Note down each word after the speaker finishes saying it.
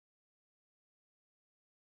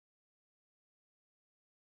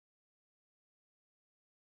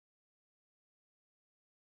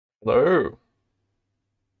Hello.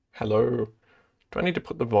 Hello. Do I need to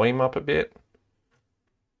put the volume up a bit?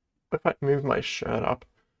 What if I move my shirt up?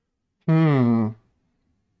 I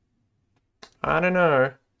don't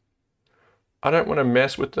know. I don't want to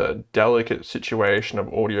mess with the delicate situation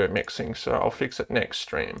of audio mixing, so I'll fix it next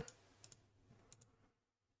stream.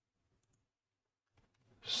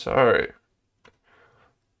 So,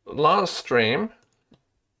 last stream,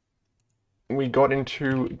 we got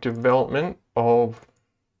into development of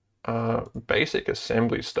basic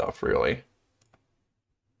assembly stuff, really.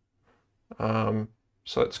 So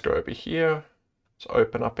let's go over here. Let's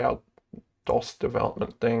open up our DOS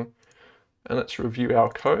development thing, and let's review our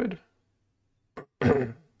code.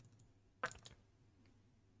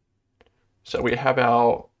 So we have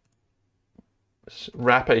our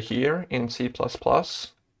wrapper here in C++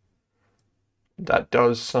 that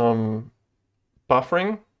does some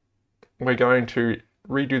buffering. We're going to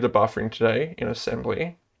redo the buffering today in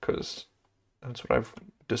assembly because that's what I've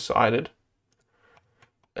decided.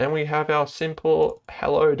 And we have our simple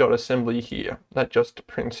hello.assembly here that just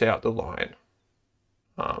prints out the line.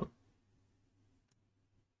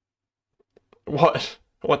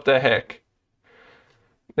 What the heck?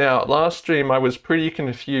 Now, last stream I was pretty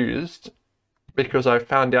confused because I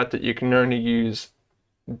found out that you can only use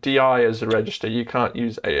DI as a register, you can't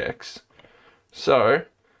use AX. So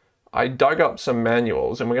I dug up some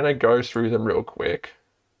manuals and we're going to go through them real quick.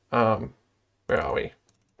 Where are we?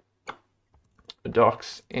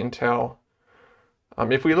 Docs, Intel.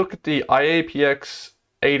 If we look at the IAPX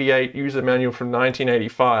 88 user manual from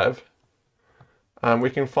 1985, we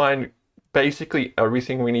can find basically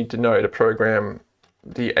everything we need to know to program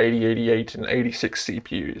the 8088 and 86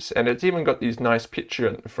 CPUs. And it's even got these nice picture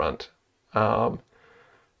in the front.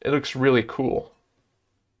 It looks really cool.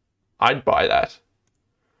 I'd buy that.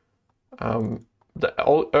 The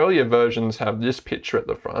earlier versions have this picture at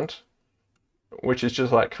the front, which is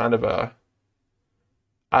just like kind of a,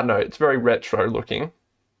 I don't know, it's very retro looking.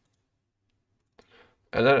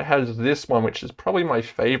 And then it has this one, which is probably my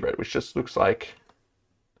favorite, which just looks like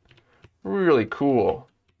really cool.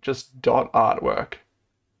 Just dot artwork.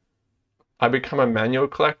 I become a manual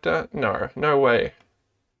collector? No, no way.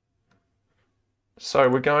 So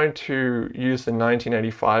we're going to use the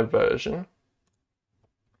 1985 version.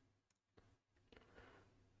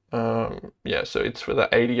 Yeah, so it's for the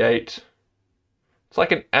 88. It's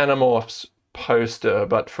like an Animorphs poster,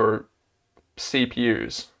 but for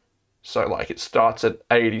CPUs. So like it starts at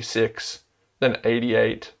 86, then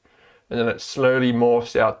 88, and then it slowly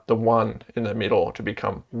morphs out the 1 in the middle to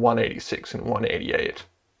become 186 and 188.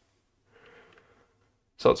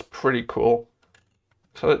 So it's pretty cool.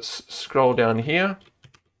 So let's scroll down here.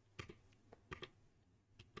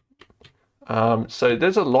 So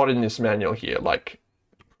there's a lot in this manual here, like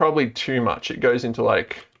probably too much. It goes into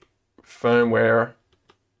like firmware.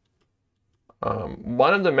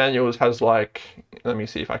 One of the manuals has like, let me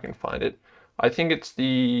see if I can find it. I think it's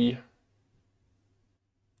the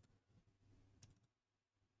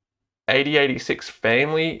 8086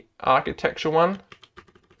 family architecture one.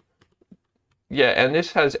 Yeah, and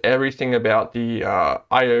this has everything about the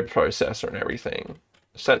I/O processor and everything.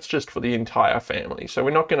 So that's just for the entire family. So we're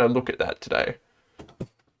not going to look at that today.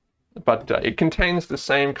 But it contains the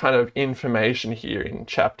same kind of information here in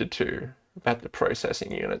chapter 2 about the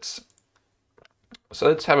processing units. So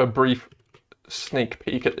let's have a brief sneak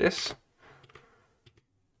peek at this.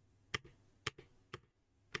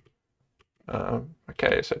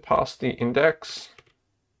 Okay, so past the index.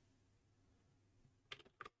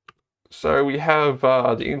 So we have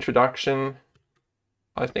the introduction,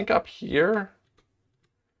 I think up here,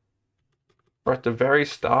 or at the very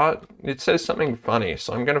start. It says something funny,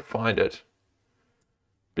 so I'm going to find it.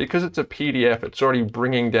 Because it's a PDF, it's already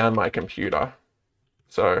bringing down my computer.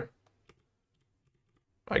 So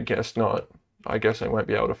I guess not. I guess I won't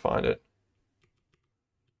be able to find it.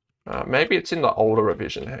 Maybe it's in the older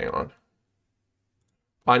revision. Hang on.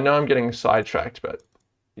 I know I'm getting sidetracked, but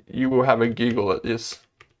you will have a giggle at this.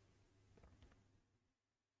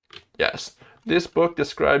 Yes, this book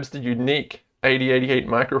describes the unique 8088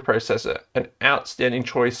 microprocessor, an outstanding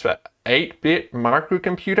choice for 8-bit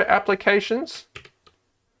microcomputer applications.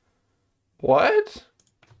 What?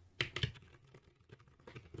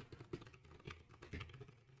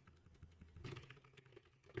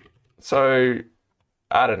 So,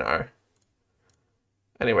 I don't know.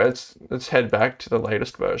 Anyway, let's head back to the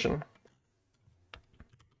latest version.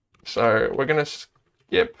 So we're going to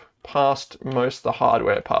skip past most of the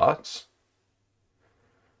hardware parts.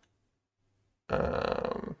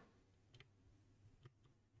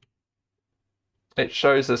 It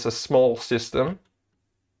shows us a small system.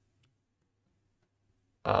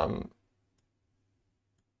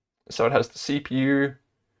 So it has the CPU,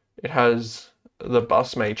 it has the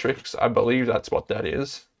bus matrix, I believe that's what that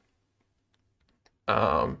is.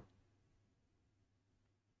 And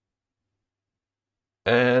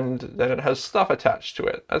then it has stuff attached to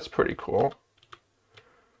it. That's pretty cool.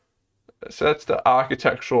 So that's the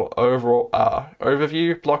architectural overall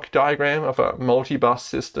overview block diagram of a multi-bus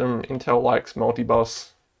system. Intel likes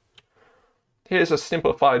multi-bus. Here's a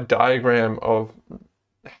simplified diagram of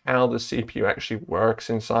how the CPU actually works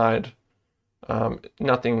inside.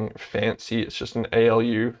 Nothing fancy, it's just an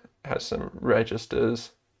ALU, has some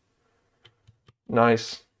registers.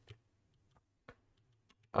 Nice.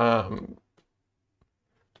 I'm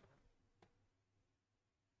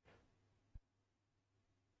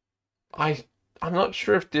not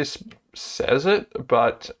sure if this says it,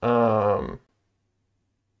 but one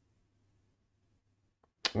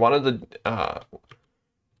of the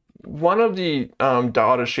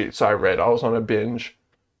data sheets I read, I was on a binge,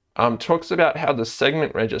 talks about how the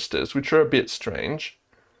segment registers, which are a bit strange,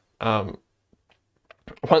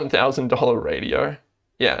 $1,000 radio,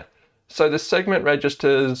 yeah. So the segment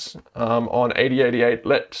registers on 8088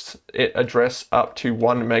 lets it address up to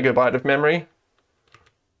 1 megabyte of memory.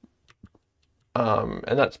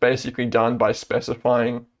 And that's basically done by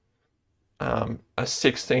specifying a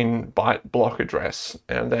 16-byte block address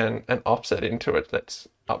and then an offset into it that's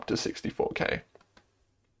up to 64K.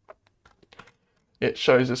 It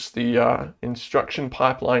shows us the instruction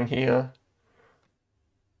pipeline here.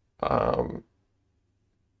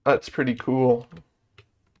 That's pretty cool.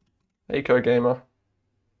 Eco Gamer.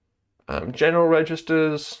 General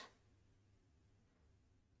registers.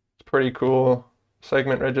 It's pretty cool.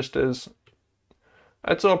 Segment registers.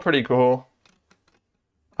 It's all pretty cool.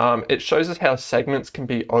 It shows us how segments can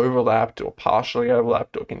be overlapped or partially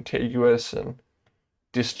overlapped or contiguous and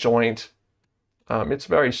disjoint. It's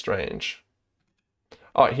very strange.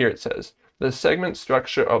 Oh, here it says, the segment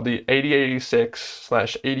structure of the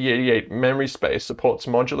 8086/8088 memory space supports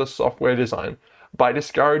modular software design by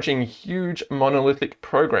discouraging huge monolithic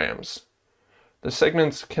programs. The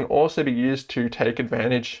segments can also be used to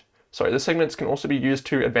advantage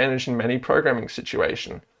in many programming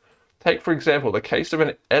situations. Take, for example, the case of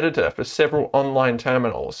an editor for several online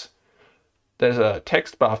terminals. There's a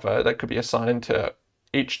text buffer that could be assigned to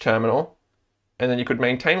each terminal, and then you could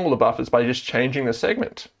maintain all the buffers by just changing the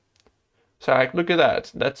segment. So like, look at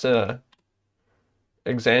that. That's a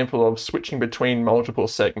example of switching between multiple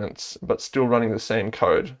segments, but still running the same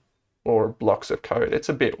code or blocks of code. It's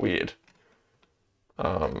a bit weird.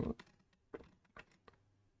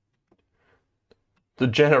 The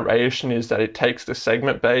generation is that it takes the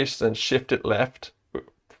segment base and shift it left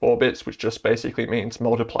 4 bits, which just basically means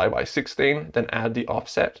multiply by 16, then add the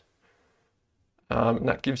offset. And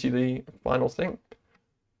that gives you the final thing.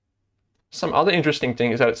 Some other interesting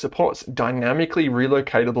thing is that it supports dynamically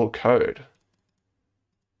relocatable code.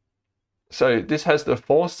 So this has the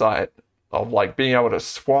foresight of like being able to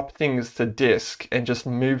swap things to disk and just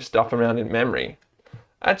move stuff around in memory.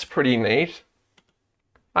 That's pretty neat.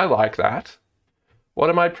 I like that. What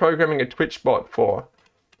am I programming a Twitch bot for?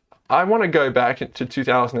 I want to go back into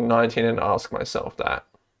 2019 and ask myself that.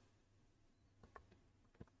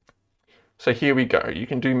 So here we go. You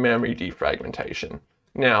can do memory defragmentation.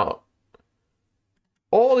 Now,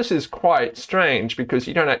 all this is quite strange because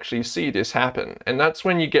you don't actually see this happen. And that's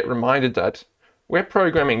when you get reminded that we're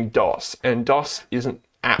programming DOS, and DOS isn't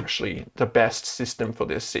actually the best system for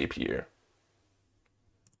this CPU.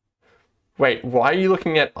 Wait, why are you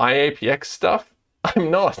looking at IAPX stuff?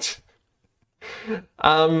 I'm not.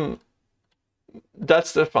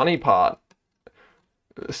 That's the funny part.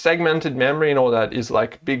 Segmented memory and all that is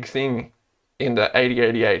like a big thing in the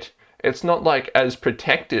 8088. It's not like as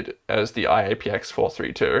protected as the IAPX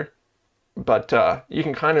 432, but you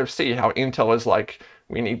can kind of see how Intel is like,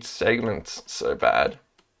 we need segments so bad.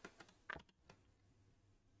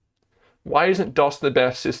 Why isn't DOS the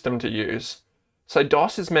best system to use? So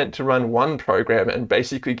DOS is meant to run one program and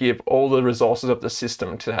basically give all the resources of the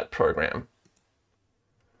system to that program.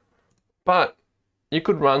 But you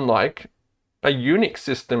could run like a Unix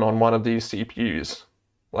system on one of these CPUs.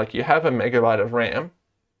 Like you have a megabyte of RAM.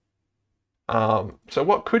 So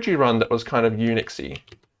what could you run that was kind of Unixy?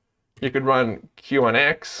 You could run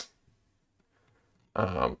QNX.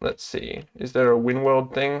 Let's see, is there a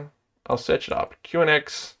WinWorld thing? I'll search it up.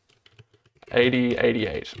 QNX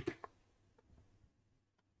 8088.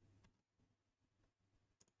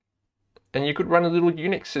 And you could run a little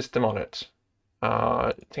Unix system on it.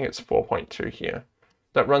 I think it's 4.2 here.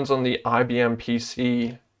 That runs on the IBM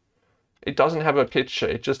PC. It doesn't have a picture,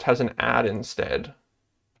 it just has an ad instead.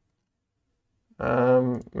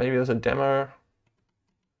 Maybe there's a demo.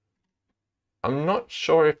 I'm not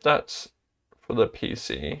sure if that's for the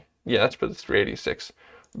PC. Yeah, that's for the 386.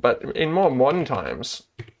 But in more modern times,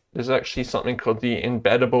 there's actually something called the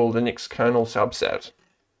embeddable Linux kernel subset,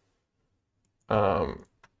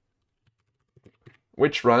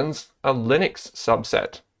 which runs a Linux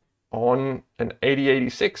subset on an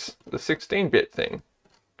 8086, the 16-bit thing.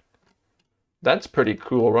 That's pretty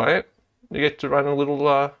cool, right? You get to run a little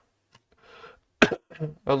a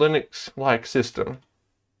Linux-like system.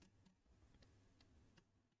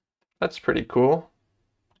 That's pretty cool.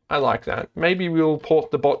 I like that. Maybe we'll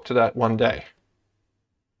port the bot to that one day.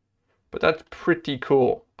 But that's pretty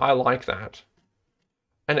cool. I like that.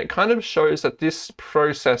 And it kind of shows that this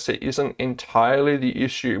processor isn't entirely the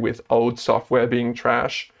issue with old software being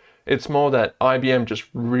trash. It's more that IBM just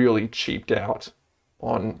really cheaped out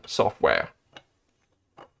on software.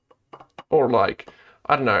 Or like,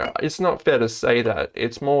 I don't know, it's not fair to say that.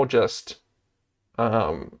 It's more just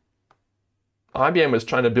IBM was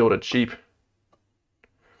trying to build a cheap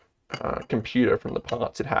computer from the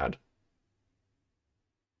parts it had.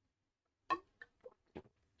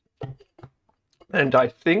 And I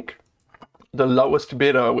think the lowest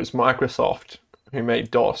bidder was Microsoft, who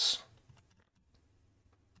made DOS.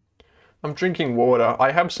 I'm drinking water.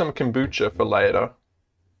 I have some kombucha for later.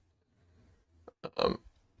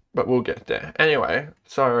 But we'll get there. Anyway,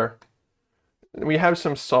 so we have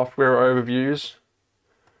some software overviews.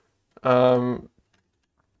 We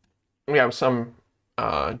have some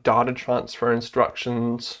data transfer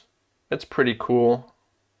instructions. It's pretty cool.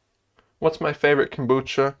 What's my favorite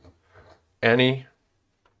kombucha? Any.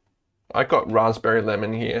 I got raspberry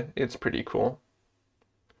lemon here. It's pretty cool.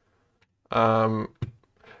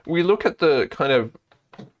 We look at the kind of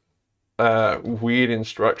weird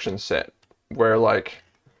instruction set where like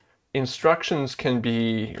instructions can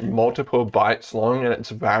be multiple bytes long and it's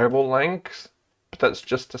variable length, but that's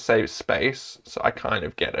just to save space, so I kind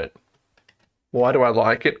of get it. Why do I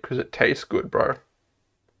like it? Because it tastes good, bro.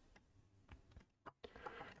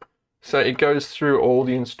 So it goes through all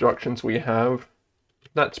the instructions we have.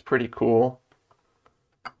 That's pretty cool.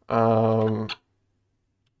 So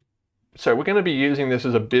we're going to be using this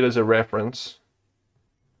as a bit as a reference.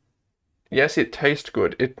 Yes, it tastes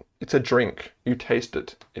good. It's a drink. You taste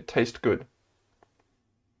it. It tastes good.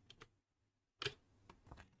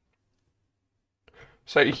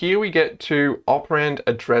 So here we get to operand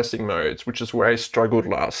addressing modes, which is where I struggled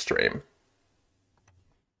last stream.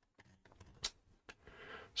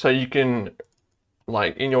 So you can,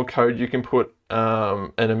 like in your code, you can put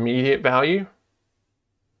an immediate value,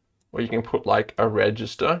 or you can put like a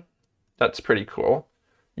register. That's pretty cool.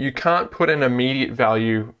 You can't put an immediate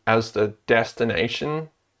value as the destination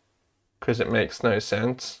because it makes no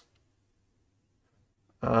sense.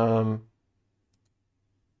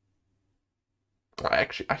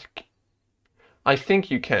 Actually, I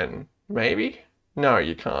think you can. Maybe? No,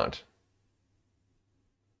 you can't.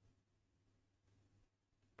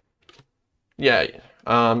 Yeah,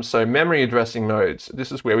 so memory addressing modes.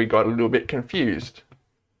 This is where we got a little bit confused.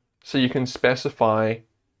 So you can specify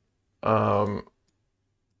a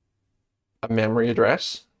memory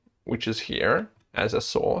address, which is here as a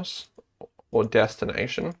source or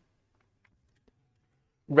destination.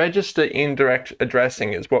 Register indirect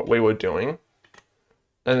addressing is what we were doing.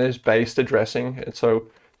 And there's based addressing. And so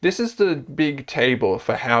this is the big table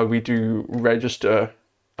for how we do register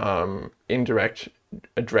indirect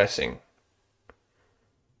addressing.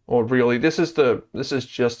 Or really, this is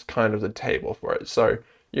just kind of the table for it. So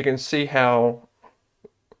you can see how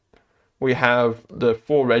we have the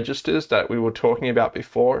 4 registers that we were talking about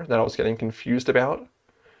before that I was getting confused about.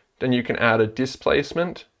 Then you can add a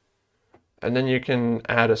displacement, and then you can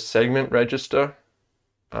add a segment register.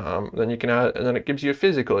 Then you can add, and then it gives you a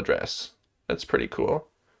physical address. That's pretty cool.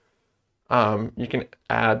 You can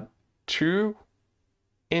add 2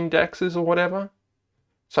 indexes or whatever.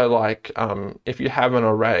 So like, if you have an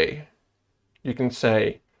array, you can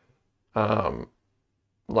say,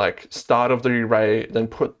 like start of the array, then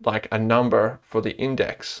put like a number for the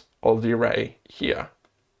index of the array here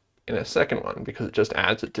in a second one, because it just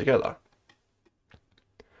adds it together.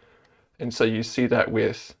 And so you see that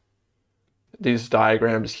with these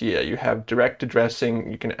diagrams here. You have direct addressing,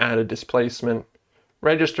 you can add a displacement.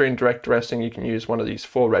 Register indirect addressing, you can use one of these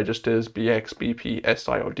 4 registers, BX, BP,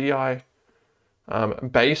 SI, or DI.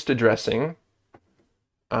 Based addressing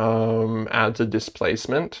adds a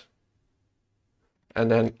displacement.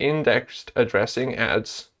 And then indexed addressing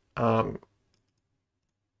adds a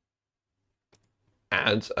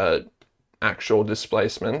actual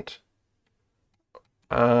displacement.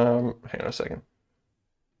 Hang on a second.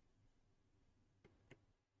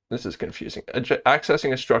 this is confusing.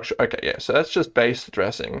 Accessing a structure. Okay, yeah, so that's just base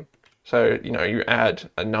addressing. So, you know, you add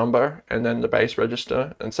a number and then the base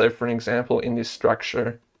register. And so for an example, in this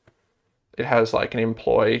structure, it has like an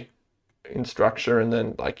employee in structure, and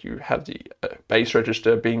then like you have the base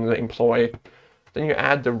register being the employee. Then you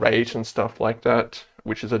add the rate and stuff like that,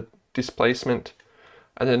 which is a displacement.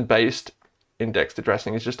 And then based indexed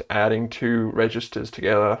addressing is just adding two registers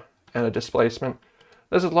together and a displacement.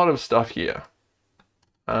 There's a lot of stuff here.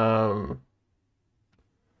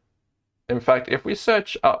 In fact, if we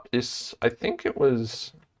search up this, I think it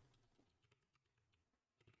was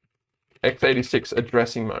x86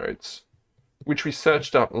 addressing modes, which we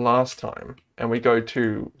searched up last time, and we go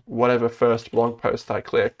to whatever first blog post I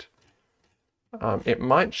clicked, it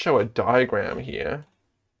might show a diagram here,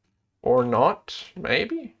 or not,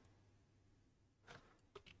 maybe?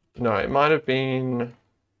 No, it might have been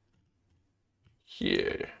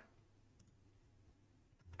here.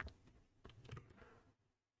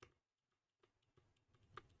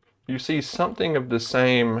 You see something of the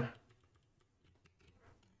same.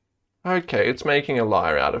 Okay, it's making a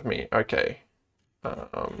liar out of me. Okay.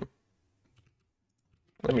 Let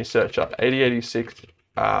me search up 8086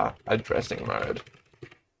 addressing mode.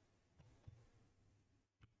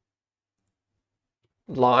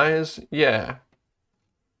 Lies? Yeah.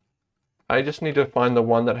 I just need to find the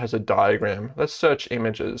one that has a diagram. Let's search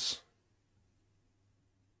images.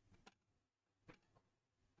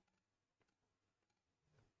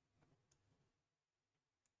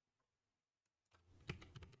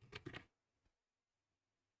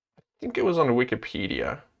 I think it was on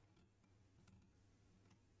Wikipedia.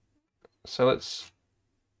 So let's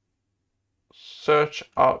search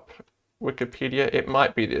up Wikipedia. It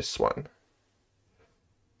might be this one.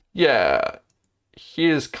 Yeah,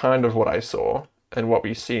 here's kind of what I saw and what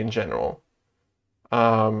we see in general.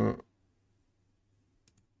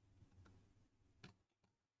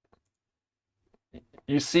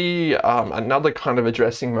 You see another kind of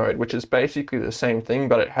addressing mode, which is basically the same thing,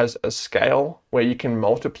 but it has a scale where you can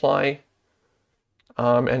multiply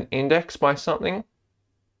an index by something,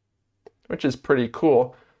 which is pretty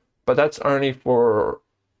cool, but that's only for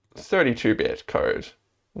 32-bit code,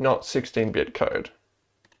 not 16-bit code.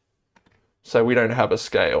 So we don't have a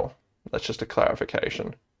scale. That's just a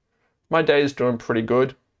clarification. My day is doing pretty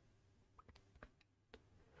good.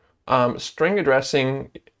 String addressing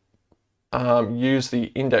use the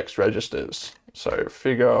index registers. So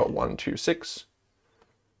figure 126.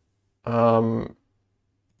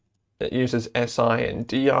 It uses SI and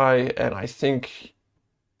DI, and I think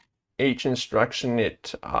each instruction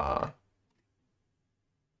it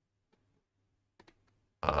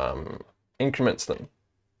increments them,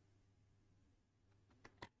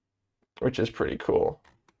 which is pretty cool.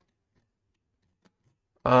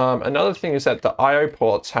 Another thing is that the IO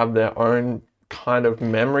ports have their own kind of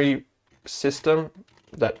memory system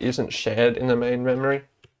that isn't shared in the main memory,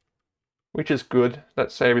 which is good.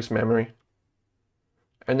 That saves memory.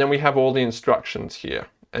 And then we have all the instructions here,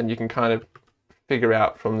 and you can kind of figure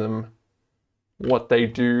out from them what they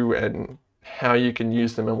do and how you can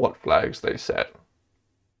use them and what flags they set.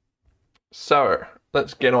 So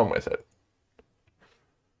let's get on with it.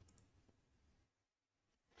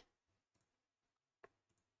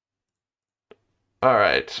 All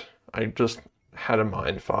right, I just had a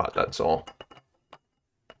mind fart, that's all.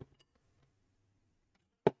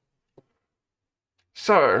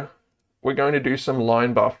 So we're going to do some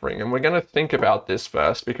line buffering, and we're going to think about this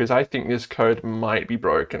first because I think this code might be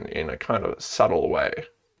broken in a kind of subtle way.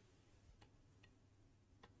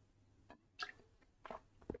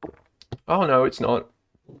 Oh no, it's not.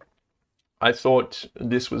 I thought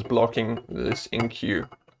this was blocking this in queue.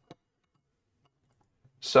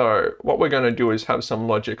 So what we're going to do is have some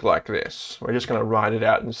logic like this. We're just going to write it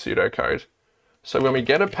out in pseudocode. So when we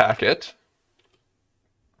get a packet,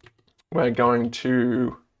 we're going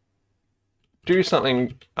to do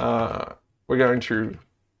something. We're going to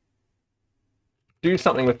do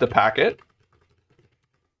something with the packet.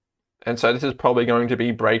 And so this is probably going to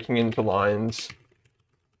be breaking into lines.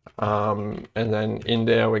 And then in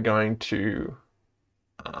there, we're going to,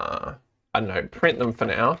 I don't know, print them for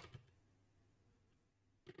now.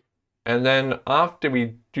 And then after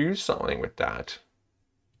we do something with that,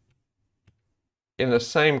 in the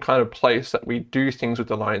same kind of place that we do things with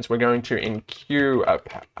the lines, we're going to enqueue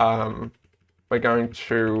we're going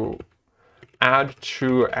to add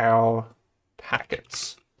to our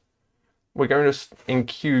packets. We're going to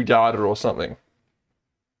enqueue data or something.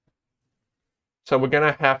 So we're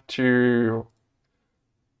going to have to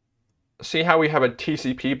see how we have a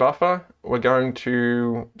TCP buffer. We're going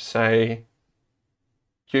to say,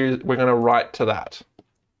 we're going to write to that.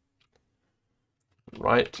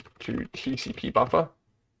 write to TCP buffer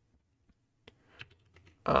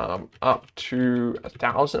up to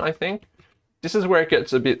 1,000, I think. This is where it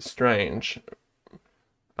gets a bit strange,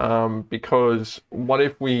 because what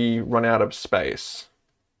if we run out of space?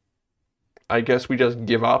 I guess we just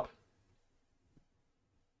give up.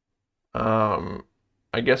 I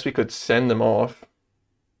guess we could send them off.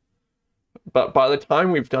 But by the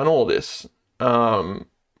time we've done all this, wait,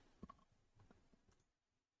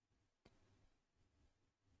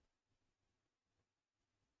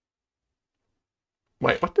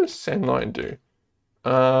 what does send line do?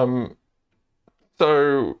 So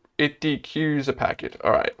it dequeues a packet.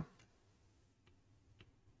 All right.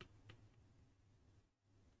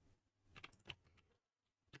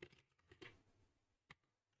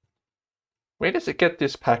 Where does it get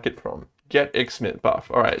this packet from? Get xmit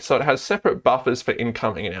buff. All right, so it has separate buffers for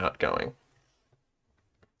incoming and outgoing.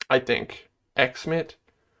 I think xmit,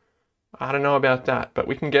 I don't know about that, but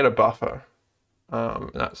we can get a buffer.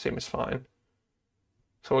 That seems fine.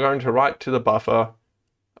 So we're going to write to the buffer,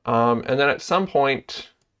 and then at some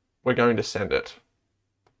point we're going to send it.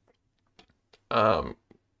 We're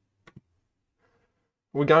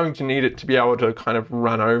going to need it to be able to kind of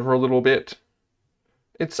run over a little bit.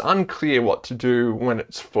 It's unclear what to do when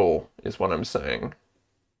it's full, is what I'm saying.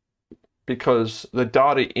 Because the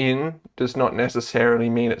data in does not necessarily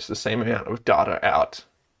mean it's the same amount of data out.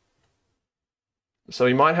 So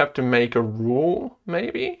we might have to make a rule,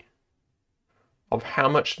 maybe, of how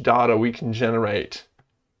much data we can generate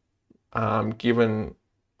given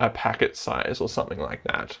a packet size or something like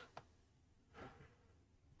that.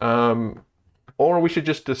 Or we should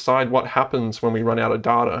just decide what happens when we run out of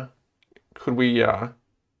data. Could we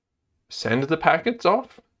send the packets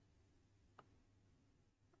off?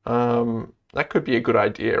 That could be a good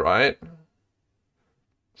idea, right?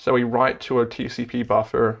 So we write to a TCP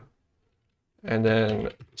buffer and then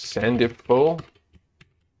send if full.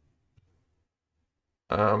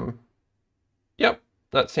 Yep,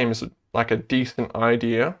 that seems like a decent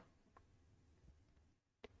idea.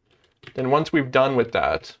 Then once we've done with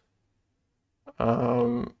that,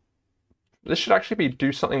 this should actually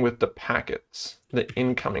do something with the packets, the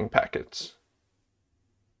incoming packets.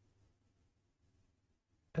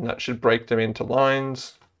 And that should break them into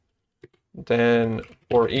lines. Then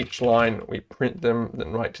for each line, we print them,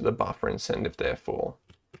 then write to the buffer and send if they're full.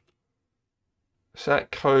 So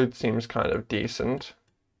that code seems kind of decent.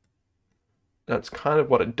 That's kind of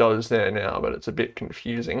what it does there now, but it's a bit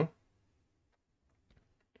confusing.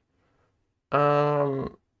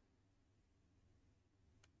 So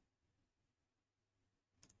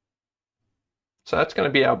that's going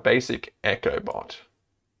to be our basic echo bot.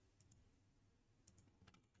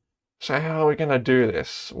 So how are we going to do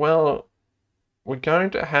this? Well, we're going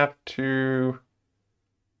to have to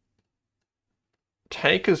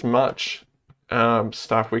take as much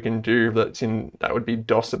stuff we can do that would be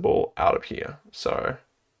DOSable out of here. So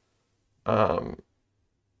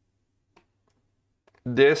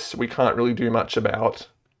this we can't really do much about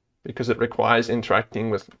because it requires interacting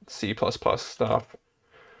with C++ stuff.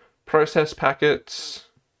 Process packets,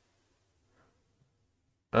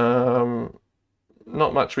 not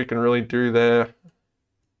much we can really do there.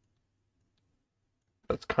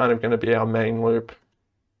 That's kind of going to be our main loop.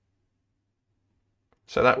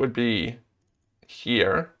 So that would be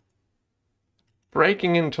here.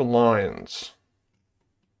 Breaking into lines.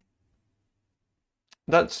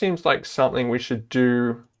 That seems like something we should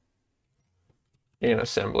do in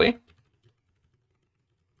assembly.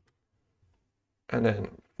 And then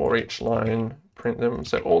for each line, print them.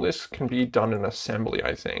 So all this can be done in assembly,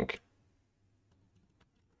 I think.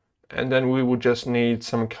 And then we will just need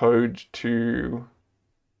some code to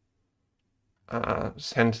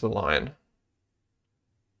send to the line.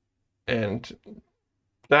 And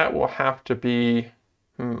that will have to be,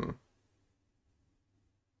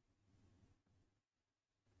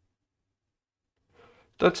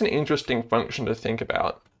 That's an interesting function to think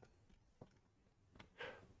about.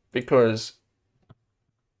 Because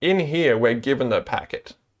in here, we're given the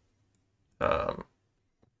packet.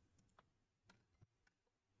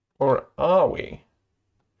 Or are we?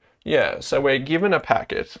 Yeah, so we're given a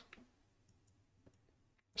packet.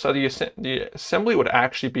 So the assembly would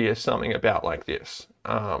actually be something about like this.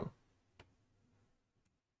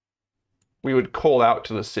 We would call out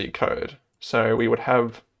to the C code. So we would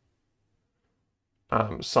have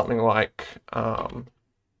something like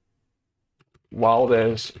while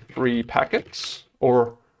there's 3 packets,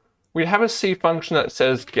 or we'd have a C function that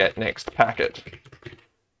says get next packet,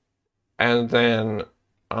 and then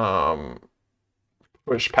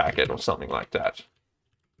push packet or something like that.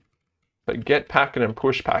 So get packet and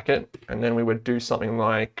push packet, and then we would do something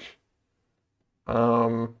like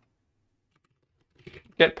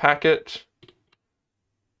get packet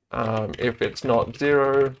if it's not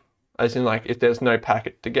 0, as in like if there's no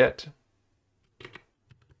packet to get.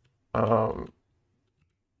 Then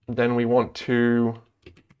we want to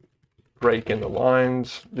break in the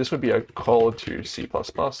lines. This would be a call to C++.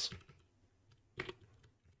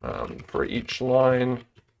 For each line,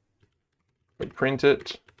 we print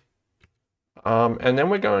it. And then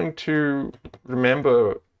we're going to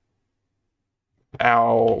remember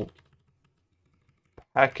our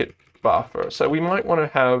packet buffer. So we might want to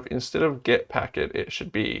have, instead of get packet, it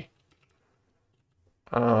should be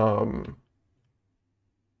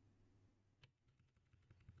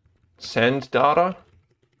send data.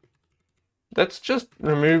 Let's just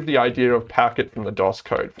remove the idea of packet from the DOS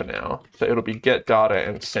code for now. So it'll be get data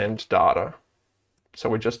and send data. So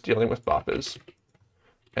we're just dealing with buffers.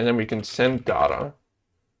 And then we can send data.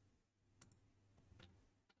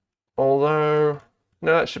 Although,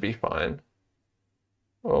 no, that should be fine.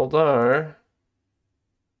 Although,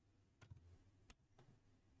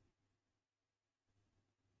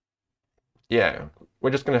 yeah,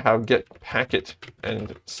 we're just going to have get packet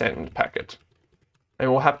and send packet. And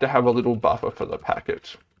we'll have to have a little buffer for the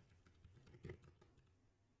packet.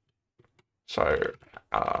 So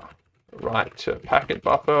write to packet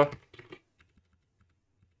buffer,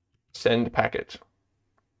 send packet.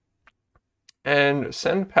 And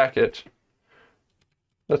send packet,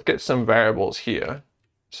 let's get some variables here.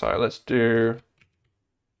 So let's do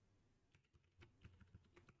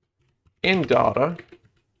in data,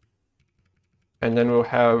 and then we'll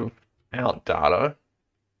have out data,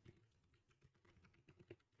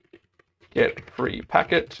 get free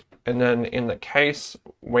packet, and then in the case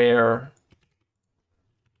where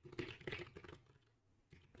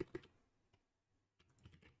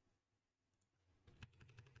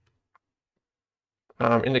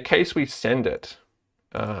in the case we send it,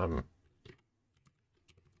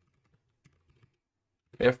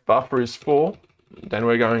 if buffer is full, then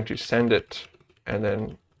we're going to send it and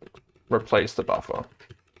then replace the buffer.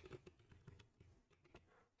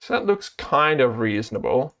 So that looks kind of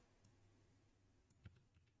reasonable.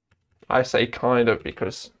 I say kind of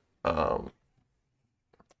because, I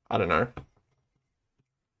don't know.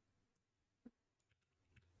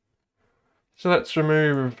 So let's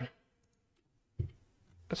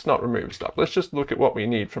not remove stuff. Let's just look at what we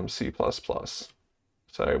need from C++.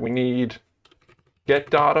 So we need get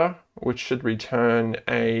data, which should return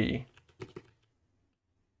a,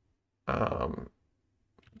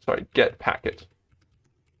 get packet,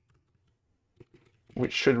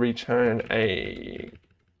 which should return a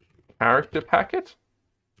character packet.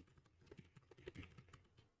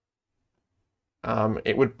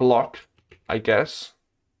 It would block, I guess.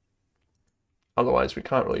 Otherwise, we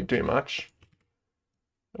can't really do much.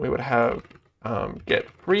 We would have get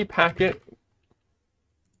free packet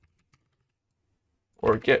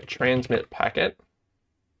or get transmit packet.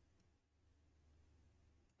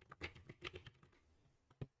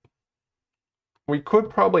 We could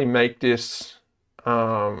probably make this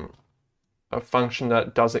a function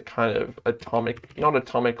that does it kind of not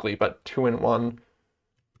atomically, but 2-in-1.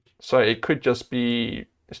 So it could just be,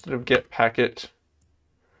 instead of get packet,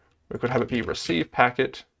 we could have it be receive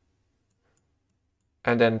packet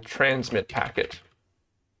and then transmit packet.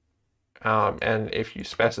 And if you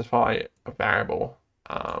specify a variable,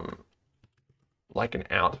 like an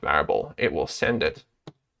out variable, it will send it,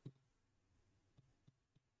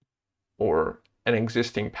 or an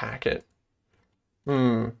existing packet.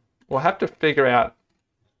 We'll have to figure out,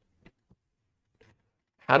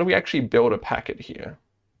 how do we actually build a packet here?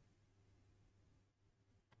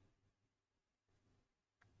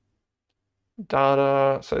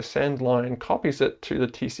 Data, so send line copies it to the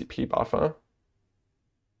TCP buffer.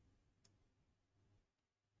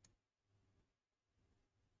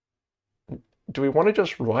 Do we want to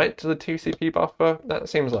just write to the TCP buffer? That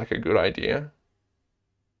seems like a good idea.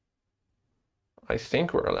 I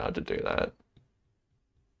think we're allowed to do that.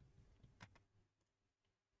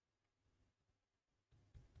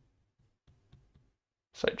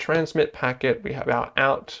 So transmit packet, we have our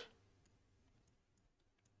out.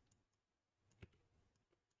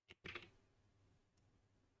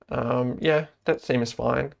 Yeah, that seems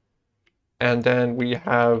fine. And then we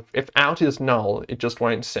have, if out is null, it just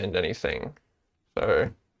won't send anything.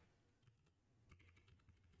 So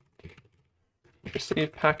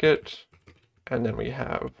receive packet, and then we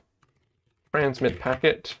have transmit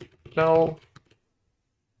packet null.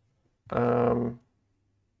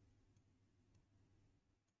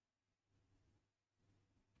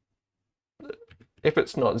 if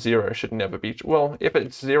it's not 0, it should never be, well, if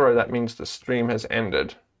it's 0, that means the stream has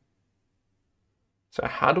ended. So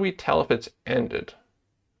how do we tell if it's ended?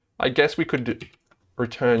 I guess we could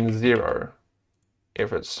return 0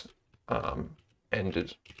 if it's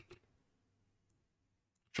ended.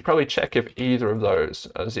 Should probably check if either of those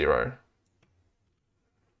are 0.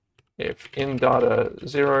 If in data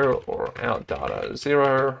 0 or out data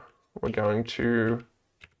 0, we're going to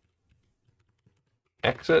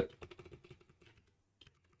exit.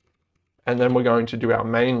 And then we're going to do our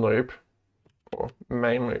main loop, or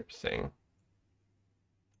main loop thing.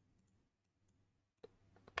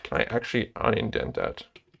 Can I actually unindent that?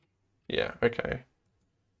 Yeah, okay.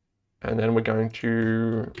 And then we're going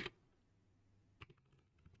to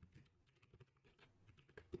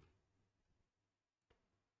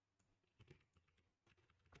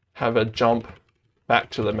have a jump back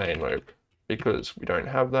to the main loop because we don't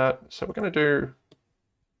have that. So we're going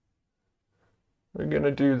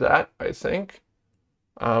to do that, I think.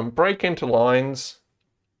 Break into lines.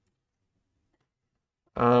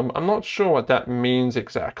 I'm not sure what that means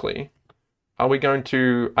exactly. Are we going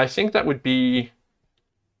to, I think that would be,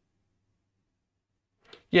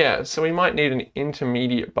 yeah, so we might need an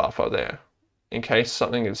intermediate buffer there in case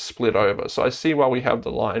something is split over. So I see why we have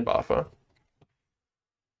the line buffer.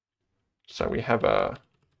 So we have a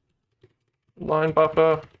line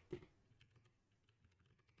buffer,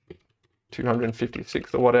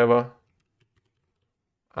 256 or whatever.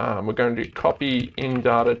 We're going to copy in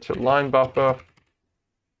data to line buffer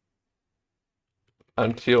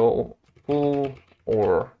until full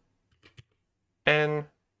or n,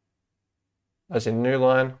 as in new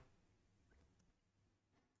line.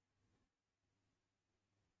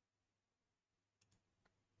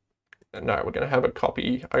 No, we're going to have a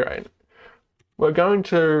copy. All right. We're going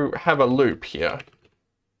to have a loop here.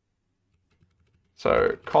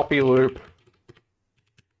 So copy loop.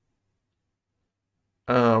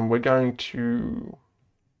 We're going to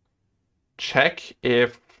check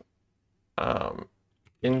if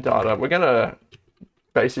in data, we're going to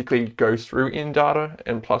basically go through in data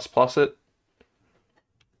and plus it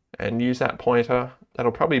and use that pointer.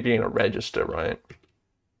 That'll probably be in a register, right?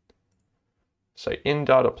 So in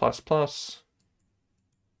data plus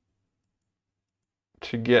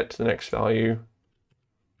to get to the next value.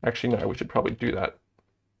 Actually, no, we should probably do that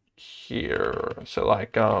here. So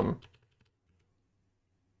like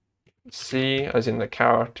C as in the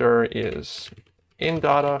character is in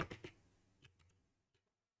data.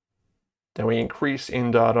 Then we increase in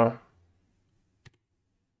data.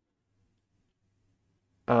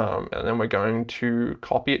 And then we're going to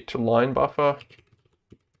copy it to line buffer.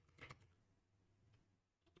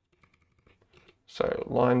 So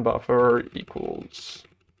line buffer equals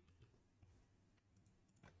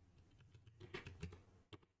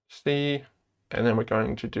C, and then we're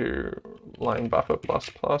going to do line buffer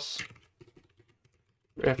plus.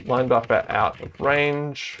 If line buffer out of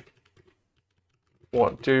range,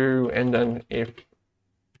 what do, and then if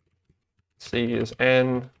C is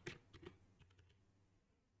N,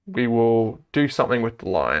 we will do something with the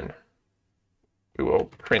line. We will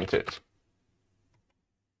print it.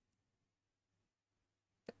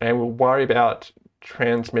 And we'll worry about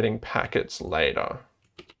transmitting packets later.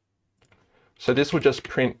 So this will just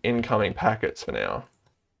print incoming packets for now.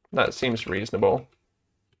 That seems reasonable.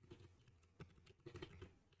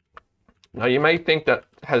 Now you may think that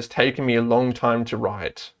has taken me a long time to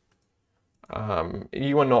write.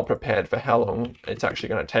 You are not prepared for how long it's actually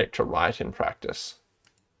going to take to write in practice.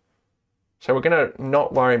 So we're going to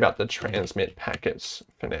not worry about the transmit packets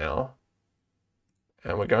for now.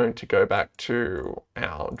 And we're going to go back to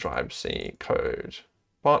our drive C code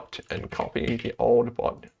bot and copy the old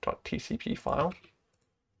bot.tcp file.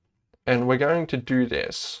 And we're going to do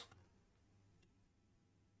this.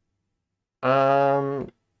 We're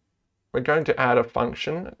going to add a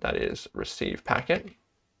function that is receive packet.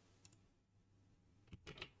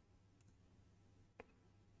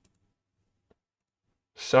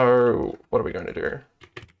 So what are we going to do?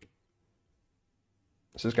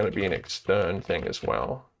 This is going to be an extern thing as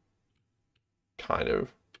well, kind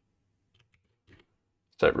of.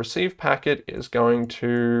 So receive packet is going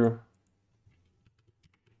to,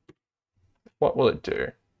 what will it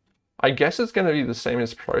do? I guess it's going to be the same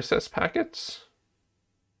as process packets.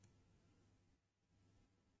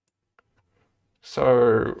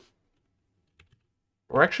 So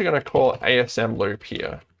we're actually going to call ASM loop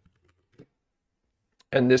here.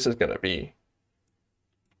 And this is going to be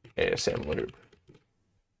ASM loop.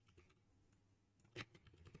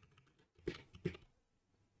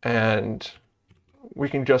 And we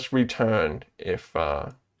can just return if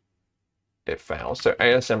it fails. So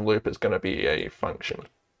ASM loop is going to be a function.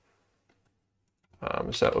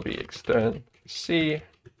 So it will be extern C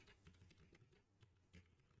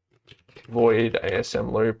void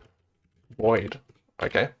ASM loop void.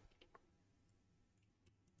 Okay.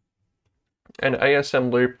 And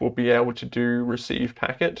ASM loop will be able to do receive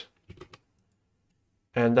packet,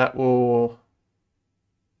 and that will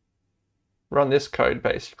run this code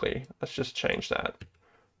basically. Let's just change that.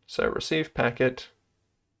 So receive packet.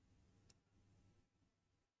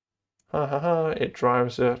 It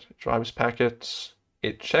drives packets,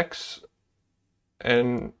 it checks,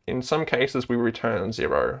 and in some cases we return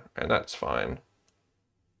 0, and that's fine.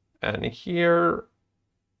 And here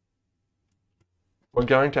we're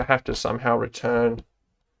going to have to somehow return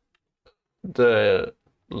the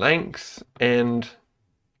length and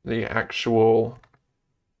the actual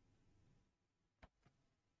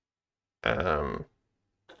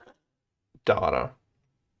data.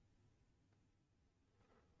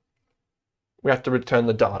 We have to return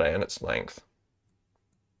the data and its length.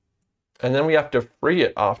 And then we have to free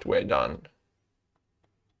it after we're done.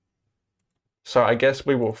 So I guess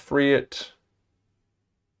we will free it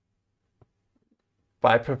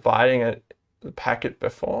by providing the packet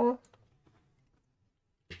before.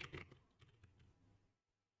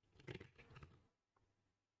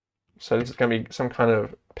 So this is going to be some kind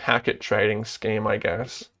of packet trading scheme, I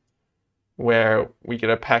guess, where we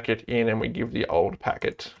get a packet in and we give the old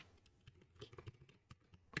packet.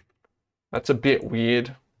 That's a bit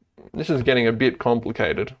weird. This is getting a bit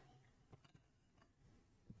complicated.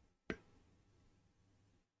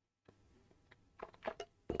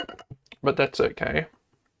 But that's okay.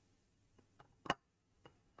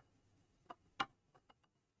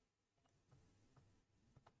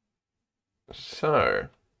 So,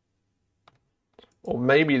 or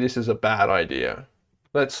maybe this is a bad idea.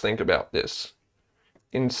 Let's think about this.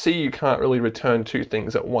 In C, you can't really return two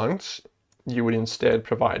things at once. You would instead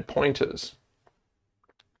provide pointers.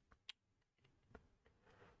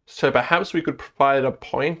 So perhaps we could provide a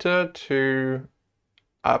pointer to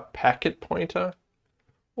a packet pointer.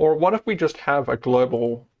 Or what if we just have a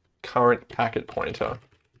global current packet pointer?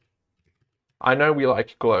 I know we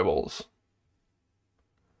like globals.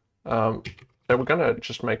 So we're going to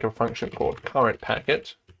just make a function called current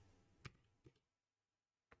packet.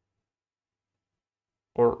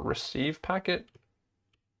 Or receive packet.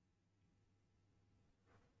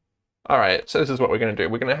 All right, so this is what we're going to do.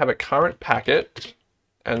 We're going to have a current packet,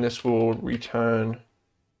 and this will return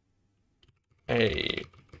a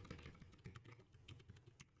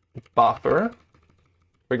buffer.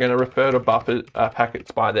 We're going to refer to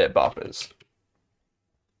packets by their buffers.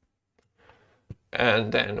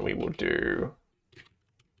 And then we will do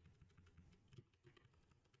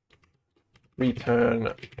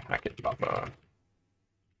return packet buffer.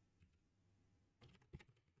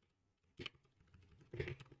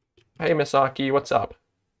 Hey Misaki, what's up?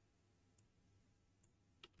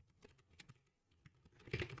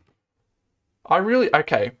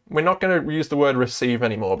 Okay, we're not going to use the word receive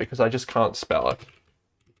anymore because I just can't spell it.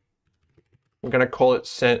 We're going to call it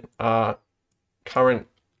current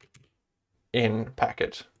in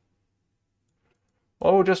packet.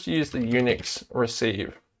 Or we'll just use the Unix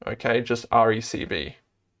receive, okay, just RECV.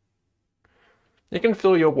 You can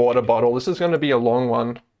fill your water bottle. This is going to be a long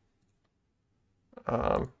one.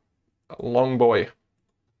 A long boy.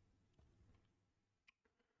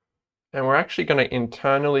 And we're actually going to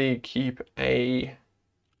internally keep a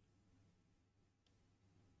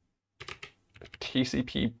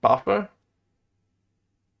TCP buffer.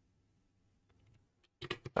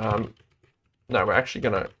 No, we're actually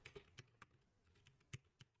going to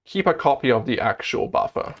keep a copy of the actual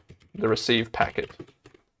buffer, the receive packet,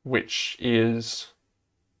 which is,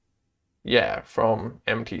 yeah, from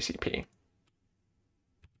MTCP.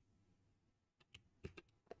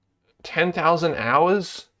 10,000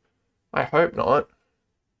 hours? I hope not.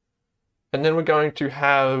 And then we're going to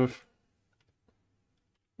have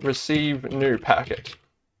receive new packet.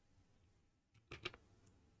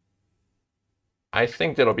 I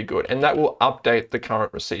think that'll be good. And that will update the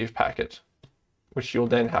current receive packet, which you'll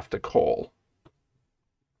then have to call.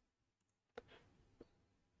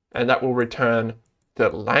 And that will return the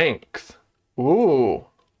length. Ooh.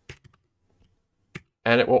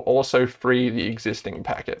 And it will also free the existing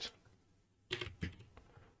packet.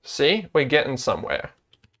 See, we're getting somewhere.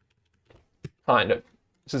 Kind of.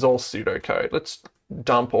 This is all pseudocode. Let's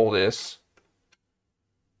dump all this.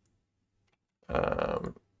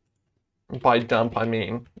 By dump, I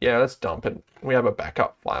mean, yeah, let's dump it. We have a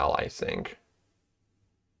backup file, I think.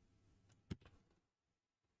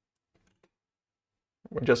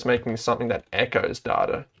 We're just making something that echoes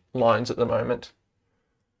data. lines at the moment.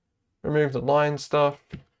 Remove the line stuff.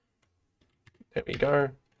 There we go.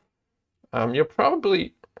 You're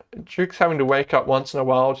probably, Duke's having to wake up once in a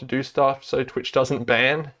while to do stuff so Twitch doesn't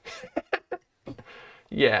ban.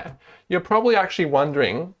 Yeah, you're probably actually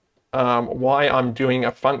wondering why I'm doing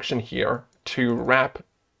a function here to wrap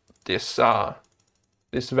this,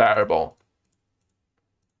 this variable.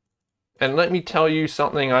 And let me tell you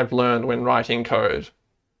something I've learned when writing code.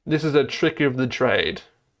 This is a trick of the trade.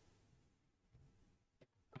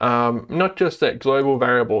 Not just that global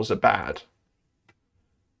variables are bad,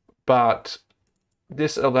 but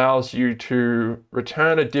this allows you to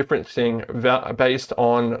return a different thing based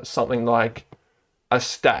on something like a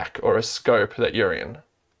stack or a scope that you're in.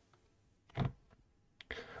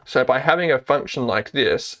 So by having a function like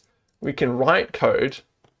this, we can write code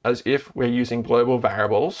as if we're using global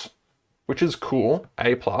variables, which is cool,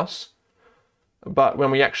 A+. But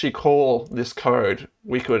when we actually call this code,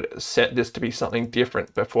 we could set this to be something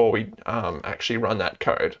different before we actually run that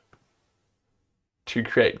code to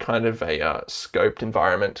create kind of a scoped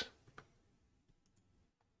environment.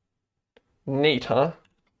 Neat, huh?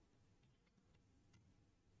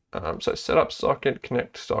 So set up socket,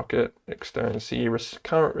 connect socket, external C,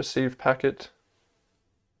 current receive packet.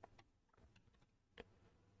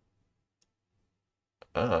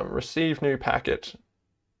 Receive new packet.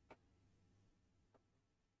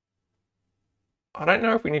 I don't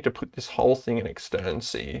know if we need to put this whole thing in extern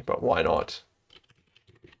C, but why not?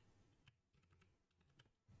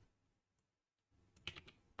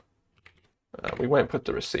 We won't put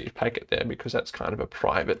the receive packet there because that's kind of a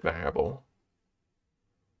private variable.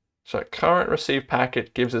 So current receive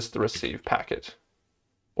packet gives us the receive packet,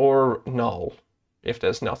 or null if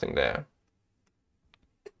there's nothing there.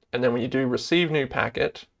 And then when you do receive new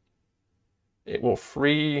packet, it will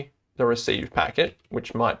free the receive packet,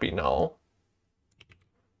 which might be null.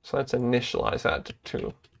 So let's initialize that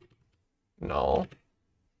to null.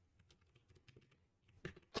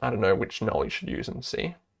 I don't know which null you should use in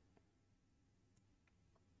C.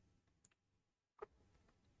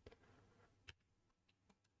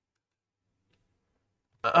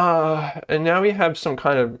 And now we have some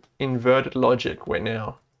kind of inverted logic where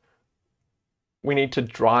now we need to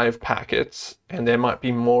drive packets and there might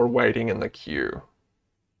be more waiting in the queue.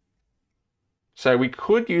 So we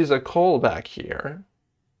could use a callback here.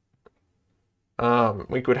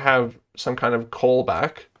 We could have some kind of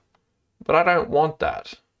callback, but I don't want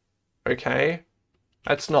that, okay?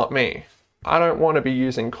 That's not me. I don't want to be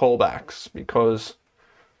using callbacks because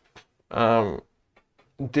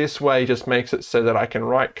this way just makes it so that I can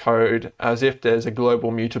write code as if there's a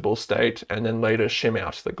global mutable state and then later shim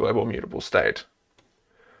out the global mutable state.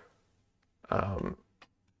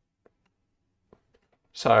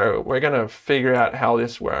 So we're going to figure out how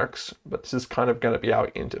this works, but this is kind of going to be our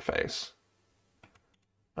interface.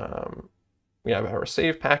 We have our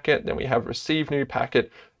receive packet, then we have receive new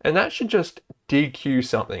packet, and that should just dequeue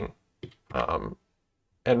something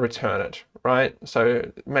and return it, right?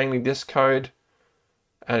 So mainly this code,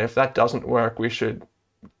 and if that doesn't work, we should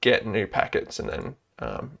get new packets and then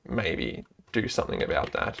maybe do something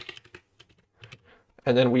about that.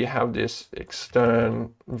 And then we have this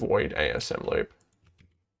extern void ASM loop,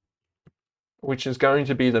 which is going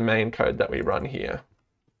to be the main code that we run here.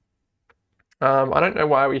 I don't know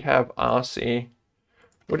why we have RC.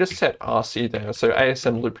 We'll just set RC there so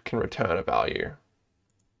ASM loop can return a value.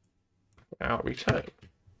 Our return.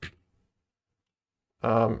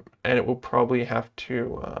 And it will probably have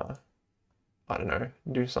to, I don't know,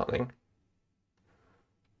 do something.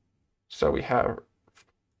 So we have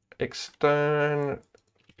extern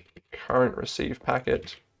current receive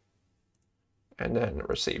packet and then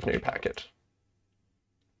receive new packet.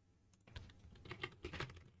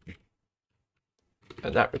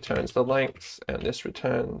 And that returns the length, and this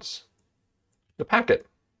returns the packet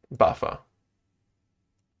buffer.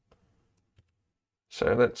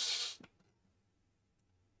 So let's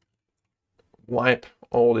wipe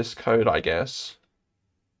all this code, I guess.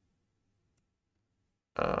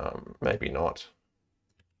 Maybe not.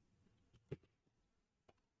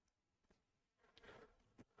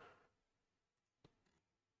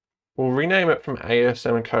 We'll rename it from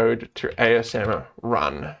ASM code to ASM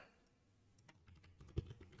run.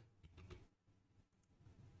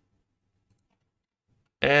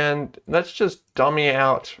 And let's just dummy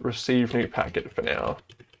out receive new packet for now.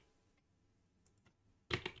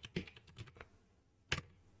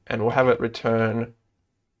 And we'll have it return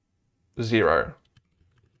 0.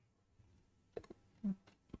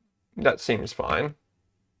 That seems fine.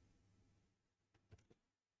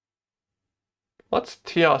 Let's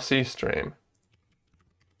TRC stream.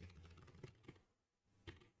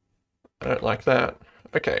 Don't like that.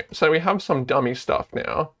 Okay, so we have some dummy stuff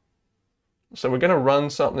now. So we're going to run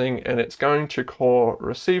something and it's going to call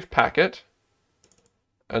receive packet,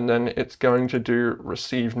 and then it's going to do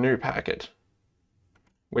receive new packet,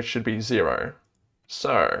 which should be 0.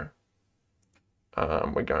 So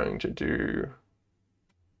we're going to do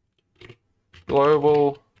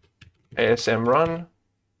global ASM run.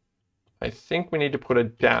 I think we need to put a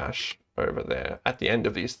dash over there at the end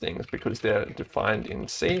of these things because they're defined in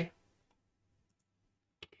C.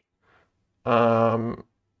 I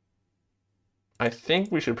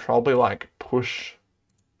think we should probably like push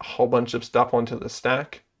a whole bunch of stuff onto the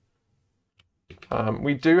stack.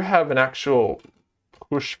 We do have an actual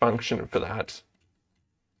push function for that,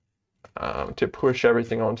 to push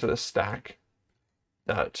everything onto the stack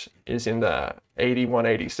that is in the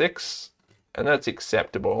 8186, and that's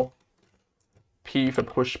acceptable. P for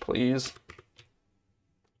push, please.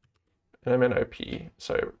 MNOP.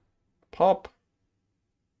 So pop,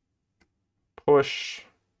 push.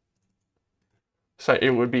 So it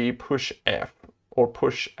would be push F or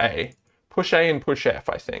push A. Push A and push F,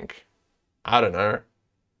 I think. I don't know.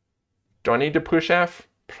 Do I need to push F?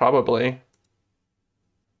 Probably.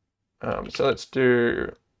 So let's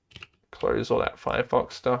do close all that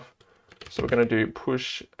Firefox stuff. So we're going to do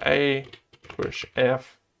push A, push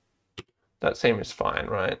F. That seems fine,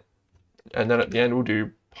 right? And then at the end we'll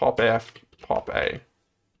do pop F, pop A.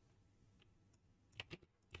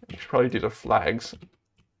 We should probably do the flags.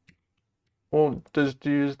 Well, does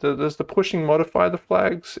the pushing modify the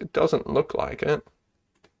flags? It doesn't look like it.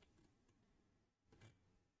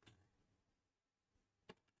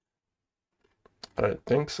 I don't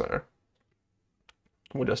think so.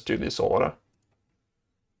 We'll just do this order.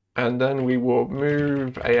 And then we will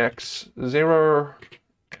move AX 0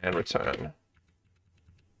 and return.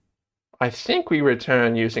 I think we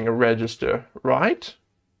return using a register, right?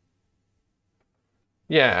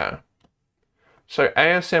 Yeah. So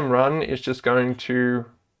ASM run is just going to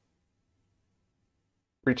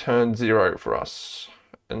return 0 for us.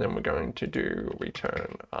 And then we're going to do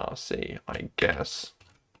return RC, I guess.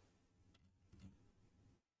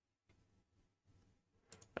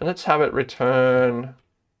 And let's have it return,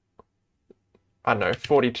 I don't know,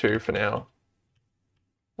 42 for now.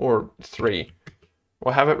 Or 3.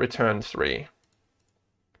 We'll have it return 3.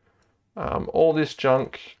 All this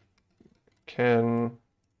junk can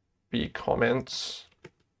be comments.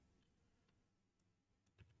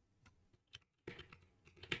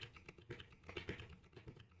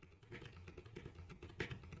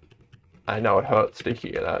 I know it hurts to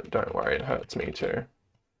hear that. Don't worry, it hurts me too.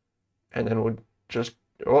 And then we'll just,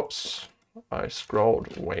 oops, I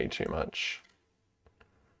scrolled way too much.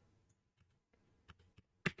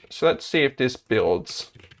 So let's see if this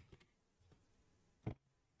builds.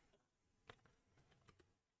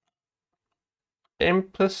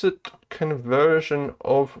 Implicit conversion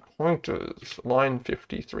of pointers, line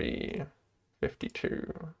 53,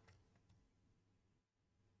 52.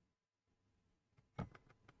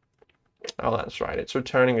 Oh, that's right. It's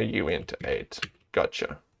returning a uint 8.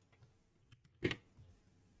 Gotcha.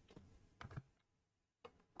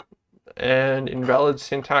 And invalid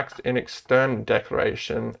syntax in external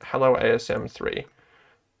declaration, hello ASM3.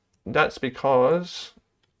 That's because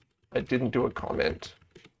I didn't do a comment.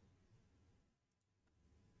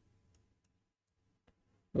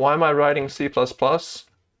 Why am I writing C++? That's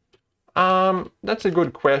a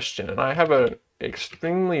good question, and I have an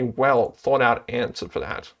extremely well thought out answer for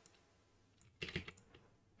that.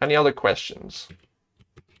 Any other questions?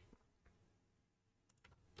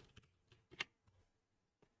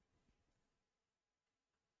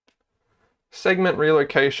 Segment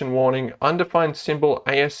relocation warning, undefined symbol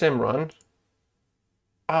ASM run.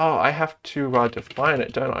 Oh, I have to define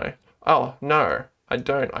it, don't I? Oh, no, I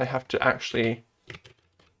don't. I have to actually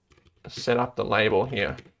set up the label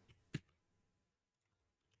here.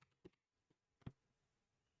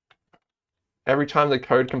 Every time the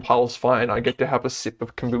code compiles fine, I get to have a sip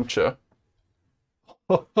of kombucha.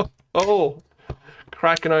 Oh,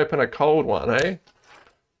 cracking open a cold one, eh?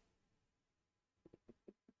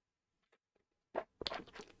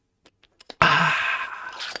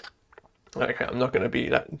 Okay, I'm not going to be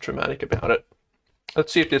that dramatic about it.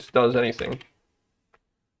 Let's see if this does anything.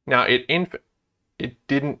 Now, it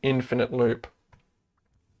didn't infinite loop.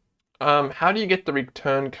 How do you get the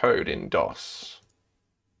return code in DOS?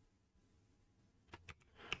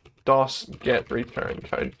 DOS get return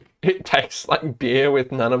code. It tastes like beer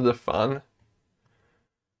with none of the fun.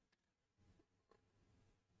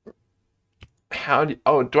 How do you,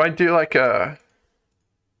 oh, do I do like a,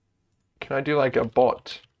 can I do like a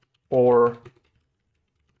bot or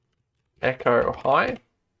echo hi?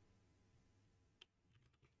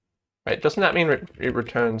 Wait, doesn't that mean it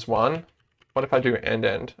returns 1? What if I do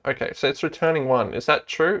end? Okay, so it's returning 1. Is that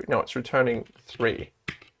true? No, it's returning 3.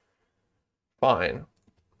 Fine.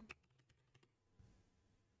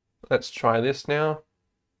 Let's try this now.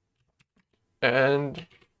 And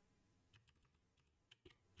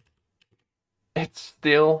it's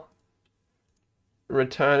still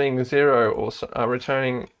returning 0 or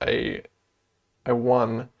returning a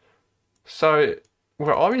 1. So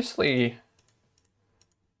we're obviously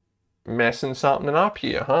messing something up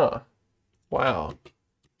here, huh? Wow.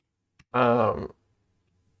 So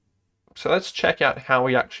let's check out how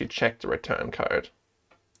we actually check the return code.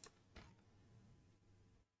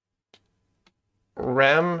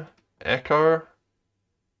 Rem echo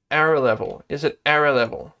error level. Is it error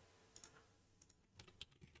level?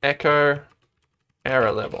 Echo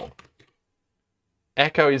error level.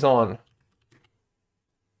 Echo is on.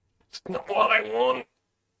 It's not what I want.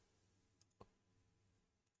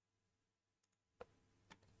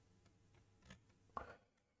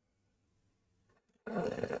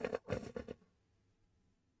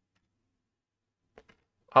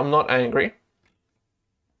 I'm not angry.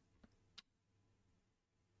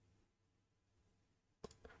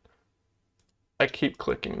 I keep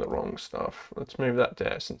clicking the wrong stuff. Let's move that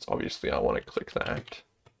there since obviously I want to click that.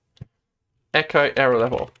 Echo error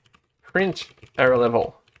level. Print error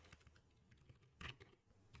level.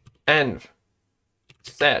 Env.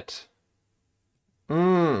 Set.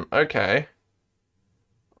 Okay.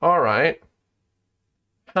 Alright.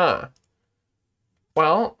 Huh.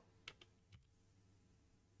 Well.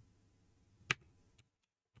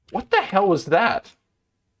 What the hell was that?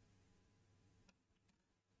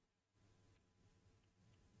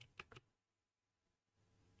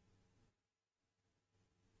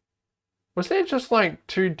 Was there just like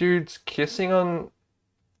two dudes kissing on...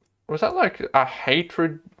 Was that like a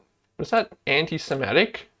hatred? Was that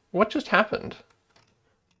anti-Semitic? What just happened?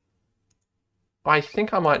 I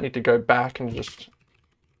think I might need to go back and just...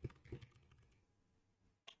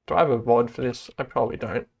 Do I have a VOD for this? I probably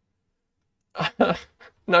don't.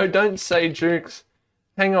 No, don't say Jukes.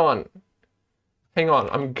 Hang on. Hang on,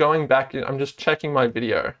 I'm going back. I'm just checking my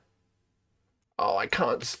video. Oh, I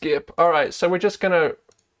can't skip. All right, so we're just gonna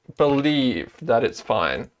believe that it's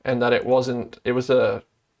fine and that it wasn't, it was a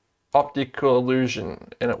optical illusion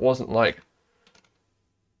and it wasn't like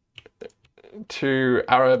two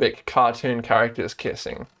Arabic cartoon characters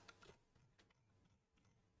kissing.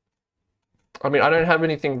 I mean, I don't have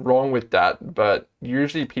anything wrong with that, but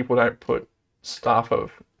usually people don't put stuff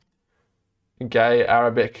of gay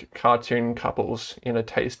Arabic cartoon couples in a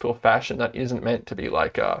tasteful fashion that isn't meant to be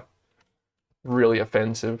like really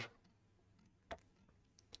offensive.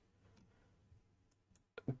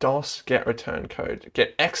 DOS get return code,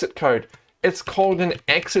 get exit code. It's called an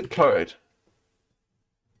exit code.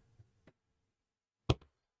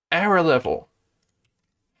 Error level.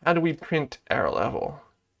 How do we print error level?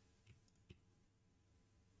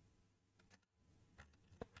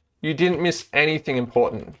 You didn't miss anything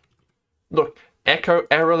important. Look, echo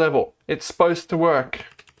error level. It's supposed to work.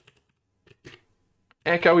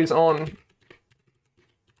 Echo is on.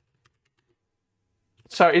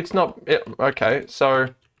 So it's not, okay,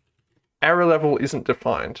 so error level isn't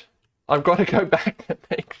defined. I've got to go back and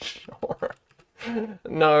make sure.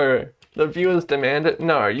 No, the viewers demand it.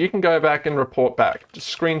 No, you can go back and report back.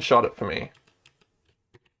 Just screenshot it for me.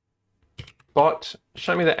 Bot,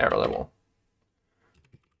 show me the error level.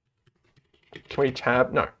 Can we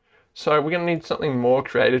tab? No. So we're going to need something more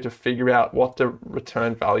creative to figure out what the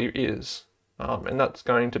return value is. And that's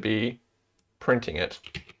going to be printing it.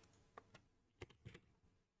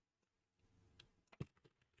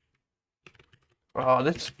 Oh,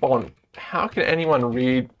 this font. How can anyone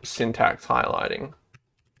read syntax highlighting?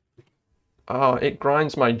 Oh, it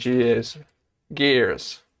grinds my gears.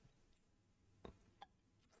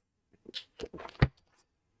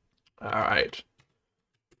 All right.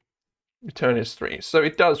 Return is 3. So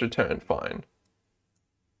it does return fine.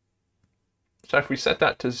 So if we set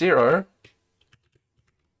that to 0,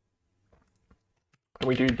 and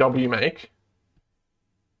we do wmake,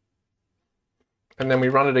 and then we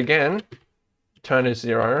run it again, return is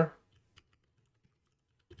 0.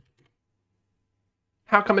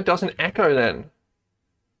 How come it doesn't echo then?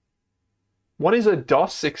 What is a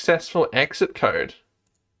DOS successful exit code?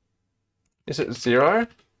 Is it 0?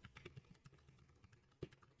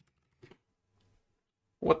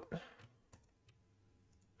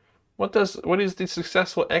 What is the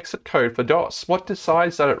successful exit code for DOS? What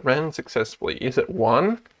decides that it ran successfully? Is it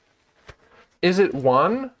 1? Is it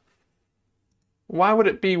 1? Why would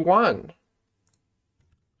it be 1?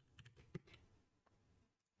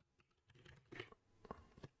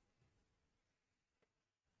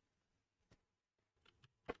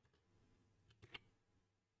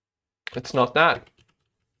 It's not that.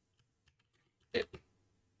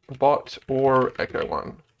 Bot or echo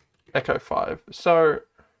 1, echo 5. So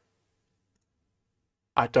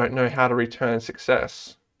I don't know how to return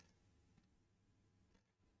success.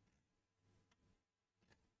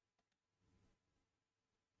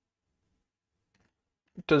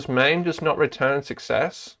 Does main just not return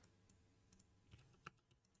success?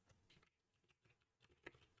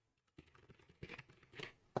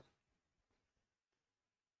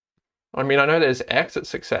 I mean, I know there's exit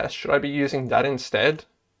success. Should I be using that instead?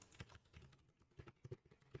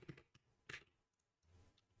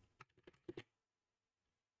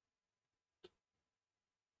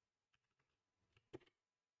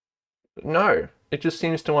 No, it just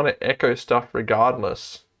seems to want to echo stuff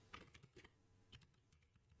regardless.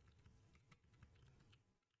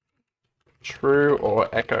 True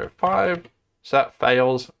or echo 5. So that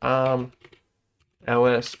fails.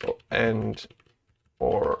 ls and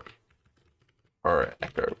or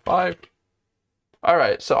echo 5. All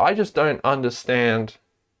right, so I just don't understand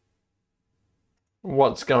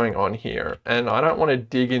what's going on here, and I don't want to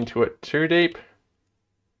dig into it too deep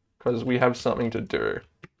because we have something to do.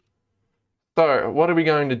 So what are we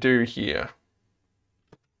going to do here?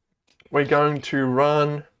 We're going to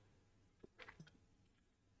run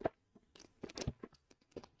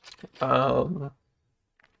we're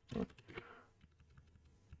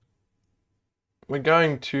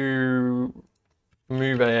going to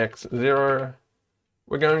move AX 0.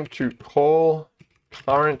 We're going to call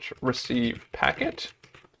current receive packet.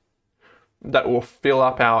 That will fill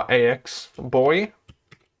up our AX boy.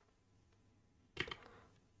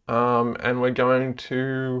 And we're going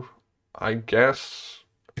to, I guess,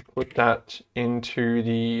 put that into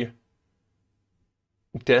the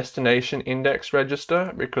destination index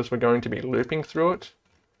register because we're going to be looping through it.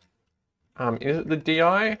 Is it the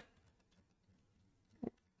DI?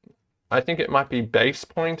 I think it might be base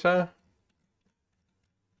pointer.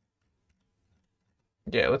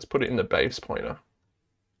 Yeah, let's put it in the base pointer.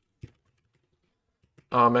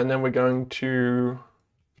 And then we're going to,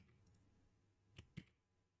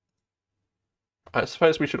 I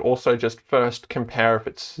suppose we should also just first compare if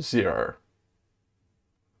it's 0.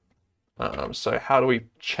 So how do we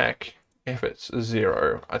check if it's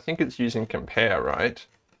 0? I think it's using compare, right?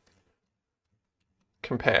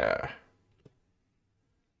 Compare.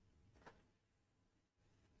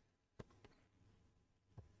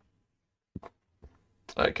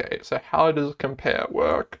 Okay, so how does compare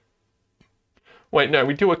work? Wait, no,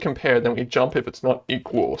 we do a compare, then we jump if it's not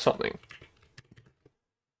equal or something.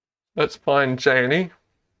 Let's find J and E.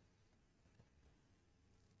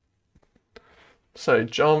 So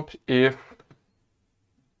jump if,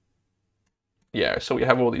 yeah, so we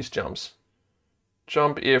have all these jumps.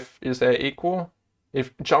 Jump if, is there equal?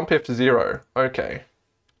 If jump if 0, okay.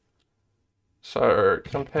 So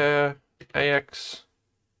compare AX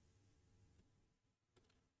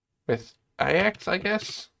with AX, I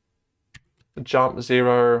guess. Jump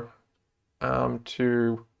 0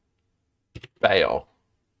 to bail.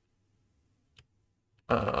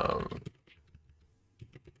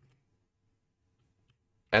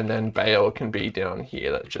 And then bail can be down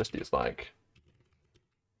here. That just is like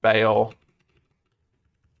bail.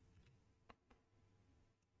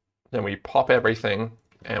 Then we pop everything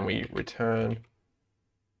and we return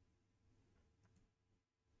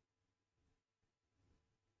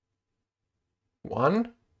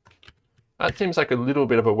 1. That seems like a little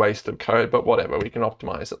bit of a waste of code, but whatever, we can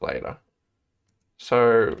optimize it later.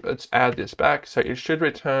 So let's add this back. So it should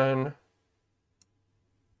return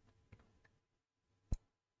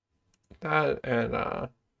that, and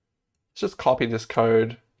let's just copy this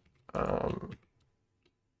code.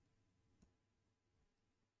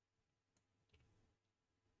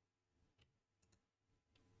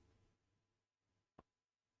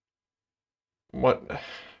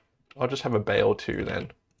 I'll just have a bail 2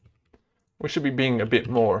 then. We should be being a bit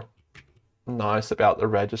more nice about the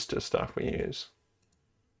register stuff we use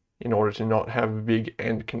in order to not have big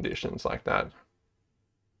end conditions like that.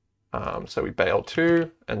 So we bail 2,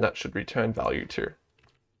 and that should return value 2.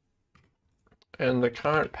 And the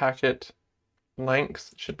current packet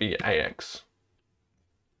length should be AX.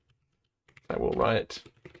 I will write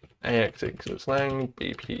AX equals lang,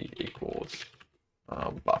 BP equals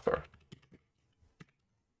buffer.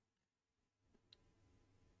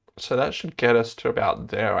 So that should get us to about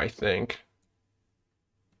there, I think.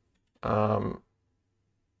 And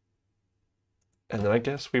then I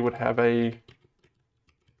guess we would have a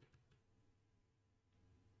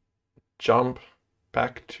jump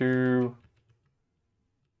back to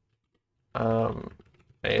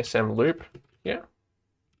ASM loop. Yeah.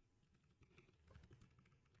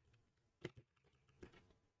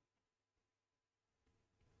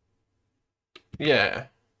 Yeah.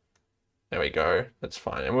 There we go. That's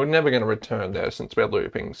fine. And we're never going to return there since we're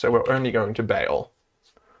looping, so we're only going to bail.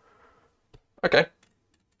 Okay.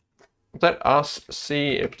 Let us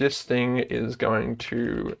see if this thing is going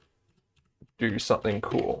to do something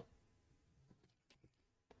cool.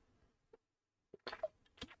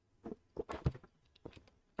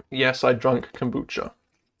 Yes, I drank kombucha.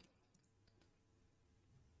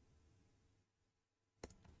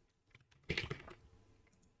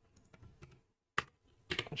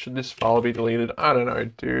 Should this file be deleted? I don't know,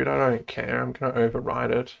 dude. I don't care. I'm going to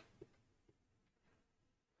override it.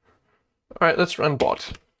 All right, let's run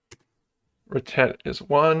bot. Return is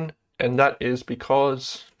 1, and that is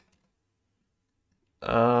because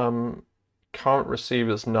current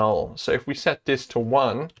receiver is null. So if we set this to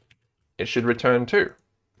 1, it should return 2.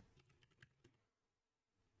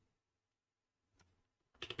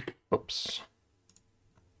 Oops.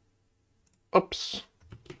 Oops.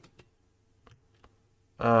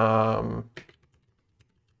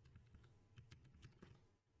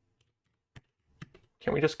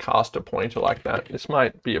 Can we just cast a pointer like that? This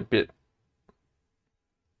might be a bit...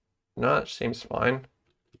 No, it seems fine.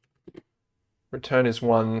 Return is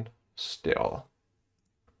 1 still.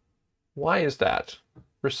 Why is that?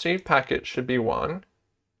 Receive packet should be 1,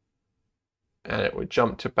 and it would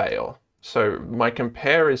jump to bail. So my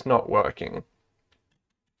compare is not working.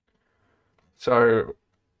 So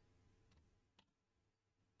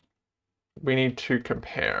we need to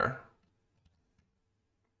compare.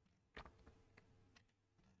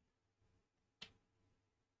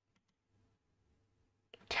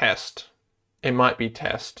 Test. It might be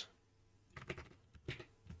test.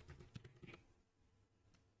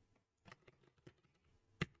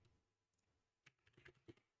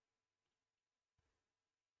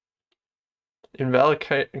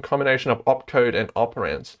 Invalidate combination of opcode and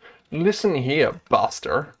operands. Listen here,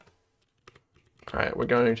 buster. All right, we're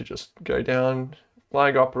going to just go down,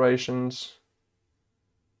 flag operations.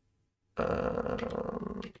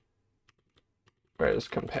 Where's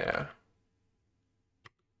compare?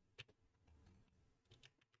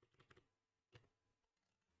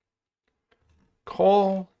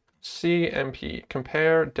 Call CMP,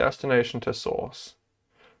 compare destination to source.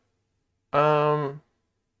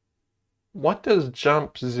 What does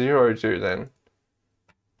jump 0 do then?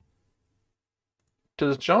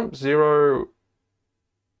 Does jump 0...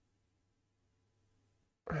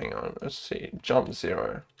 Hang on, let's see. Jump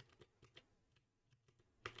 0.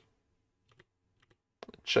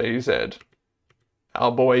 JZ.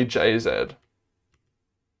 Our boy JZ.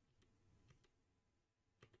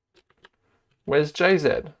 Where's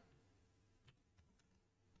JZ?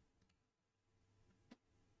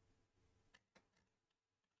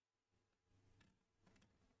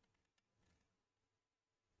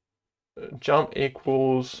 Jump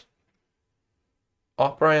equals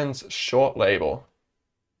operands short label.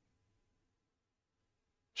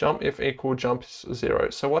 Jump if equal jump is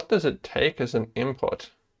 0. So what does it take as an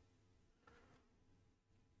input?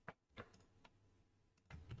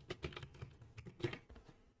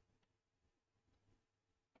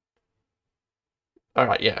 All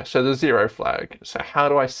right, yeah, so the 0 flag. So how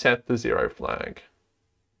do I set the 0 flag?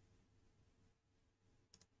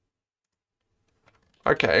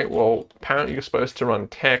 Okay, well, apparently you're supposed to run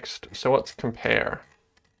text, so what's compare?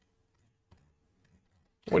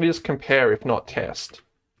 What is compare if not test?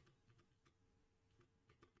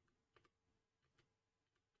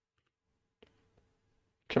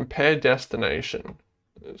 Compare destination.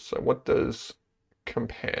 So what does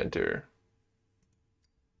compare do?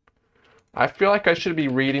 I feel like I should be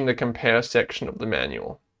reading the compare section of the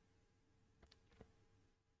manual.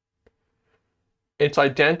 It's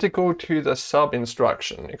identical to the sub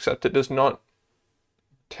instruction, except it does not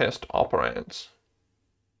test operands.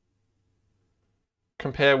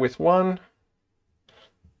 Compare with 1,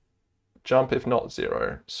 jump if not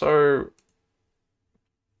 0. So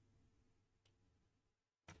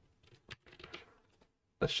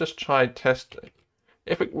let's just try testing.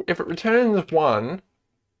 If it returns 1,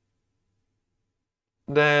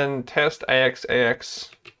 then test AX.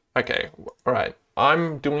 Okay, all right.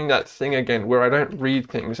 I'm doing that thing again where I don't read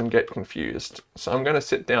things and get confused. So I'm going to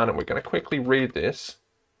sit down and we're going to quickly read this.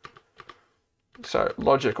 So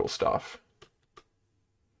logical stuff.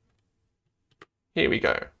 Here we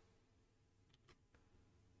go.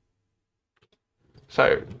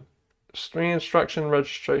 So string instruction,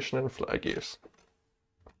 registration, and flag use.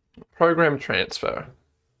 Program transfer.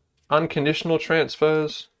 Unconditional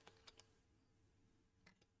transfers.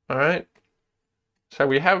 All right. So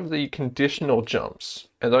we have the conditional jumps,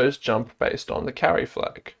 and those jump based on the carry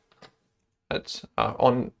flag. That's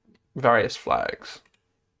on various flags.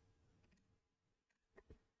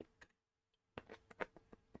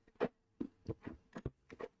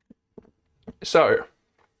 So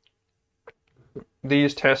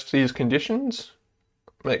these test these conditions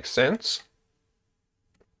makes sense.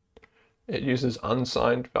 It uses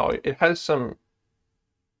unsigned value. It has some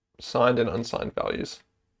signed and unsigned values.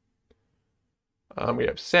 We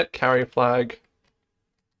have set carry flag.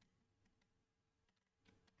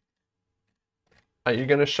 Are you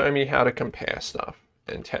going to show me how to compare stuff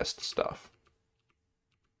and test stuff?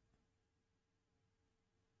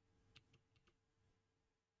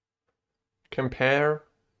 Compare,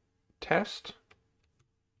 test.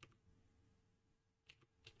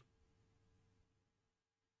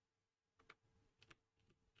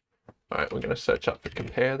 All right, we're going to search up for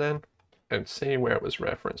compare then and see where it was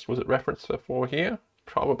referenced. Was it referenced before here?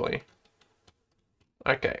 Probably.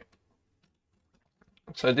 Okay.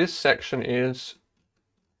 So this section is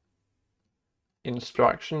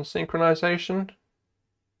instruction synchronization.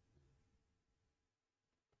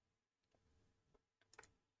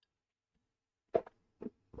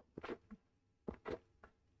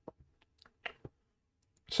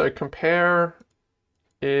 So compare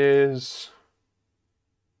is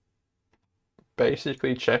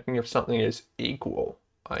basically checking if something is equal,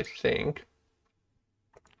 I think.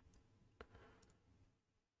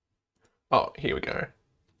 Oh, here we go.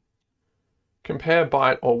 Compare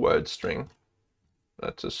byte or word string.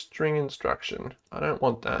 That's a string instruction. I don't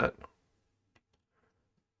want that.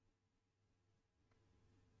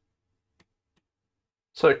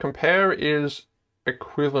 So compare is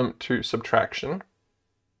equivalent to subtraction,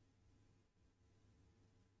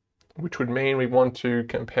 which would mean we want to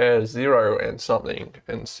compare 0 and something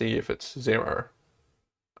and see if it's 0.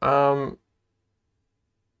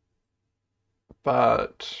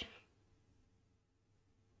 But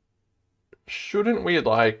shouldn't we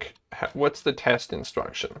like, what's the test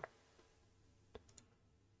instruction?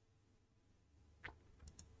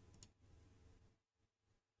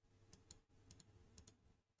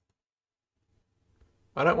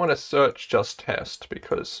 I don't want to search just test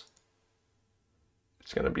because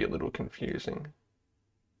it's going to be a little confusing.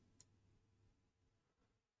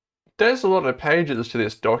 There's a lot of pages to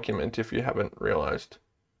this document if you haven't realized.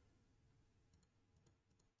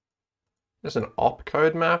 There's an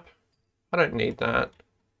opcode map. I don't need that.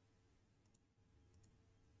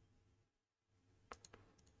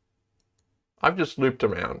 I've just looped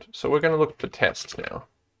around, so we're going to look for tests now.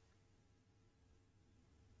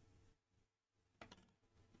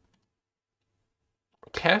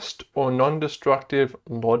 Test or non-destructive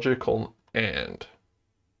logical AND.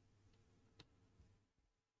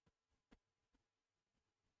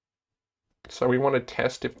 So we want to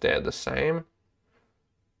test if they're the same.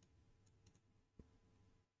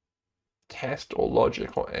 Test or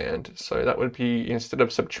logical AND. So that would be, instead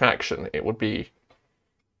of subtraction, it would be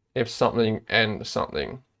if something and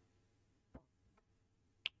something.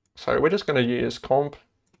 So we're just going to use comp.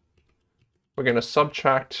 We're going to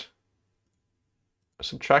subtract.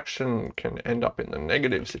 Subtraction can end up in the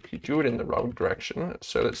negatives if you do it in the wrong direction.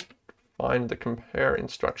 So let's find the compare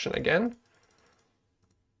instruction again.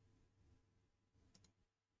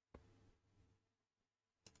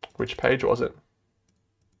 Which page was it?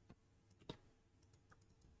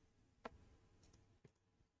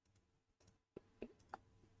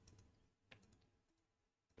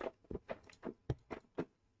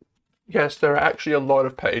 Yes, there are actually a lot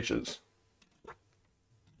of pages.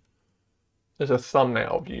 There's a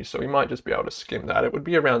thumbnail view, so we might just be able to skim that. It would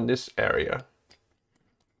be around this area.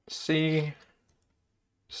 C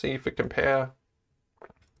for compare.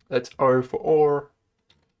 That's O for or.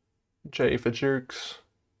 J for Jukes.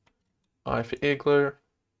 I for Igloo.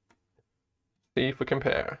 C for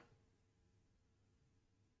compare.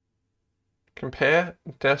 Compare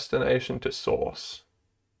destination to source.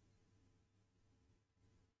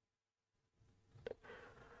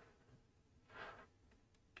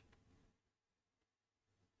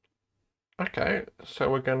 Okay, so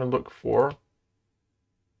we're going to look for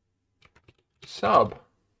sub.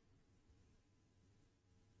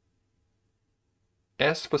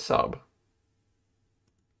 S for sub.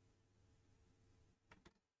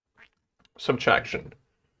 Subtraction.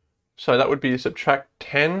 So that would be subtract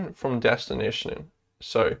 10 from destination.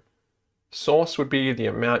 So source would be the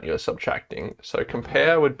amount you're subtracting. So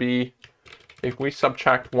compare would be if we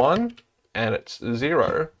subtract 1 and it's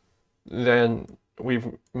 0, then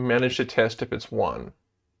we've managed to test if it's 1.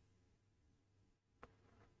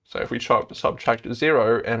 So if we subtract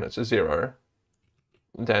 0 and it's a 0,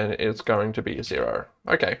 then it's going to be a 0.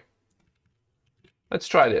 Okay, let's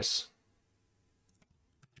try this.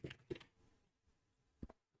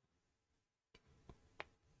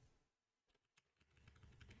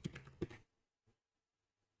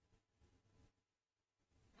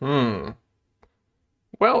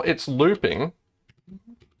 while it's looping,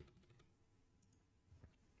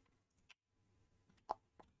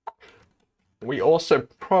 we also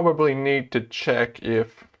probably need to check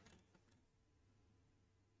if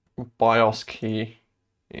BIOS key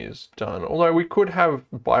is done. Although we could have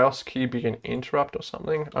BIOS key be an interrupt or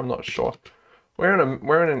something. I'm not sure. We're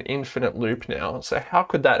in an infinite loop now. So how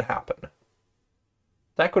could that happen?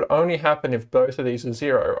 That could only happen if both of these are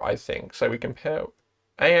 0, I think. So we compare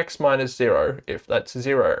AX minus 0. If that's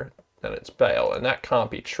 0, then it's bail. And that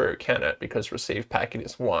can't be true, can it? Because receive packet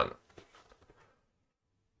is 1.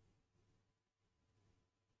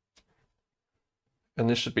 And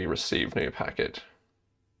this should be receive new packet.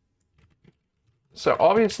 So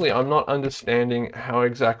obviously I'm not understanding how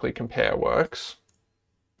exactly compare works.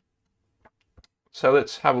 So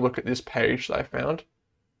let's have a look at this page that I found.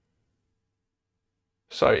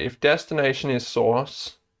 So if destination is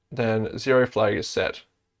source, then 0 flag is set.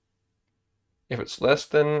 If it's less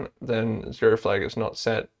than, then 0 flag is not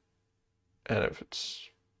set. And if it's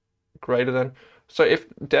greater than, so if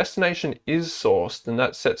destination is source, then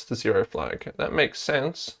that sets the 0 flag. That makes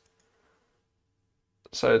sense.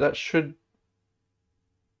 So that should,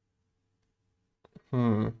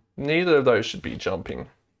 neither of those should be jumping.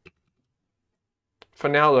 For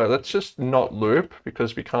now though, let's just not loop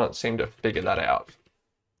because we can't seem to figure that out.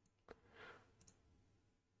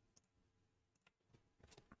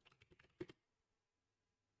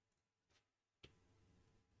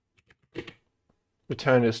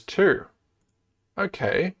 Return is 2.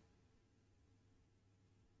 Okay.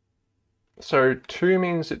 So 2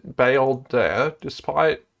 means it bailed there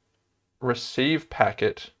despite receive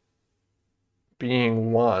packet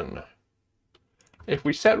being 1. If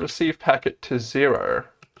we set receive packet to 0,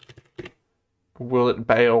 will it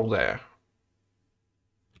bail there?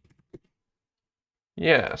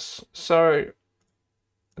 Yes. So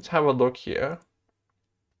let's have a look here.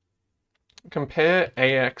 Compare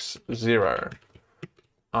AX 0.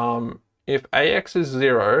 If AX is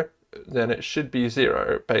 0, then it should be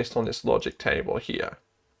 0 based on this logic table here.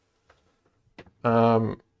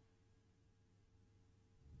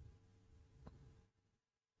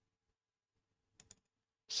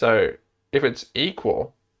 So if it's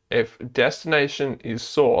equal, if destination is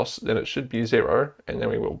source, then it should be 0, and then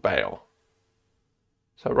we will bail.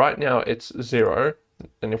 So right now it's 0,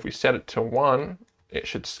 and if we set it to 1, it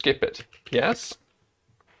should skip it. Yes?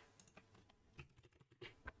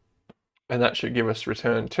 And that should give us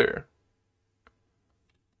return 2.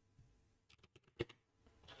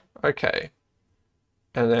 Okay.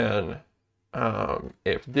 And then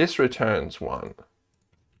if this returns 1,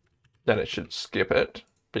 then it should skip it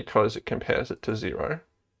because it compares it to 0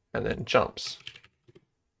 and then jumps.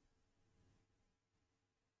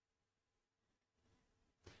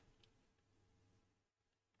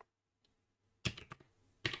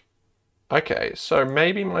 Okay, so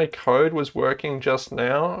maybe my code was working just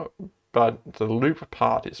now, but the loop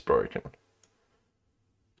part is broken.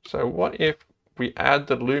 So what if we add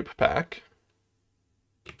the loop back?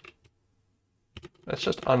 Let's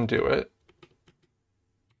just undo it.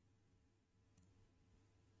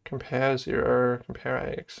 Compare 0, compare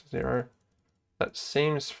AX 0. That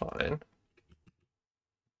seems fine.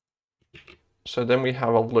 So then we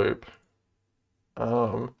have a loop.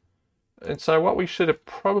 And so what we should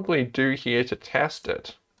probably do here to test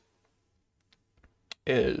it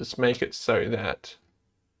is make it so that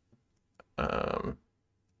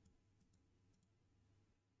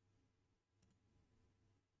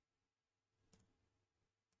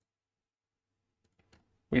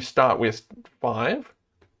we start with 5.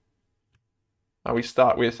 We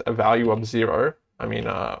start with a value of 0,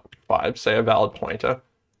 5, say a valid pointer.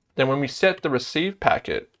 Then when we set the receive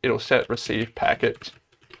packet, it'll set receive packet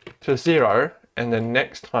to 0, and then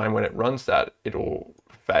next time when it runs that, it'll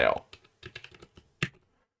fail.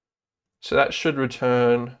 So that should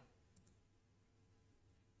return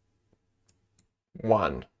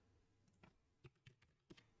 1.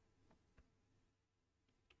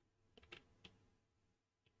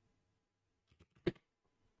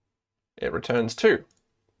 It returns 2.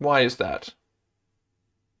 Why is that?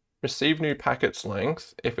 Receive new packet's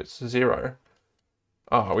length, if it's 0.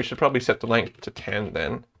 Oh, we should probably set the length to 10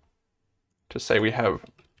 then, to say we have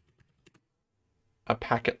a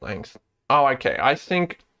packet length. Oh, okay, I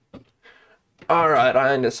think, all right,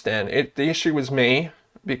 I understand. The issue was me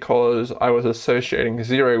because I was associating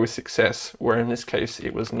 0 with success, where in this case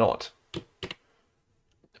it was not.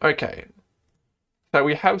 Okay, so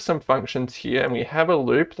we have some functions here, and we have a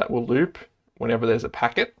loop that will loop whenever there's a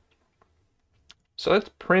packet. So let's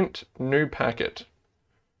print new packet.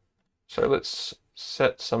 So let's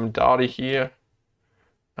set some data here.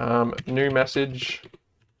 New message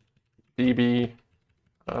db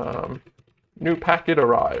new packet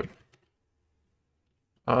arrive.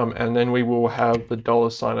 And then we will have the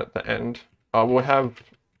 $sign at the end. We'll have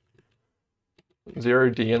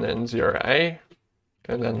 0D and then 0A,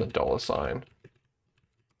 and then the $sign.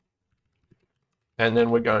 And then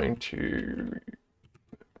we're going to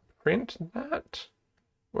print that.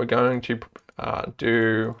 We're going to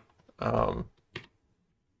do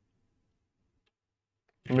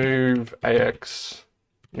move AX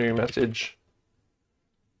new message,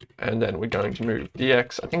 and then we're going to move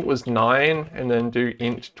DX, I think it was 9, and then do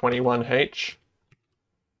int 21H.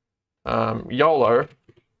 YOLO,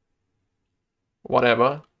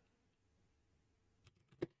 whatever.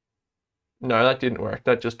 No, that didn't work.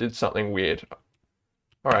 That just did something weird.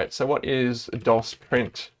 All right, so what is DOS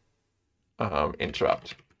print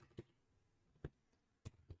interrupt?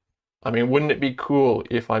 I mean, wouldn't it be cool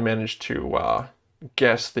if I managed to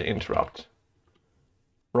guess the interrupt?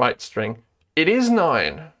 Right string. It is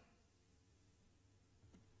 9.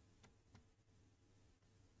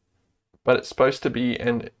 But it's supposed to be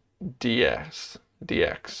an DX.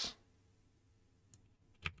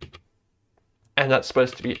 And that's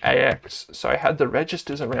supposed to be AX. So I had the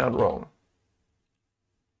registers around wrong.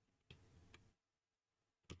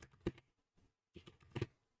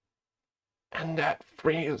 And that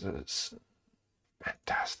freezes.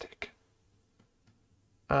 Fantastic.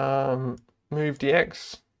 Move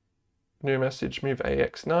DX. New message, move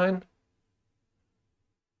AX9.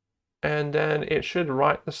 And then it should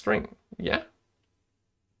write the string. Yeah.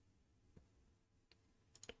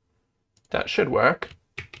 That should work,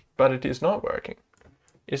 but it is not working.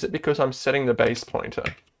 Is it because I'm setting the base pointer?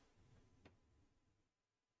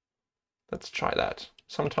 Let's try that.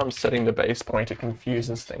 Sometimes setting the base pointer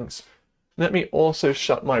confuses things. Let me also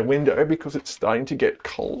shut my window because it's starting to get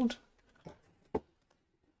cold.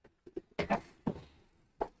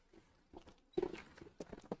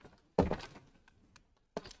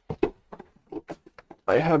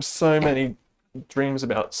 I have so many dreams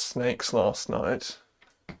about snakes last night.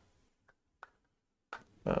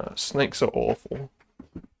 Snakes are awful.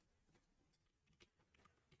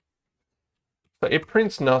 So it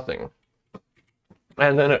prints nothing.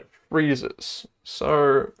 And then it freezes.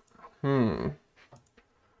 So,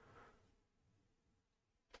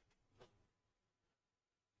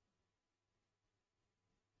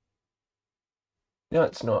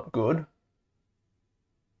 That's not good.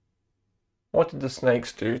 What did the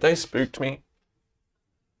snakes do? They spooked me.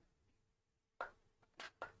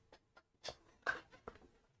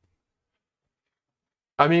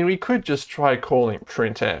 I mean, we could just try calling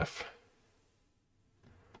printf.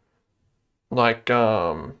 Like,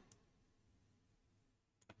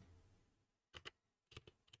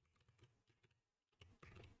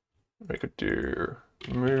 we could do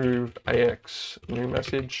move AX new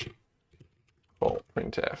message, call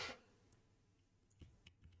printf.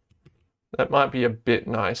 That might be a bit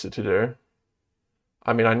nicer to do.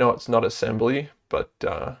 I mean, I know it's not assembly, but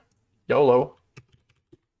YOLO.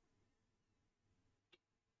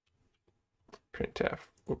 Printf.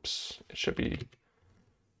 Oops, it should be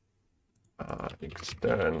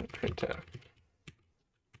extern printf.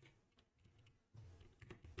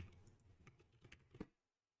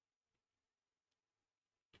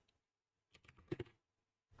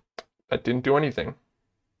 That didn't do anything.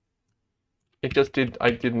 It just did,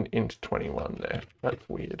 I did an int 21 there. That's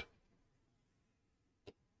weird.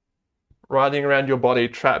 Writhing around your body,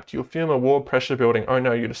 trapped. You'll feel a wall pressure building. Oh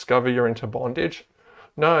no, you discover you're into bondage.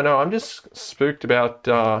 No, I'm just spooked about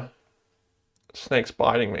snakes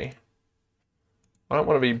biting me. I don't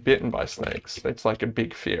want to be bitten by snakes. It's like a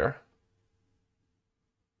big fear.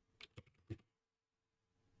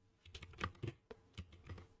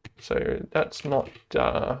 So that's not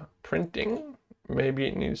printing. Maybe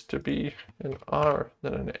it needs to be an R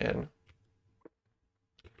than an N.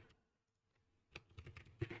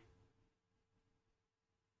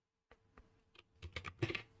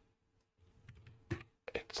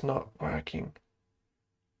 It's not working.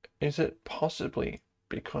 Is it possibly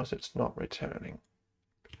because it's not returning?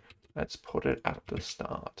 Let's put it at the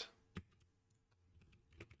start.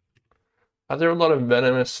 Are there a lot of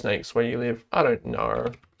venomous snakes where you live? I don't know.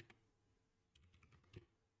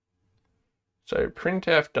 So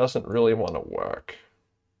printf doesn't really want to work.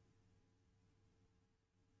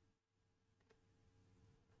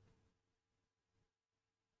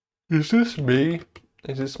 Is this me?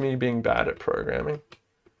 Is this me being bad at programming?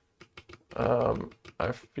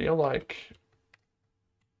 I feel like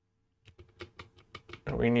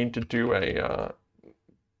we need to do a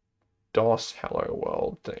DOS hello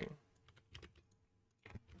world thing.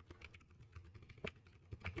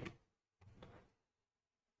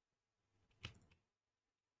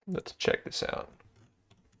 Let's check this out.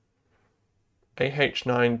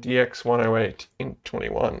 AH9DX108 int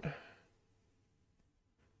 21.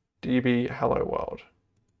 DB hello world.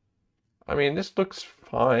 I mean, this looks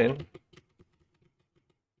fine.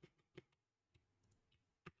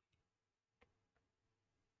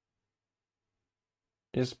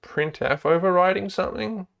 Is printf overriding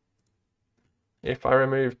something? If I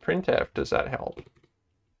remove printf, does that help?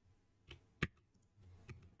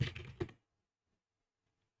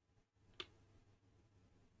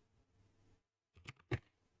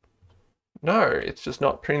 No, it's just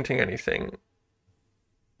not printing anything.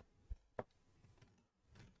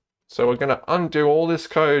 So we're going to undo all this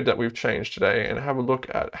code that we've changed today and have a look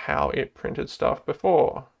at how it printed stuff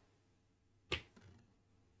before.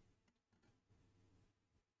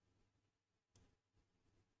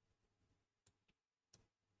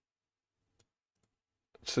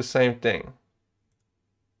 It's the same thing.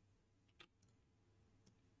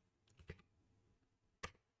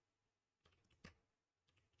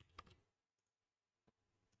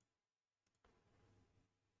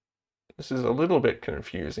 This is a little bit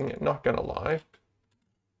confusing, I'm not going to lie.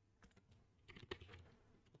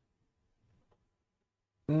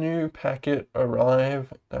 New packet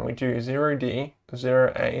arrive, and we do 0D,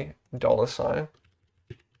 0A, $.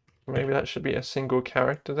 Maybe that should be a single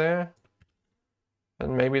character there.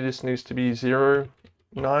 And maybe this needs to be 0,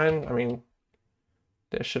 9. I mean,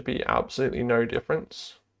 there should be absolutely no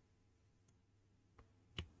difference.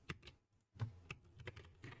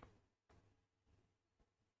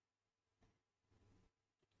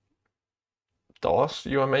 DOS,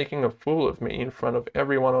 you are making a fool of me in front of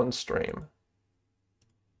everyone on stream.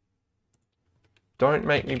 Don't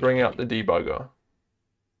make me bring out the debugger.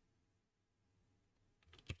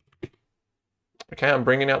 Okay, I'm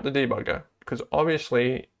bringing out the debugger, because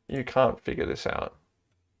obviously you can't figure this out.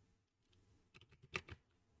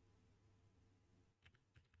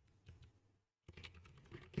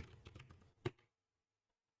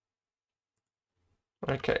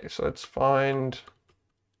 Okay, so let's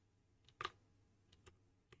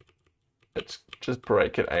just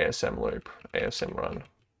break it ASM loop, ASM run.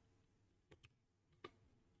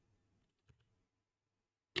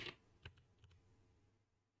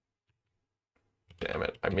 Damn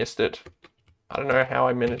it, I missed it. I don't know how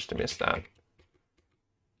I managed to miss that.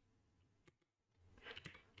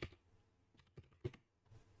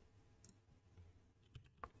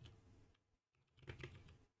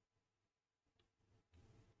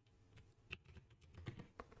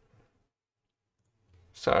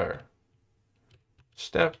 So,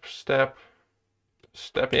 step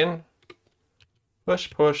in,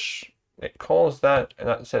 push, it calls that, and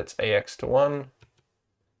that sets AX to 1.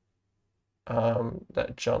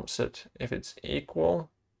 That jumps it if it's equal,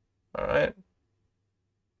 all right?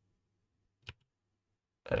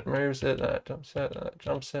 And it moves it, that jumps it, that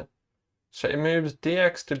jumps it. So it moves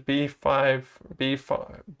DX to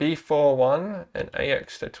B41 and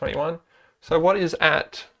AX to 21. So what is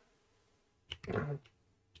at?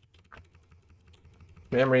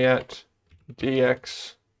 Memory at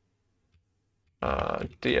DX,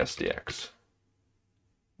 DSDX.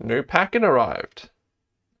 New packet arrived.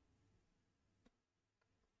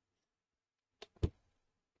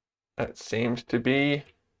 That seems to be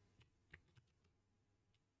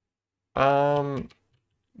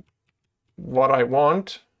what I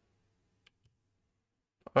want.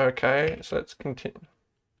 Okay, so let's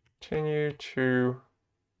continue to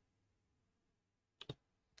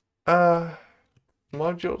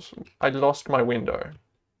modules. I lost my window.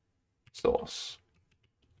 Source,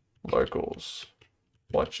 locals,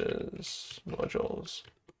 watches, modules,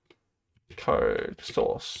 code,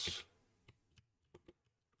 source.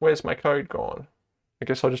 Where's my code gone? I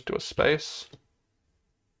guess I'll just do a space.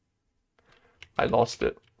 I lost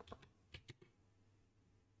it.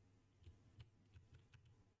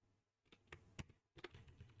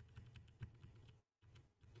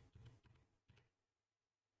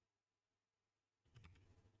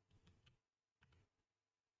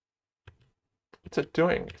 What's it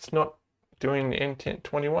doing? It's not doing the intent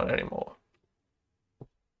 21 anymore.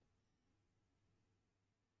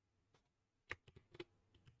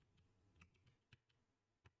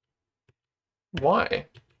 Why?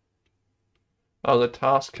 Oh, the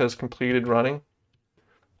task has completed running.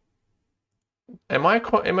 Am I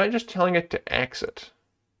just telling it to exit?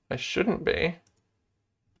 I shouldn't be.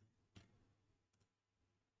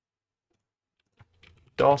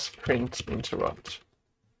 DOS print interrupt.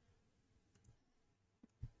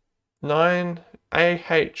 9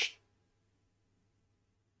 AH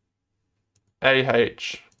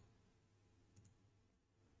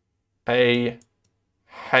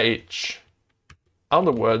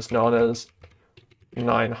other words known as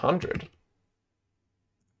 900.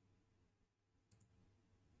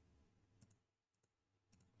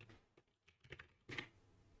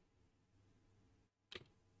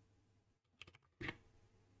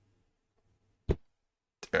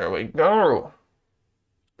 There we go.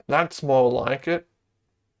 That's more like it.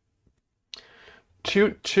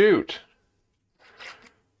 Toot toot.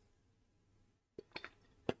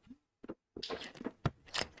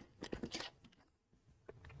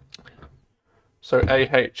 So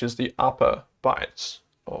AH is the upper bytes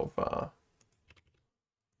of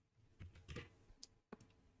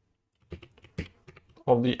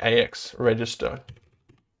the AX register.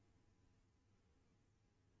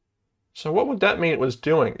 So what would that mean it was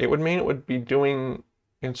doing? It would mean it would be doing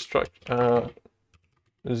instruct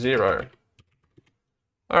 0.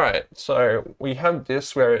 All right, so we have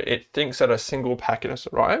this where it thinks that a single packet has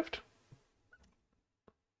arrived.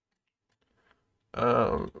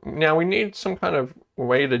 Now we need some kind of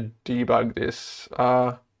way to debug this.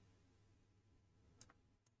 I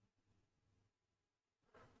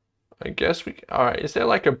guess all right, is there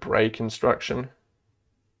like a break instruction?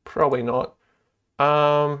 Probably not.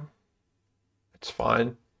 It's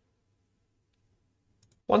fine.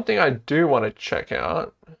 One thing I do want to check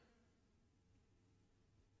out.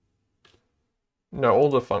 No, all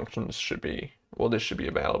the functions should be, well, this should be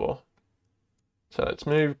available. So let's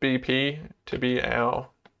move BP to be our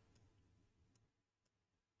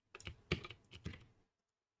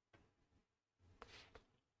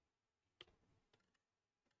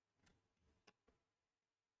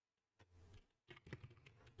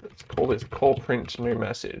let's call this call print new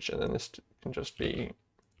message, and then this can just be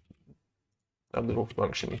a little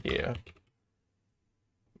function here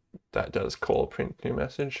that does call print new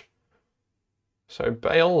message. So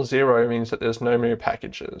bail 0 means that there's no new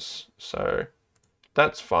packages. So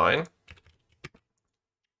that's fine.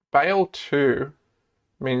 Bail 2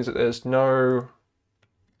 means that there's no,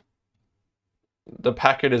 the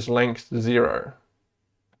packet is length 0.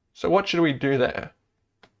 So what should we do there?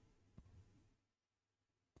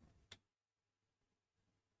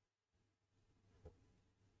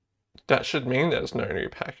 That should mean there's no new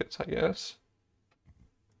packets, I guess.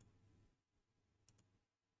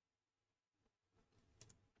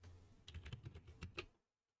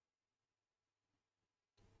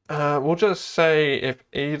 We'll just say if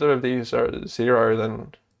either of these are 0,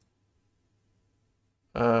 then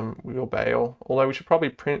we'll bail. Although we should probably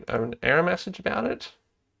print an error message about it.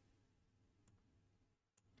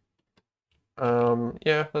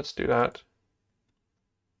 Yeah, let's do that.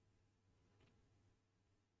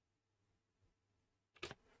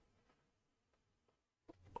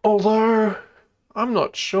 Although, I'm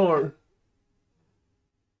not sure.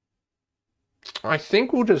 I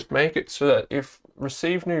think we'll just make it so that if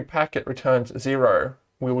receive new packet returns 0,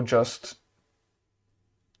 we will just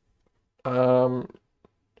I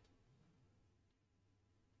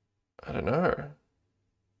don't know.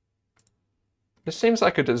 This seems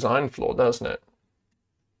like a design flaw, doesn't it?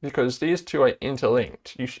 Because these two are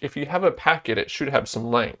interlinked. If you have a packet, it should have some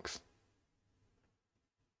length.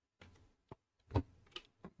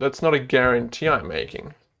 That's not a guarantee I'm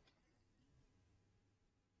making.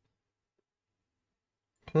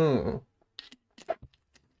 And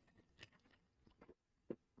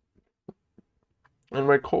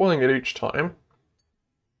we're calling it each time.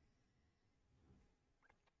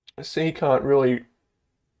 C can't really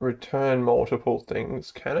return multiple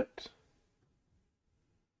things, can it?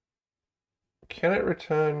 Can it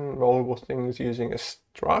return multiple things using a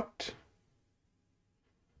struct?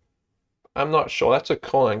 I'm not sure. That's a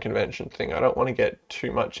calling convention thing. I don't want to get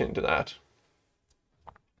too much into that.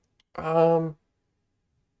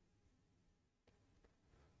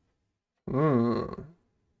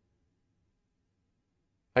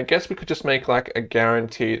 I guess we could just make like a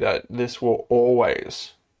guarantee that this will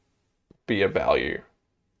always be a value.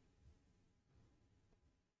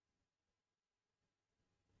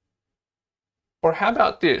 Or how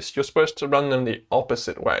about this? You're supposed to run them the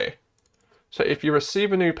opposite way. So if you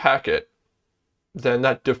receive a new packet, then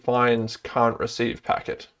that defines can't receive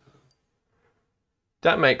packet.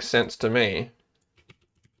 That makes sense to me.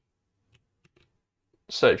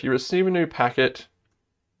 So if you receive a new packet,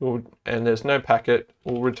 and there's no packet,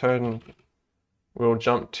 we'll jump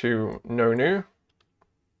to no new.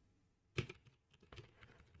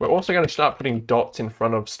 We're also going to start putting dots in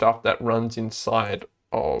front of stuff that runs inside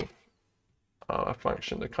of a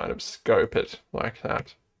function to kind of scope it like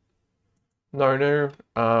that. No new,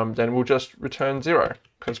 then we'll just return 0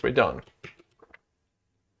 because we're done.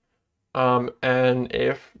 And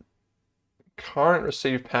if current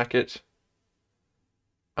receive packet,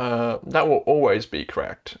 that will always be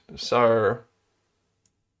correct. So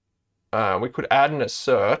we could add an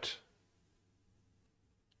assert,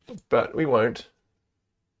 but we won't.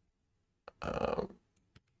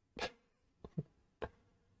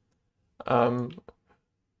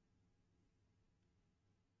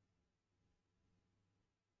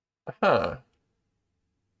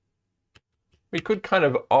 We could kind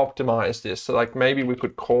of optimize this. So like maybe we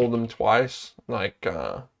could call them twice. Like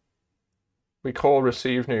we call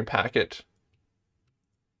receive new packet,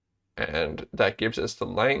 and that gives us the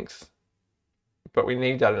length, but we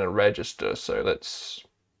need that in a register. So let's,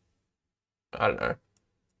 I don't know.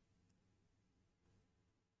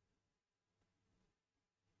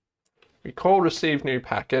 We call receive new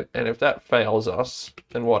packet, and if that fails us,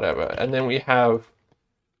 then whatever. And then we have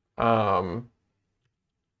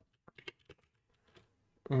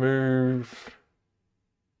move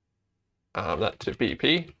that to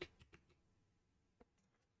BP.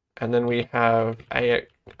 And then we have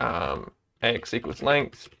AX equals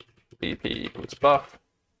length, BP equals buff.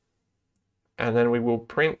 And then we will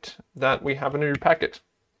print that we have a new packet.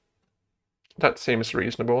 That seems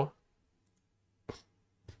reasonable.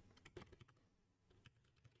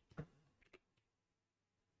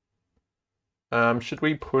 Should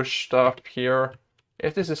we push stuff here?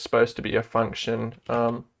 If this is supposed to be a function,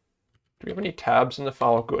 do we have any tabs in the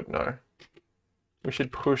file? Good, no. We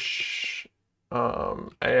should push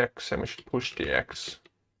AX and we should push DX.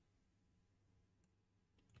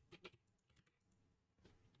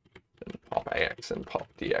 And pop AX and pop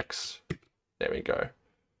DX. There we go.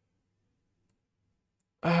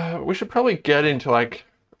 We should probably get into like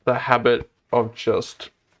the habit of just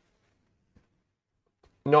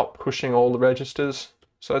not pushing all the registers.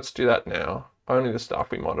 So let's do that now. Only the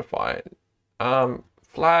stuff we modify.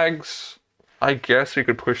 Flags, I guess we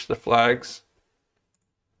could push the flags.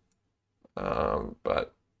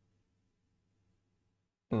 But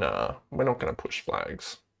nah, we're not going to push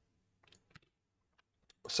flags.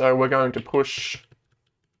 So we're going to push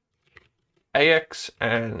AX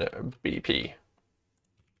and BP.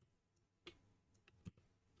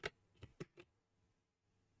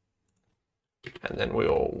 And then we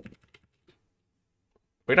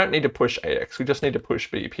don't need to push AX, we just need to push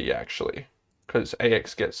BP actually, because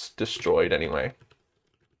AX gets destroyed anyway.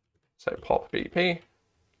 So pop BP.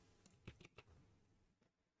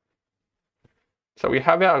 So we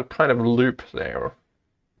have our kind of loop there.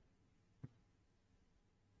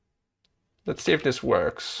 Let's see if this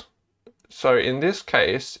works. So in this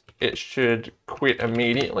case, it should quit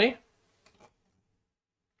immediately.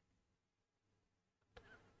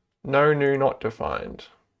 No new not defined.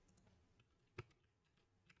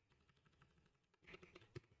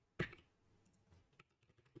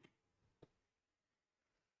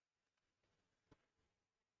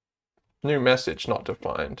 New message not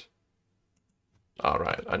defined. All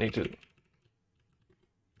right, I need to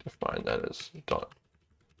define that as dot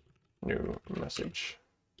new message.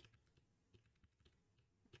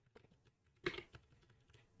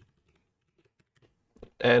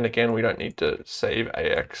 And again, we don't need to save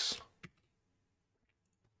AX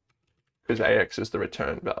because AX is the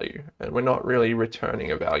return value, and we're not really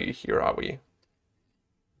returning a value here, are we?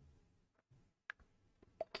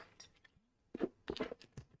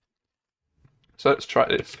 So let's try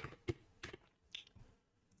this.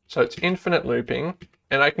 So it's infinite looping,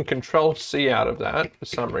 and I can control C out of that for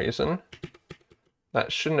some reason.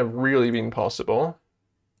 That shouldn't have really been possible.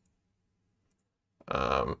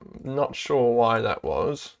 Not sure why that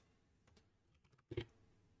was.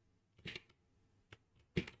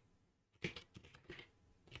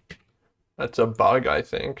 That's a bug, I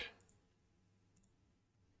think.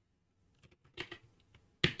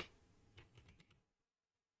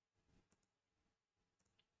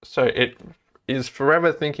 So it is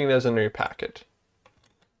forever thinking there's a new packet.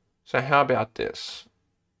 So how about this?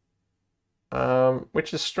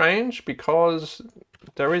 Which is strange because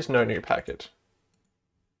there is no new packet.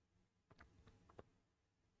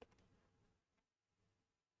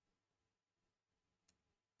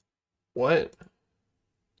 What?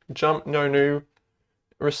 Jump no new.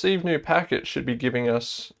 Receive new packet should be giving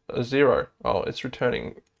us a 0. Oh, it's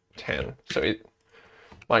returning 10. So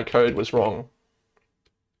my code was wrong.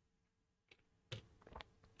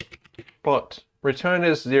 But return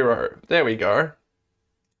is 0. There we go.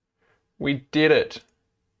 We did it.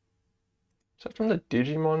 Is that from the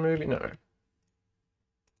Digimon movie? No.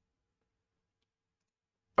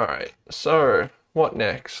 Alright, so what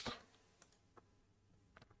next?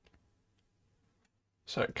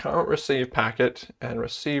 So can't receive packet and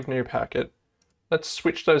receive new packet. Let's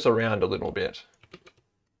switch those around a little bit.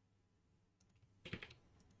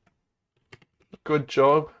 Good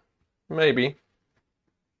job. Maybe.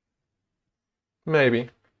 Maybe.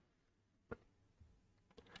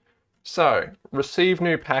 So, receive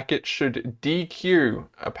new packet should dequeue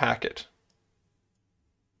a packet.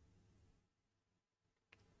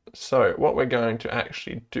 So what we're going to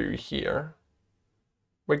actually do here,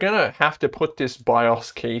 we're going to have to put this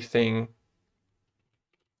BIOS key thing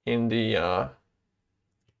in the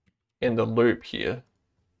loop here.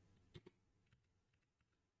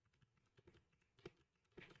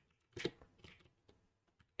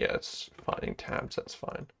 Yeah, it's finding tabs, that's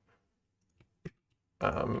fine.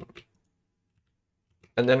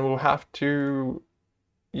 And then we'll have to,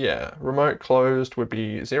 yeah, remote closed would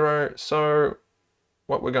be 0. So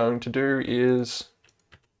what we're going to do is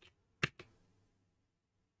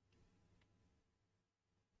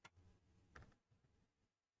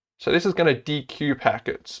so this is going to dequeue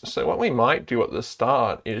packets. So what we might do at the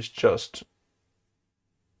start is just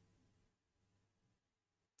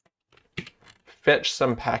fetch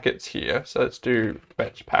some packets here. So let's do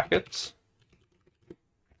fetch packets.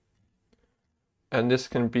 And this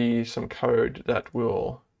can be some code that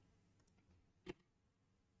will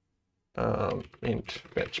int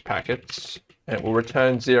fetch packets, and it will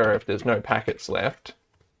return 0 if there's no packets left.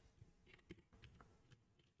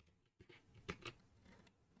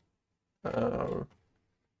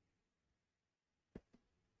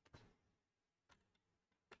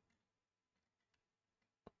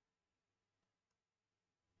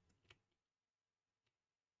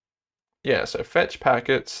 Yeah, so fetch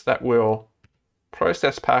packets that will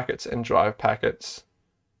process packets and drive packets.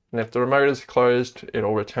 And if the remote is closed,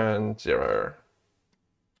 it'll return 0.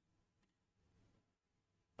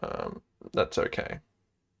 That's okay.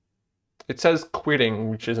 It says quitting,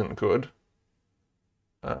 which isn't good.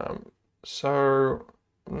 So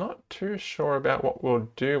I'm not too sure about what we'll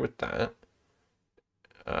do with that.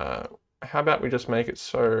 How about we just make it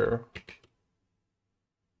so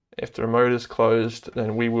if the remote is closed,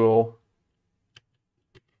 then we will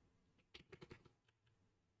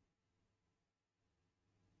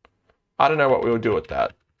I don't know what we'll do with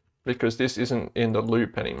that because this isn't in the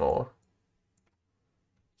loop anymore.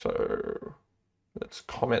 So let's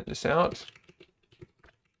comment this out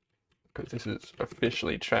because this is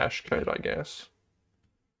officially trash code, I guess.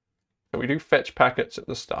 So we do fetch packets at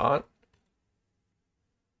the start,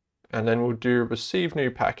 and then we'll do receive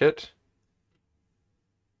new packet.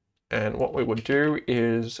 And what we would do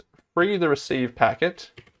is free the receive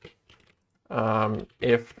packet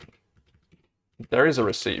if there is a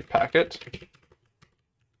receive packet.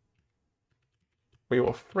 We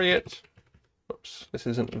will free it. Oops, this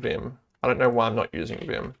isn't Vim. I don't know why I'm not using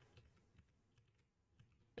Vim.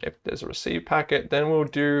 If there's a receive packet, then we'll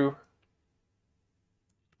do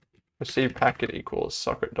receive packet equals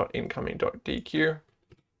socket.incoming.dequeue.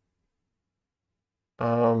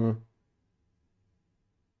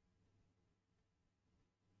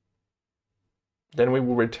 Then we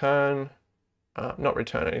will return, not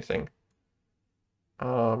return anything.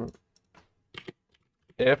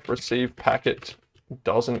 If receive packet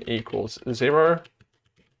doesn't equals 0,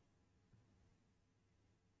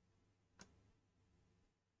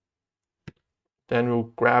 then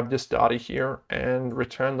we'll grab this data here and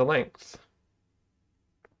return the length.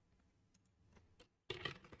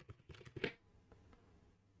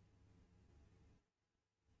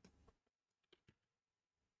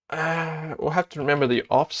 We'll have to remember the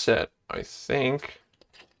offset, I think.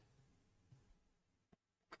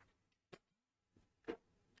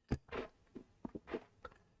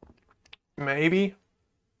 Maybe.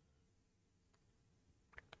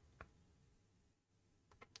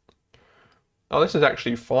 Oh, this is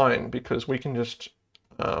actually fine because we can just,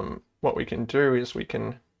 what we can do is we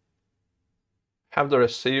can have the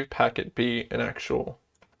receive packet be an actual,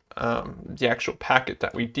 the actual packet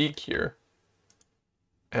that we dequeue.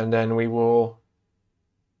 And then we will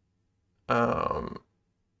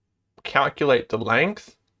calculate the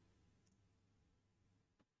length.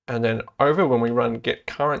 And then over when we run get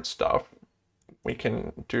current stuff, we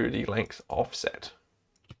can do the length offset.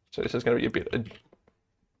 So this is going to be a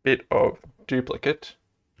bit of duplicate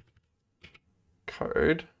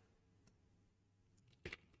code.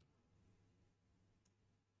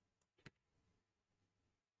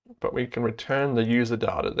 But we can return the user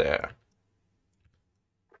data there.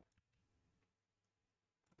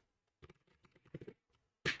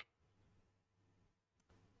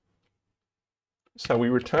 So we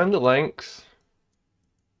return the length,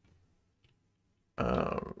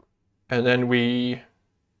 and then we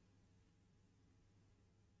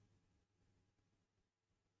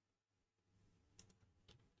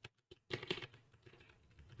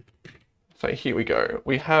So here we go.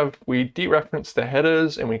 We dereference the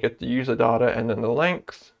headers and we get the user data and then the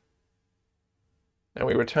length. And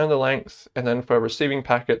we return the length, and then for receiving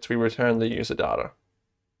packets, we return the user data.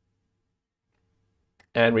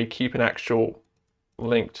 And we keep an actual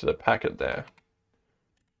link to the packet there.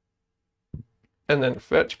 And then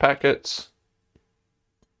fetch packets.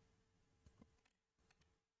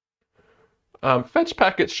 Fetch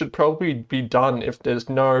packets should probably be done if there's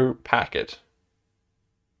no packet.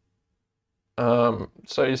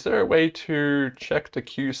 So is there a way to check the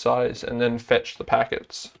queue size and then fetch the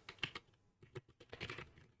packets?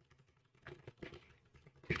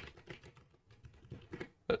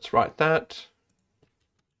 Let's write that.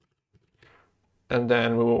 And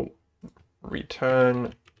then we'll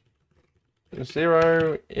return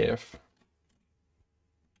 0 if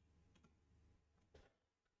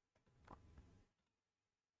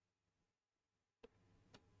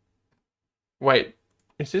wait,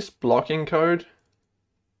 is this blocking code?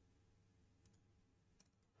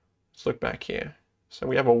 Let's look back here. So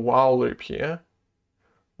we have a while loop here.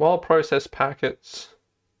 While process packets.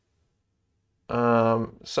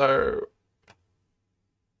 So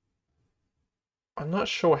I'm not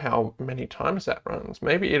sure how many times that runs.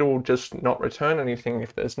 Maybe it'll just not return anything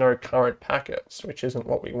if there's no current packets, which isn't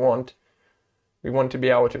what we want. We want to be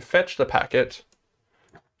able to fetch the packet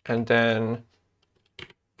and then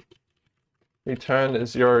return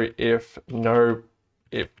 0 if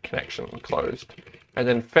connection closed. And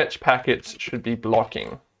then fetch packets should be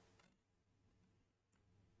blocking.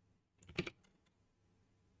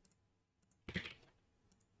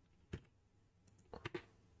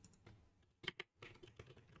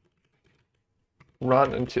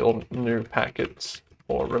 Run until new packets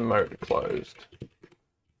or remote closed.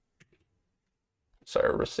 So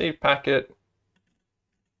receive packet.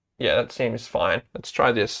 Yeah, that seems fine. Let's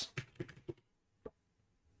try this.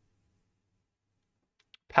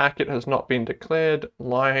 Packet has not been declared,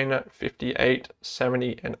 line 58,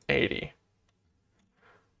 70, and 80.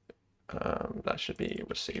 That should be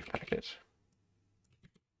receive packet.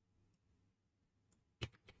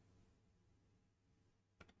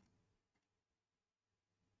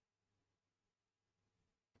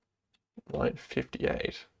 Line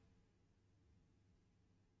 58.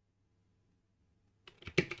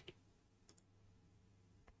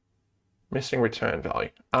 Missing return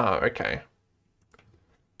value. Ah, okay.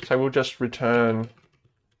 So we'll just return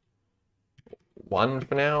 1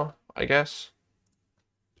 for now, I guess.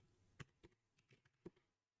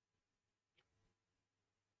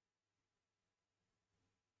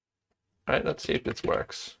 All right, let's see if this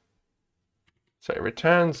works. So it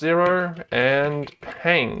returns 0 and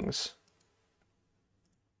hangs.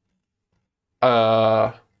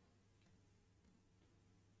 Put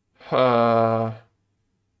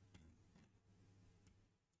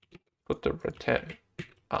the return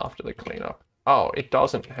after the cleanup. Oh, it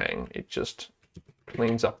doesn't hang. It just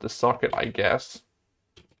cleans up the socket, I guess.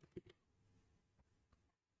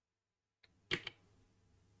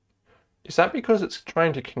 Is that because it's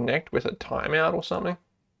trying to connect with a timeout or something?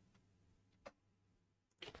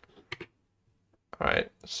 All right,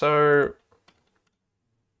 so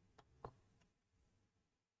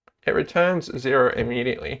it returns 0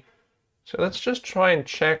 immediately. So let's just try and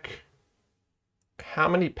check how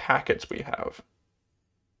many packets we have.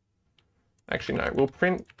 Actually, no, we'll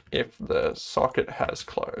print if the socket has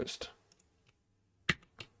closed.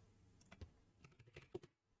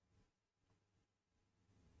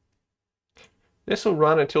 This will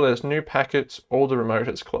run until there's new packets or the remote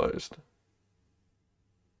is closed.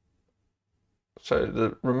 So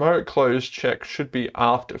the remote close check should be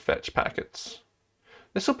after fetch packets.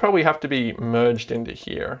 This will probably have to be merged into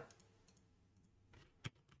here.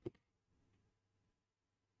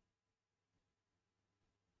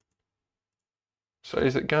 So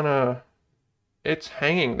is it gonna, it's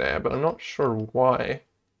hanging there, but I'm not sure why.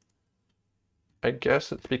 I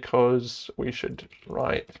guess it's because we should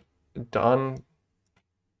write done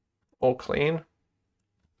or clean.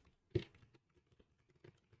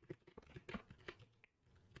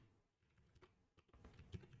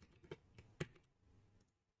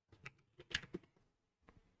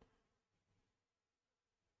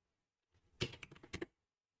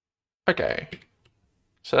 Okay,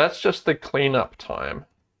 so that's just the cleanup time.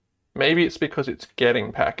 Maybe it's because it's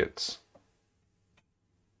getting packets.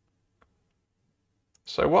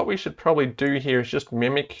 So what we should probably do here is just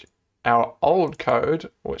mimic our old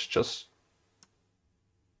code, which just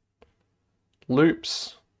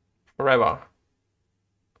loops forever.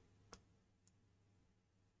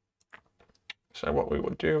 So what we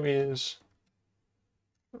would do is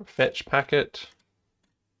fetch packet.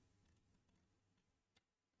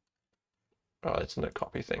 Oh, it's no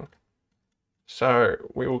copy thing. So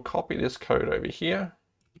we will copy this code over here.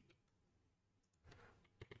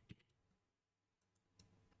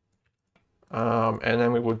 And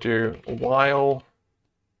then we will do while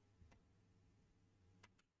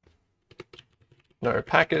no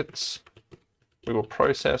packets. We will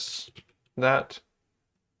process that.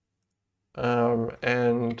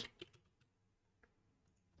 And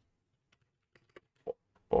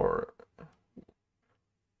or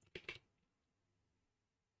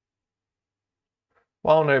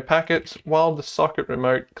while no packets, while the socket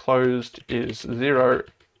remote closed is 0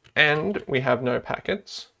 and we have no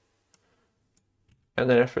packets. And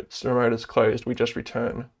then if its remote is closed, we just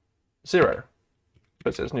return 0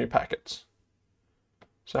 because there's new packets.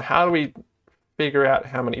 So how do we figure out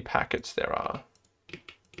how many packets there are?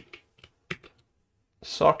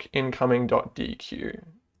 Sock incoming.deque.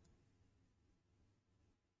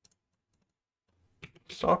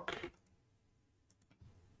 Sock.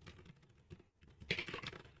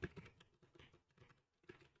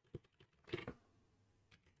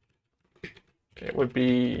 It would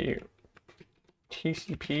be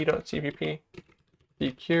tcp.cpp,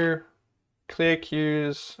 deque, clear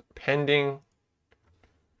queues, pending,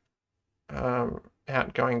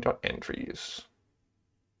 outgoing.entries.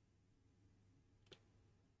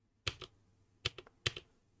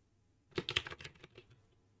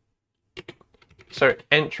 So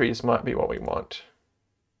entries might be what we want.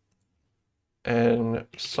 And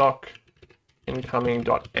sock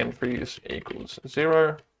incoming.entries equals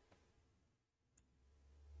 0.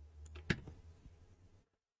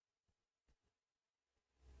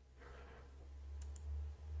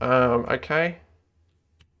 Okay.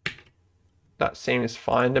 That seems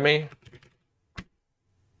fine to me.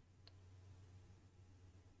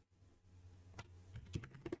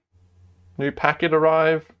 New packet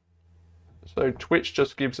arrive. So Twitch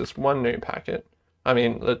just gives us one new packet. I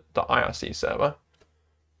mean, the IRC server.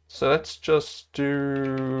 So let's just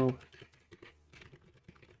do...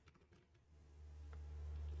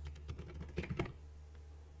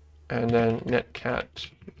 And then netcat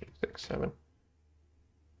 67.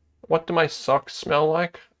 What do my socks smell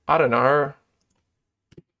like? I don't know.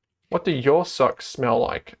 What do your socks smell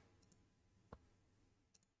like?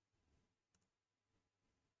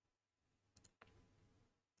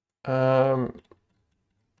 And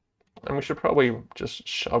we should probably just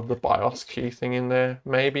shove the BIOS key thing in there,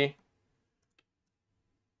 maybe.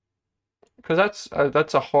 Because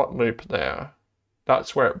that's a hot loop there.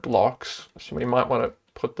 That's where it blocks. So we might want to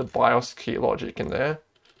put the BIOS key logic in there.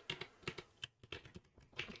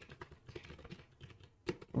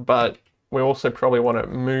 But we also probably want to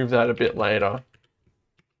move that a bit later.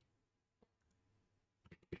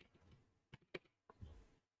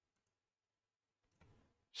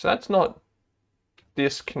 So that's not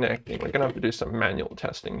disconnecting. We're going to have to do some manual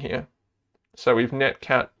testing here. So we've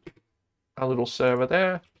netcat a little server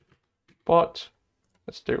there. But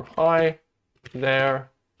let's do hi there.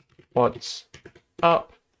 What's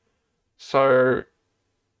up? So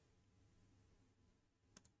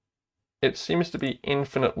it seems to be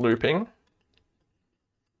infinite looping.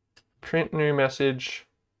 Print new message.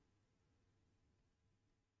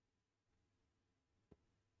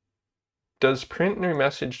 Does print new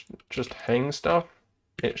message just hang stuff?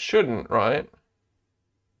 It shouldn't, right?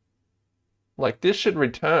 Like this should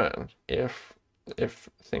return if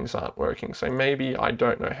things aren't working. So maybe I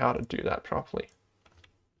don't know how to do that properly.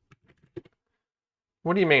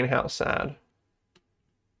 What do you mean, how sad?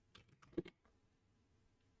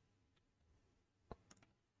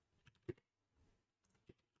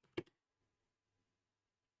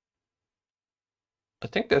 I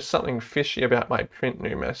think there's something fishy about my print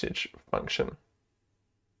new message function.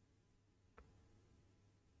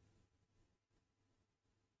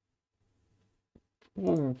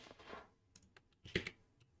 Ooh.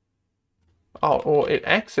 Oh, or it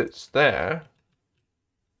exits there.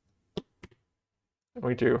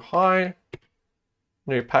 We do hi,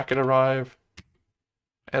 new packet arrive,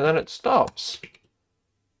 and then it stops.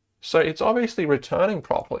 So it's obviously returning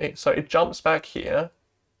properly. So it jumps back here,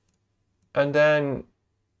 and then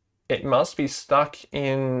it must be stuck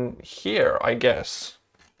in here, I guess.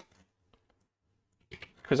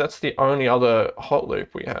 Because that's the only other hot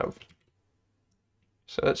loop we have.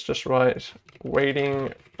 So let's just write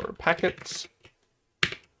waiting for packets.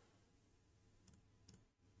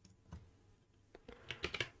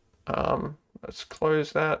 Let's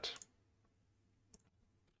close that.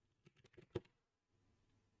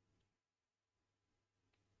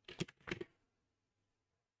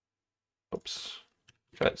 Oops.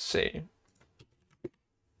 Let's see.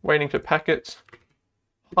 Waiting for packets.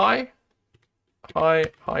 Hi. Hi,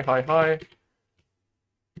 hi, hi, hi.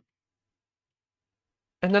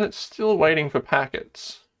 And then it's still waiting for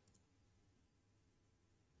packets.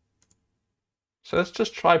 So let's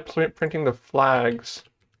just try printing the flags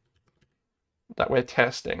that we're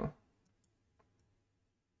testing.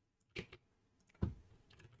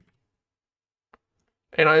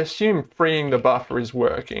 And I assume freeing the buffer is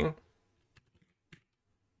working.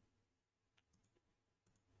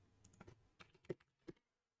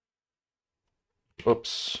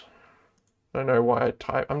 Oops. I don't know why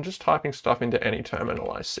I'm just typing stuff into any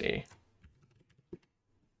terminal I see.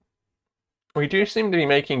 We do seem to be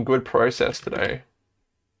making good progress today,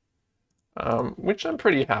 which I'm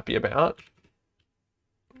pretty happy about.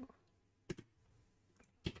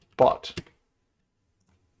 But,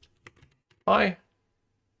 hi.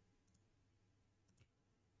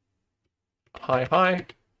 Hi,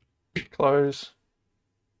 close.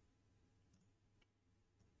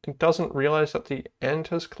 It doesn't realize that the end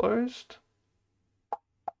has closed.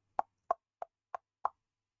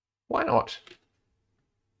 Why not?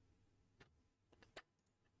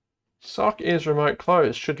 Sock is remote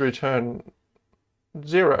closed should return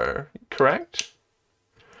 0, correct?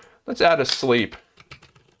 Let's add a sleep.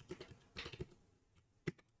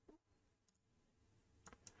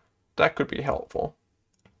 That could be helpful.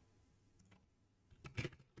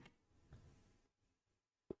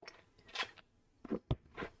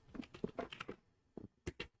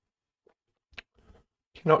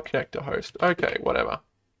 Cannot connect to host. Okay, whatever.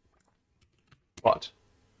 What?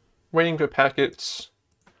 Waiting for packets.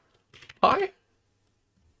 Hi.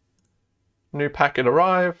 New packet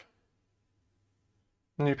arrive.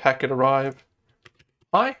 New packet arrive.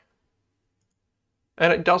 Hi.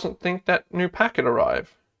 And it doesn't think that new packet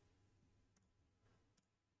arrive.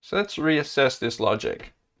 So let's reassess this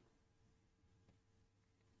logic.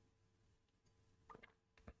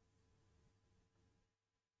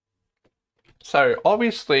 So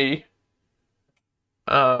obviously,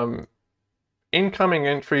 incoming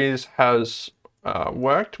entries has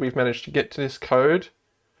worked. We've managed to get to this code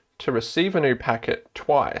to receive a new packet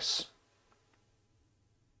twice.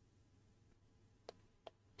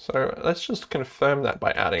 So let's just confirm that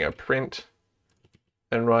by adding a print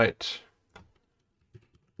and write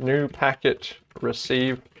new packet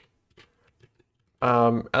receive.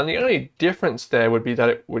 And the only difference there would be that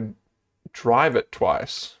it would drive it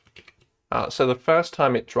twice. So the first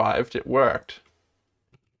time it drived, it worked.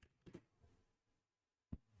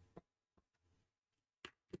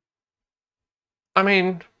 I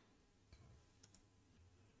mean,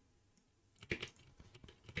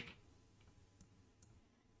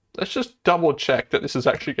 let's just double check that this is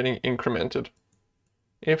actually getting incremented.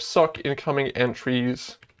 If sock incoming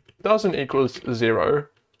entries doesn't equal 0,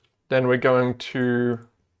 then we're going to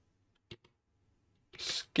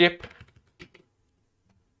skip.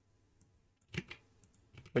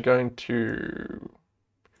 We're going to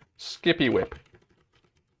skippy whip.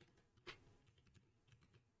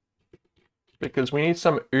 Because we need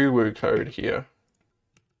some uwu code here.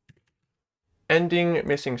 Ending,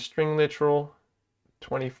 missing string literal,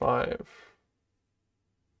 25.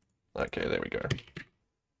 Okay, there we go.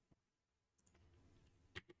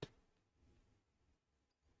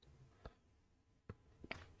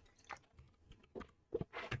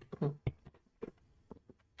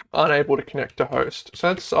 Unable to connect to host. So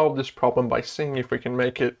let's solve this problem by seeing if we can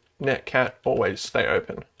make it netcat always stay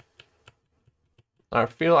open. I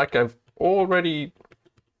feel like I've already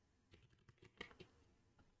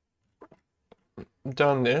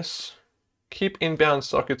done this. Keep inbound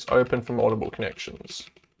sockets open for multiple connections.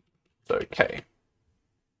 So okay.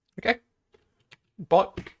 Okay.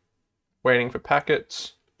 Bot waiting for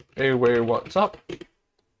packets. Uwu, what's up?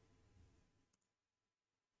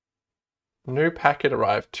 New packet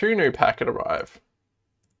arrive. 2 new packet arrive.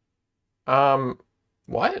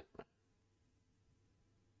 What?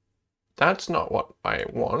 That's not what I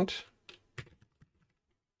want.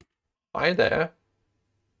 Hi there.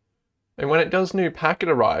 And when it does new packet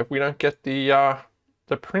arrive, we don't get the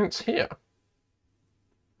prints here.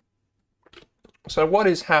 So what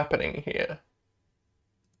is happening here?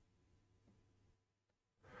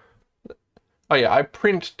 Oh yeah, I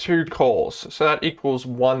print 2 calls, so that equals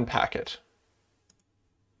 1 packet.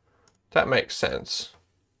 That makes sense.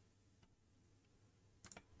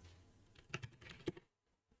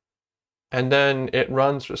 And then it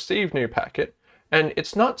runs receive new packet, and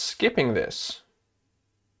it's not skipping this.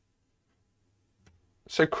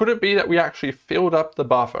 So could it be that we actually filled up the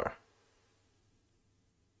buffer?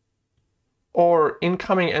 Or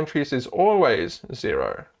incoming entries is always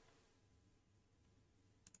 0?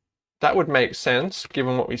 That would make sense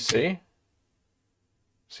given what we see.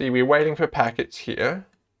 See, we're waiting for packets here.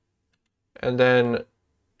 And then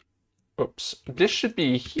oops, this should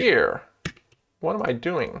be here. What am I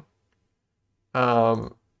doing?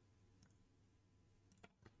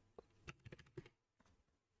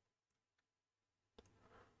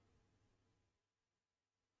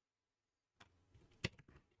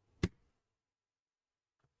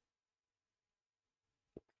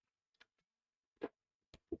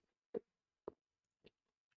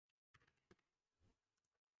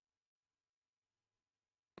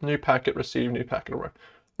 New packet received, new packet arrived.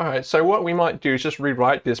 All right, so what we might do is just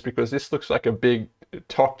rewrite this because this looks like a big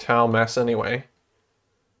Toctal mess anyway.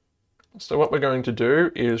 So what we're going to do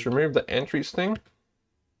is remove the entries thing.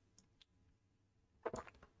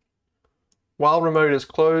 While remote is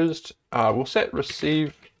closed, we'll set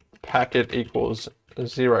receive packet equals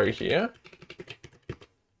 0 here.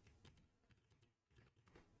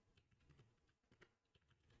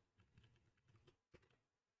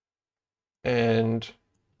 And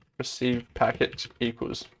receive packet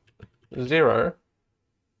equals 0.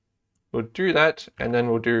 We'll do that, and then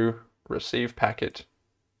we'll do receive packet.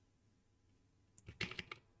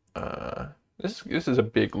 This is a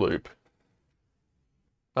big loop.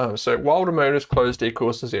 So while remote is closed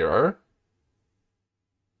equals 0.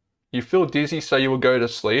 You feel dizzy, so you will go to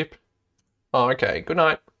sleep. Oh, okay. Good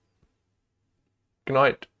night. Good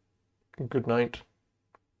night. Good night.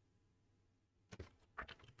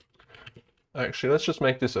 Actually, let's just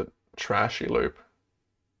make this a trashy loop.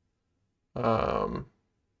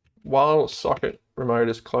 While socket remote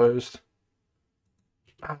is closed,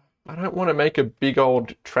 I don't want to make a big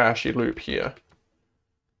old trashy loop here.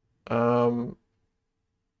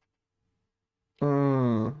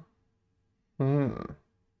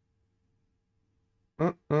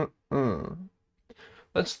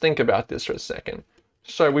 Let's think about this for a second.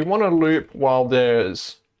 So we want to loop while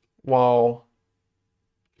there's no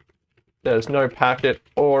packet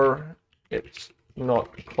or it's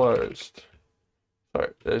not closed.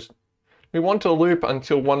 So we want to loop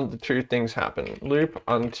until one of the two things happen. Loop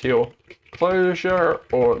until closure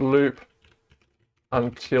or loop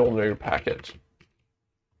until new packet.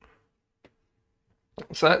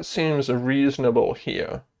 So that seems reasonable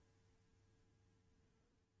here.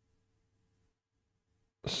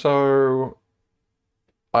 So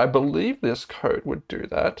I believe this code would do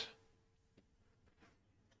that.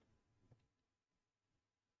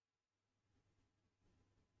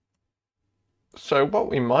 So what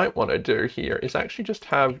we might want to do here is actually just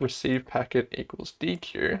have receive packet equals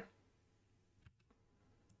DQ,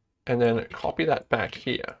 and then copy that back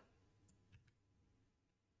here.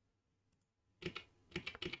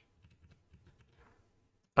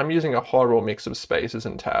 I'm using a horrible mix of spaces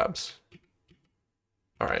and tabs.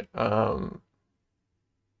 All right.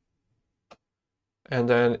 And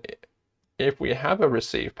then if we have a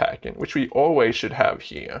receive packet, which we always should have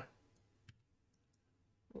here,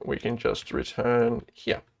 we can just return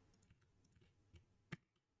here.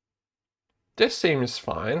 This seems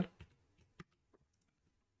fine.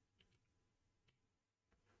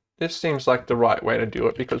 This seems like the right way to do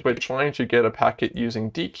it because we're trying to get a packet using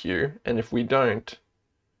DQ, and if we don't,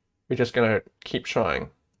 we're just going to keep trying.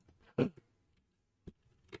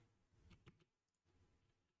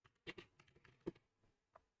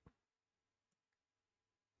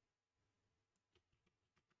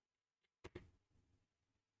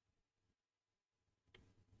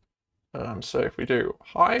 So if we do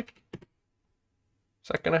hi, is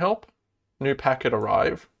that going to help? New packet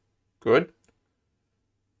arrive. Good.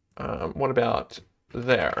 What about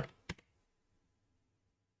there?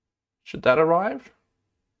 Should that arrive?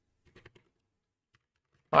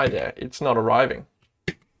 Hi there, it's not arriving.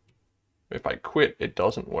 If I quit, it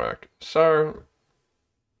doesn't work. So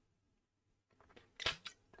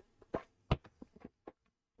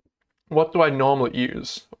what do I normally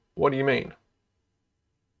use? What do you mean?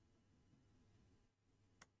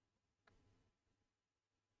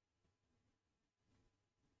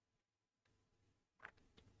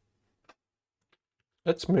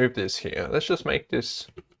 Let's move this here. Let's just make this,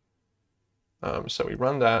 so we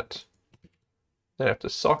run that. Then if the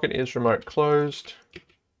socket is remote closed,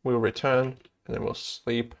 we'll return, and then we'll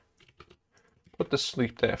sleep. Put the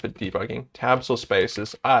sleep there for debugging. Tabs or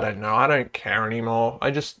spaces, I don't know, I don't care anymore. I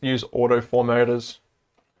just use auto formatters.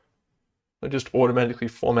 They just automatically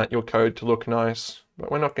format your code to look nice, but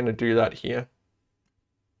we're not going to do that here.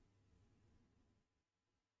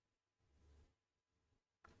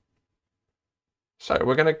 So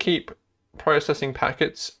we're going to keep processing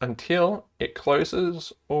packets until it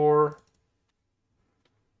closes, or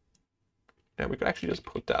yeah, we could actually just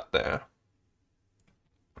put that there.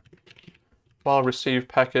 While receive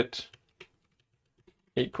packet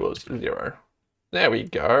equals 0. There we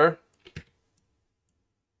go.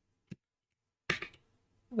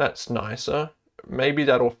 That's nicer. Maybe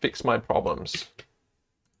that'll fix my problems.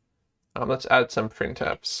 Let's add some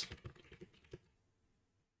printfs.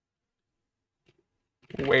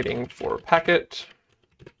 Waiting for a packet.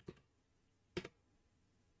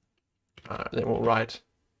 Then we'll write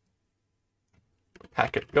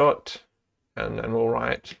packet got, and then we'll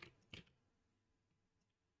write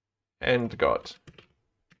end got.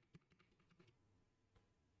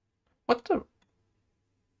 What the?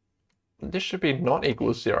 This should be not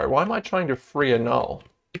equals 0. Why am I trying to free a null?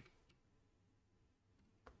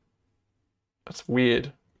 That's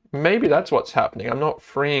weird. Maybe that's what's happening. I'm not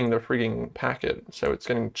freeing the frigging packet, so it's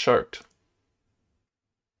getting choked.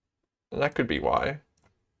 That could be why.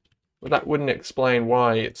 But that wouldn't explain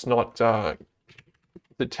why it's not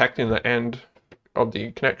detecting the end of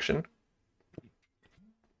the connection.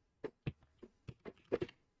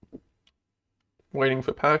 Waiting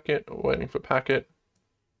for packet, waiting for packet.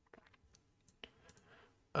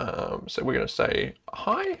 So we're going to say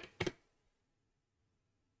hi.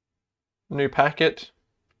 New packet.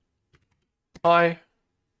 Hi.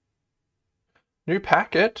 New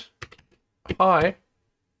packet. Hi.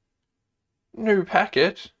 New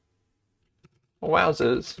packet.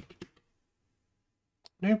 Wowzers.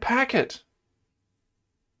 New packet.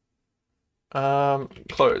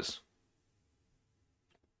 Close.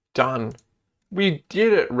 Done. We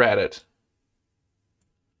did it, Reddit.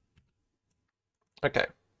 Okay.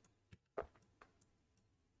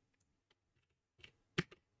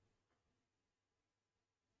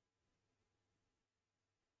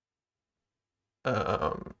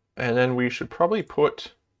 And then we should probably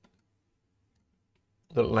put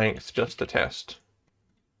the length just to test.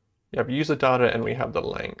 We have user data and we have the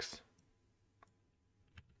length.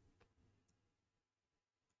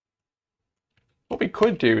 What we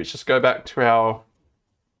could do is just go back to our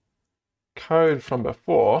code from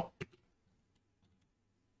before.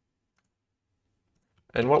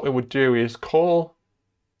 And what we would do is call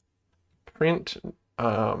print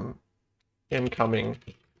incoming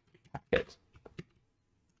packet.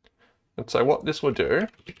 And so what this will do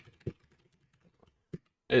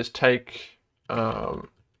is take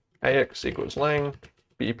AX equals lang,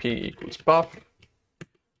 BP equals buff.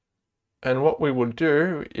 And what we will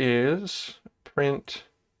do is print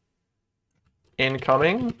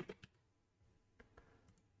incoming.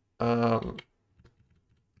 Then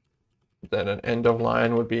an end of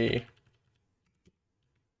line would be,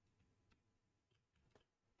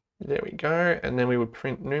 there we go. And then we would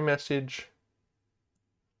print new message.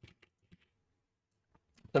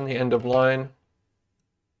 Then the end of line.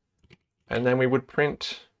 And then we would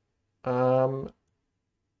print the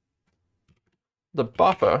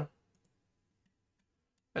buffer.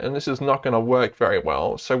 And this is not going to work very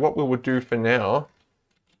well. So what we would do for now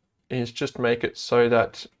is just make it so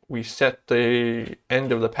that we set the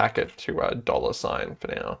end of the packet to a $sign for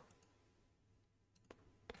now.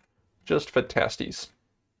 Just for testies.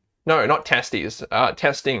 No, not testies,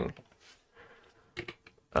 testing.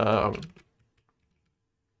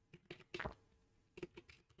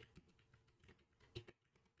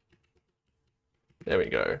 There we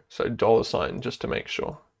go. So $sign just to make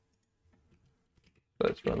sure.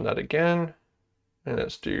 Let's run that again. And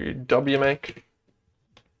let's do wmake.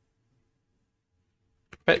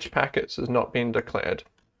 Fetch packets has not been declared.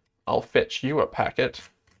 I'll fetch you a packet.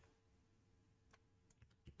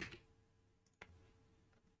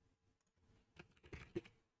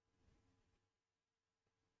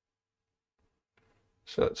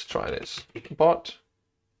 So let's try this. Bot.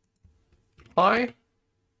 Hi.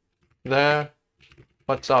 There.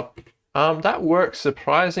 What's up? That works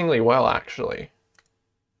surprisingly well, actually.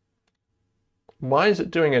 Why is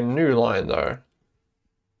it doing a new line, though?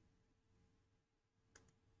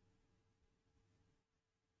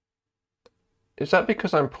 Is that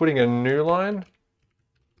because I'm putting a new line?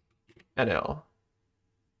 NL.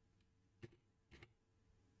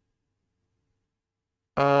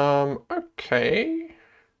 Okay.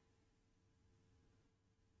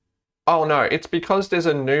 Oh no, it's because there's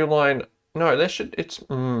a new line. No,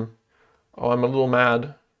 oh, I'm a little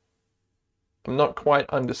mad. I'm not quite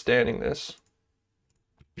understanding this.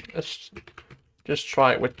 Let's just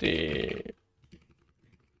try it with the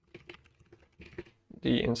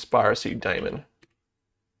Inspiracy daemon.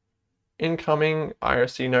 Incoming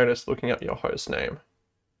IRC notice looking up your host name.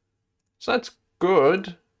 So that's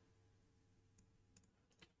good.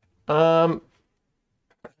 Can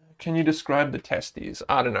you describe the testes?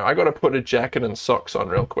 I don't know. I got to put a jacket and socks on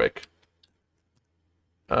real quick.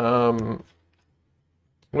 We'll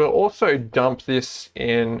also dump this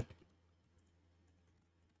in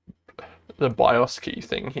the BIOS key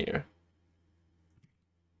thing here.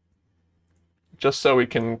 just so we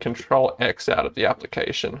can control X out of the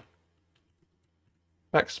application.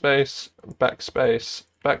 Backspace, backspace,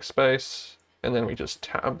 backspace, and then we just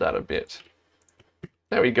tab that a bit.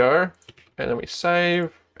 There we go. And then we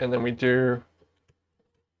save, and then we do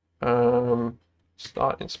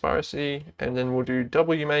start Inspiracy, and then we'll do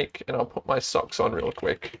wmake, and I'll put my socks on real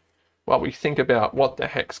quick while we think about what the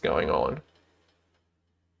heck's going on.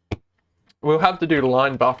 We'll have to do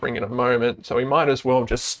line buffering in a moment, so we might as well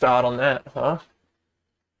just start on that, huh?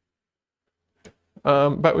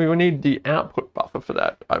 But we will need the output buffer for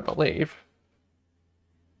that, I believe.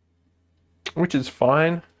 Which is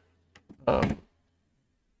fine.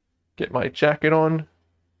 Get my jacket on.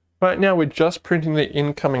 Right now we're just printing the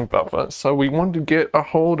incoming buffer, so we want to get a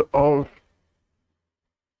hold of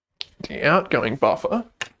the outgoing buffer.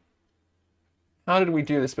 How did we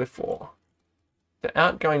do this before? The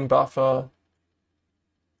outgoing buffer,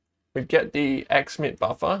 we'd get the XMIT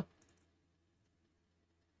buffer,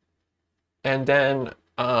 and then,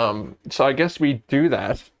 so I guess we do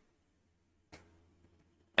that,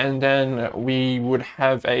 and then we would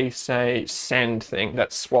have a, say, send thing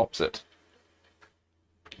that swaps it.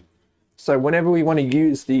 So whenever we want to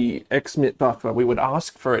use the XMIT buffer, we would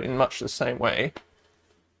ask for it in much the same way.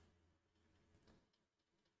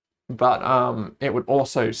 But it would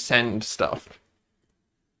also send stuff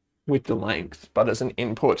with the length, but as an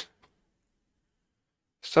input.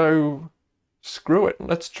 So screw it,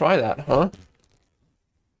 let's try that, huh?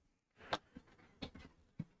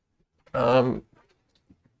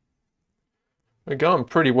 We're going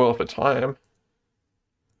pretty well for time.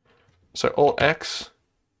 So all X,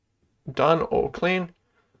 done, all clean.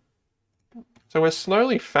 So we're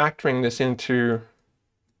slowly factoring this into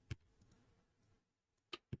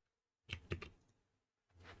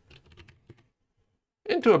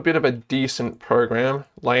a bit of a decent program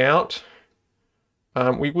layout.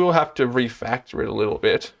 We will have to refactor it a little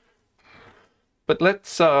bit, but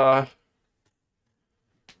let's look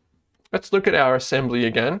at our assembly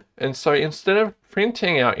again. And so instead of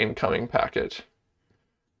printing our incoming packet,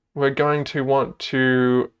 we're going to want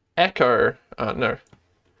to echo,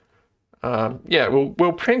 yeah,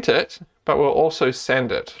 we'll print it, but we'll also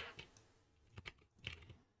send it.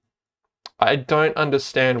 I don't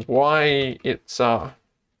understand why it's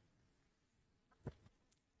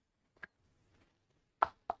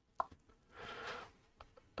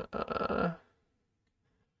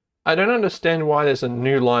I don't understand why there's a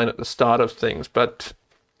new line at the start of things, but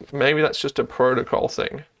maybe that's just a protocol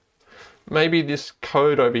thing. Maybe this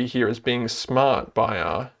code over here is being smart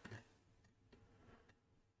by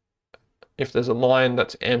if there's a line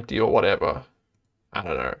that's empty or whatever. I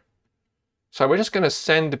don't know. So we're just going to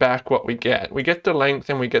send back what we get. We get the length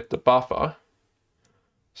and we get the buffer.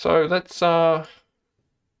 So let's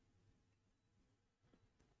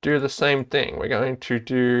do the same thing. We're going to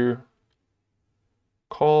do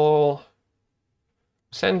call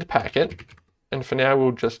sendPacket, and for now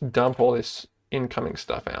we'll just dump all this incoming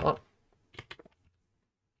stuff out.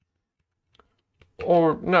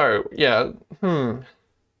 Or no, yeah,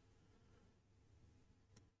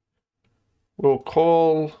 we'll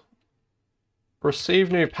call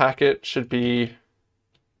receive new packet should be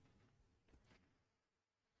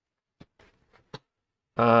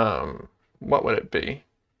what would it be?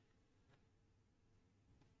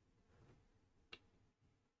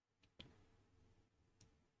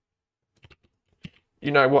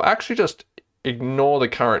 You know, we'll actually just ignore the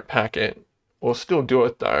current packet. We'll still do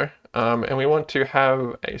it though. And we want to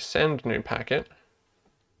have a send new packet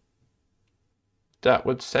that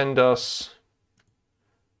would send us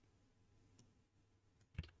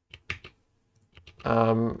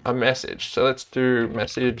a message. So let's do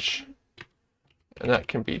message, and that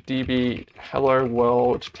can be db hello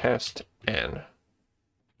world test n.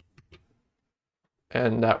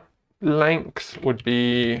 And that length would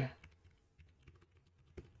be,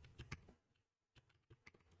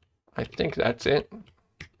 I think that's it.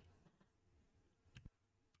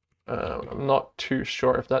 I'm not too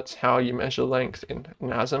sure if that's how you measure length in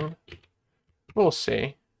NASM. We'll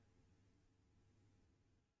see.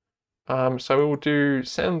 So we will do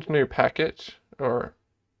send new packet, or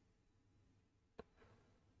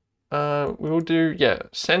we will do, yeah,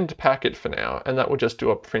 send packet for now, and that will just do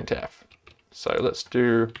a printf. So let's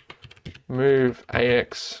do move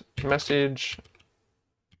AX message,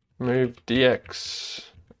 move DX,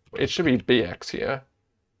 it should be BX here,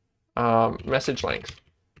 message length.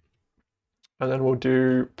 And then we'll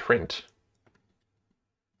do print.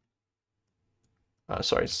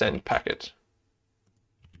 Sorry, send packet.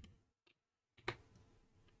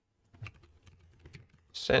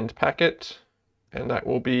 Send packet, and that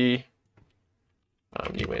will be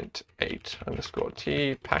uint 8 underscore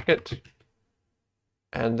t packet,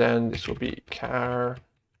 and then this will be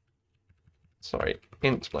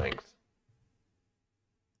int length.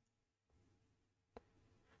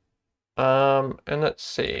 And let's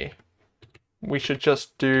see, we should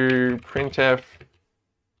just do printf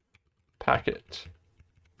packet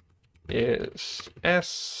is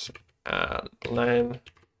s len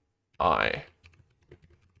I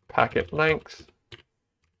packet length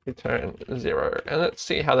return 0, and let's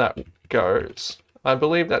see how that goes. I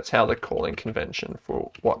believe that's how the calling convention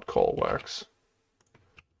for what call works.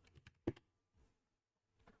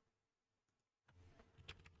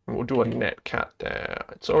 We'll do a netcat there.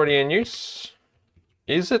 It's already in use.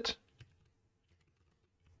 Is it?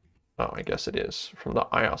 Oh, I guess it is from the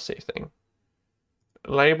IRC thing.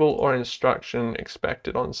 Label or instruction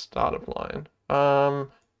expected on start of line. I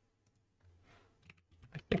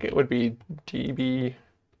think it would be db.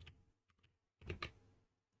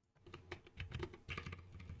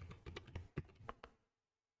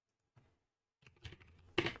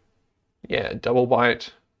 Yeah, double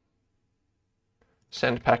byte.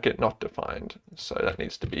 Send packet not defined. So that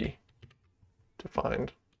needs to be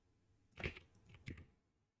defined.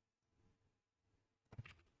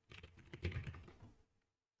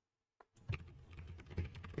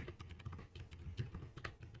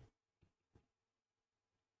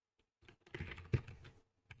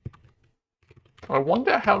 I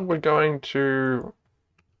wonder how we're going to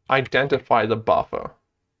identify the buffer.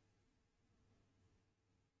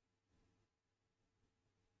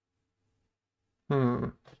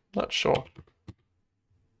 Not sure.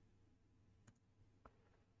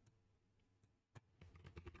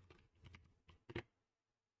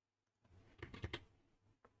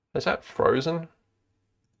 Is that frozen?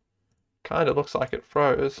 Kind of looks like it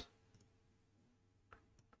froze.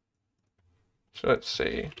 So let's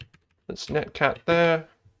see. Let's netcat there.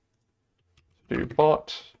 Do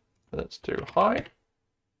bot. Let's do hi.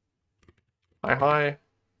 Hi.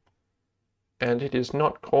 And it is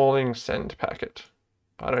not calling send packet.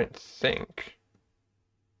 I don't think.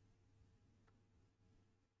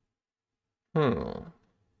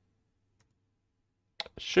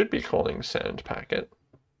 Should be calling send packet.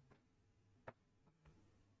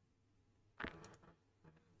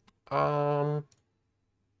 I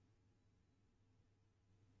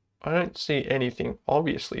don't see anything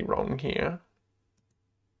obviously wrong here.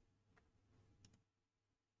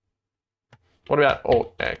 What about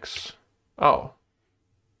Alt X? Oh.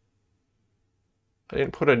 I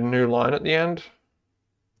didn't put a new line at the end.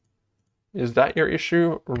 Is that your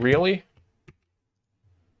issue? Really?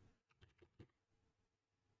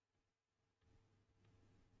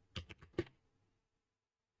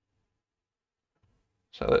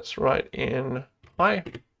 So let's write in hi.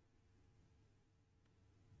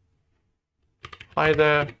 Hi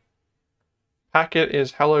there. Packet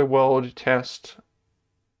is hello world test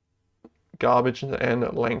garbage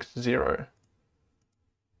and length 0.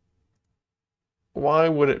 Why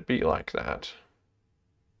would it be like that?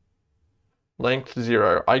 Length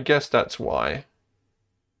 0. I guess that's why.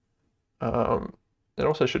 It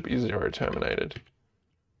also should be 0 terminated.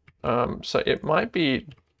 So it might be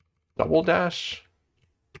double dash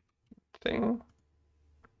thing.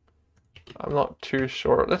 I'm not too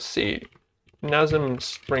sure. Let's see. NASM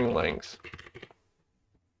string length.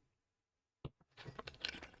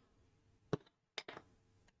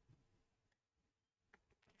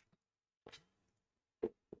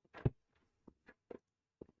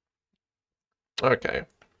 Okay.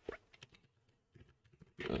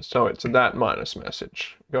 So it's that minus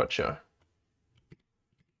message. Gotcha.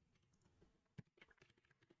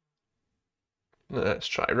 Let's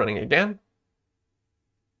try running again.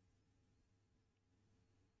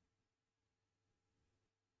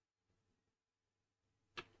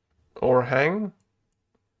 Or hang.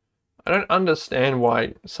 I don't understand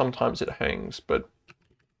why sometimes it hangs, but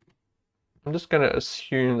I'm just going to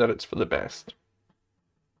assume that it's for the best.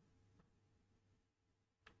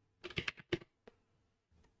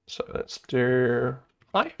 So let's do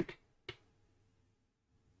hi.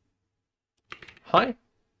 Hi.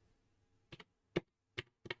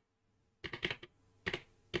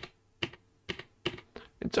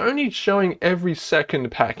 It's only showing every second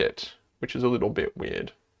packet, which is a little bit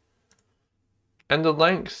weird. And the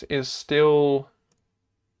length is still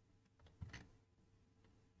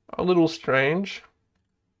a little strange.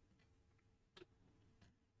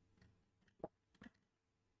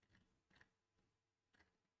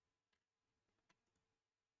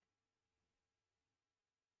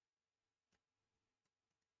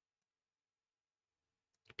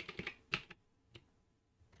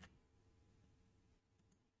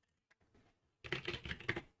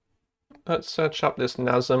 let's search up this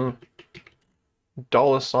NASM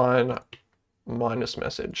 $ minus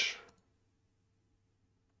message.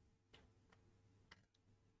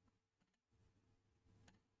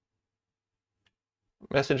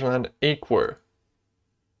 Message len equal.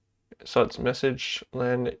 So it's message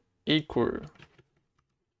len equal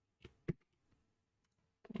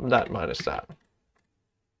that minus that.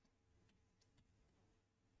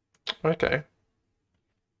 Okay.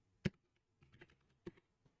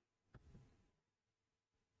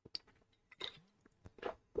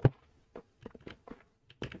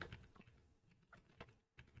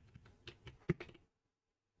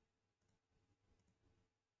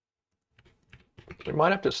 We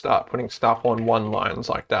might have to start putting stuff on one lines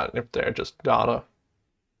like that if they're just data.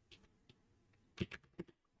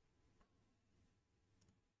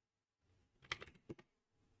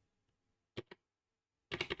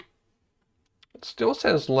 It still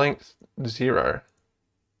says length 0.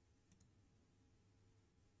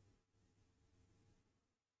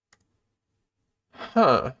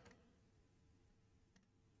 Huh.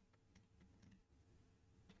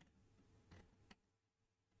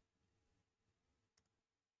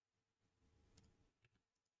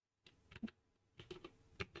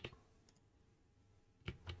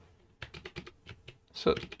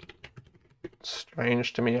 So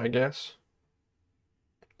strange to me, I guess.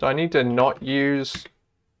 Do I need to not use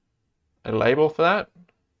a label for that?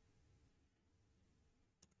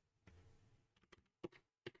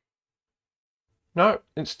 No,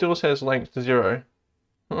 it still says length 0.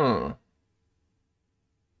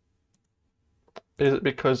 Is it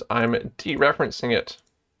because I'm dereferencing it?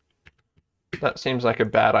 That seems like a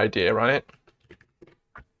bad idea, right?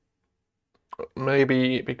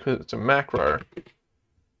 Maybe because it's a macro,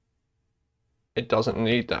 it doesn't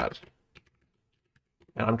need that.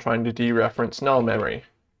 And I'm trying to dereference null memory.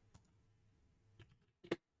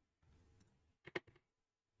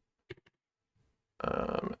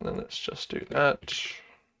 And then let's just do that.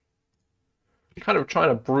 Kind of trying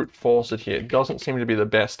to brute force it here. It doesn't seem to be the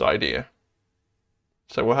best idea.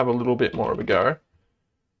 So we'll have a little bit more of a go.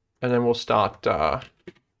 And then we'll start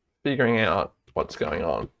figuring out what's going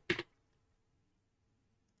on.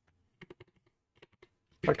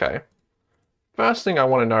 Okay. First thing I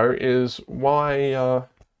want to know is why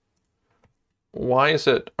is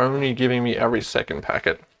it only giving me every second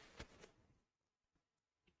packet?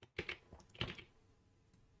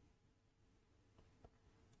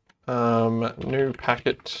 New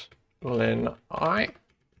packet len I.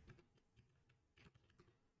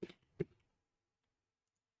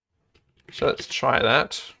 So let's try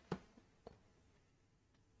that.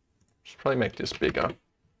 Should probably make this bigger.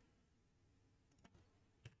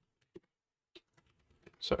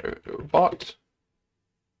 So bot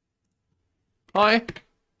I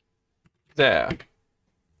there.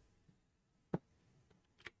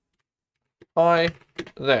 I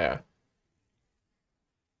there.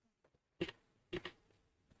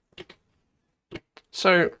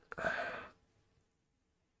 So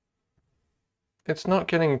it's not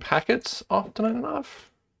getting packets often enough.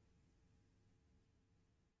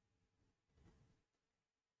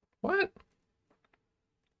 What?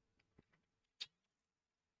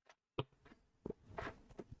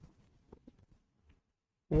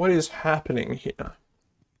 What is happening here?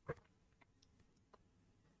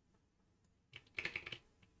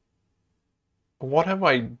 What have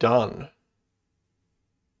I done?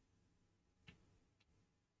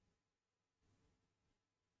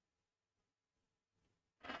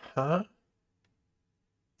 Huh?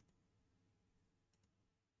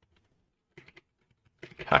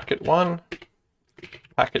 Packet 1,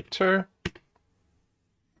 packet 2.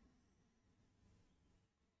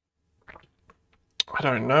 I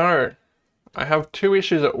don't know. I have two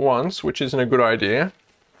issues at once, which isn't a good idea.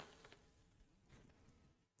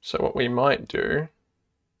 So what we might do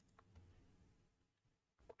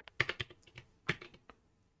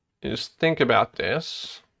is think about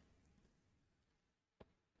this.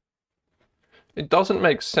 It doesn't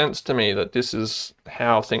make sense to me that this is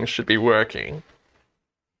how things should be working.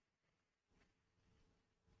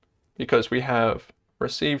 Because we have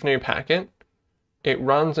receive new packet. It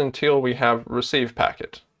runs until we have receive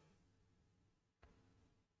packet.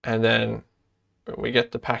 And then we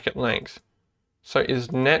get the packet length. So is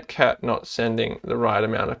netcat not sending the right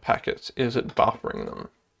amount of packets? Is it buffering them?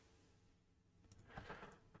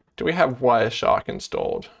 Do we have Wireshark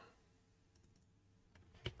installed?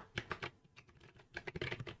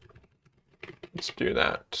 Let's do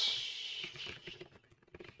that.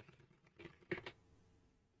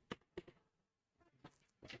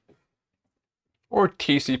 Or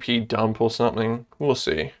TCP dump or something. We'll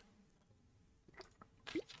see.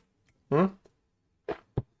 Hmm?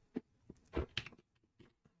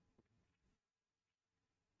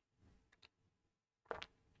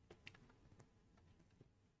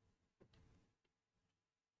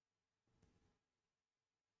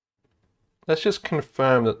 Let's just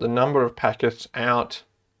confirm that the number of packets out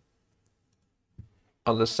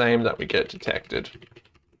are the same that we get detected.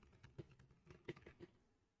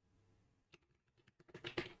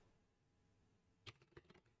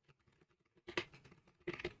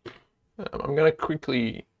 I'm going to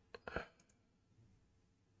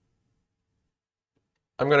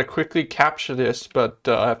quickly capture this, but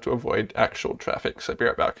I have to avoid actual traffic, so be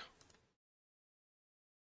right back.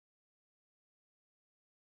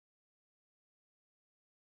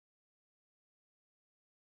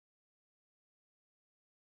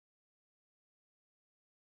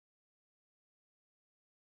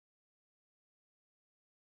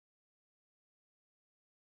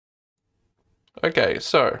 Okay,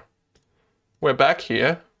 so we're back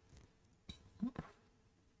here.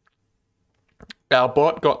 Our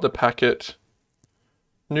bot got the packet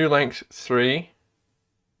new length 3.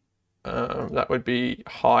 That would be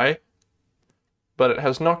high, but it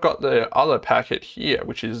has not got the other packet here,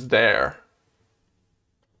 which is there.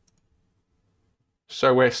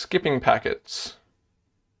 So we're skipping packets.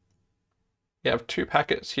 You have 2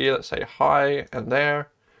 packets here that say hi and there,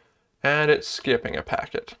 and it's skipping a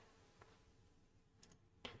packet.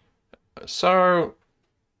 So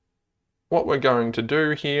what we're going to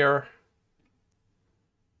do here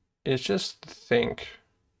is just think.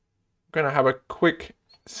 I'm going to have a quick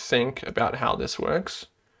think about how this works.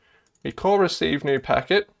 We call receive new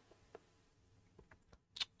packet.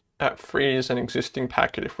 That frees an existing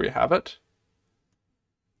packet if we have it.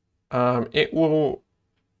 It will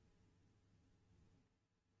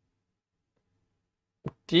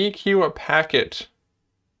dequeue a packet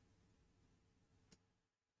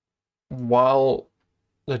while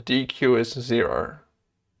the dequeue is 0.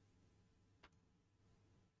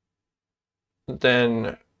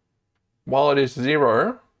 Then while it is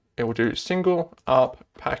 0, it will do single up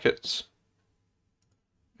packets,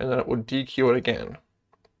 and then it will dequeue it again.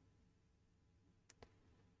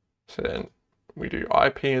 So then we do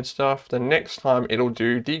IP and stuff. The next time it'll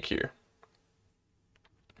do dequeue.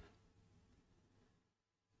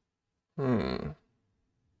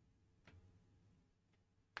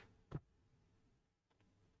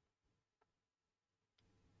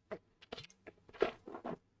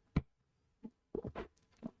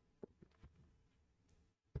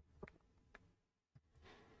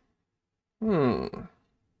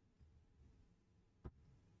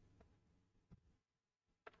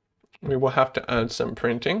 We will have to add some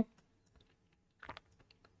printing.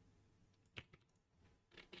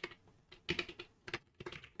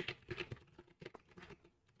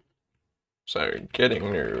 So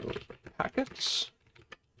getting new packets.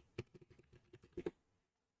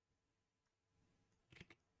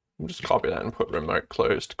 We'll just copy that and put remote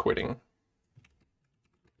closed quitting.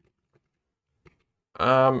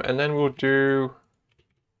 And then we'll do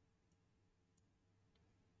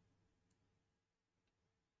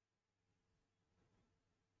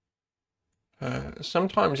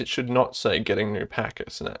sometimes it should not say getting new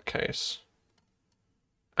packets in that case.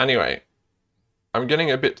 Anyway, I'm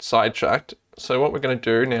getting a bit sidetracked. So what we're going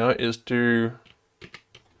to do now is we're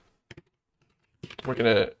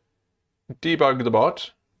going to debug the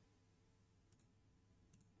bot.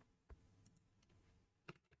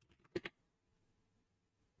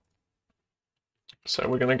 So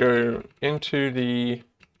we're going to go into the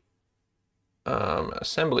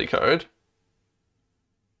assembly code.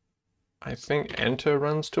 I think enter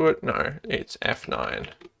runs to it. No, it's F9.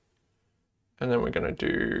 And then we're going to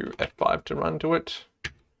do F5 to run to it,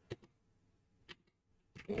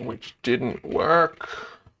 which didn't work.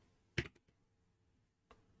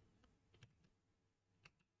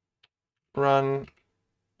 Run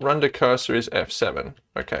to cursor is F7.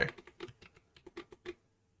 Okay.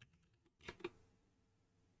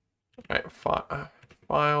 Okay,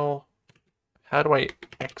 file. How do I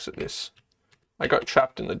exit this? I got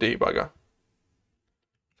trapped in the debugger.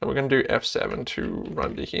 So we're going to do F7 to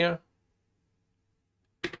run to here.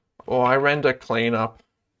 Oh, I render cleanup.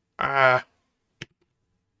 Ah.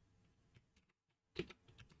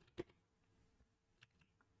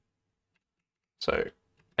 So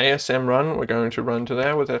ASM run, we're going to run to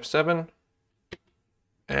there with F7.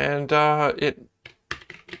 And it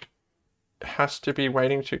has to be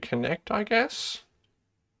waiting to connect, I guess.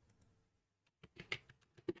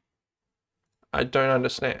 I don't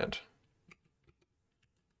understand.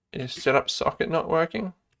 Is setup socket not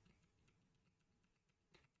working?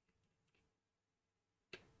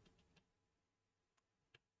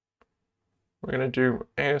 We're going to do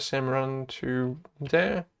ASM run to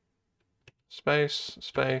there, space,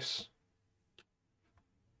 space.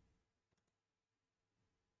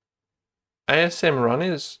 ASM run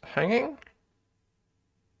is hanging?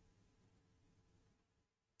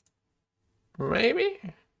 Maybe?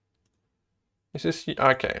 Is this,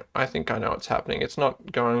 okay, I think I know what's happening. It's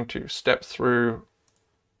not going to step through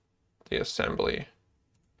the assembly.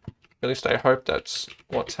 At least I hope that's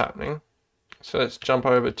what's happening. So let's jump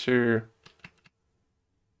over to,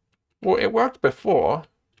 well, it worked before.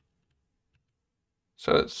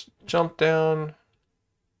 So let's jump down,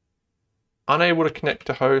 unable to connect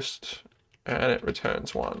to host, and it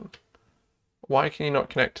returns 1. Why can you not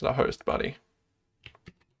connect to the host, buddy?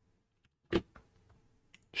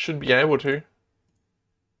 Should be able to.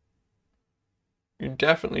 You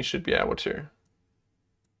definitely should be able to.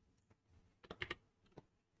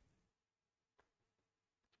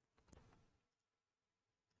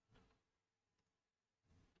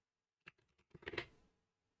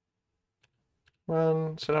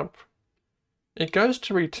 Run, set up. It goes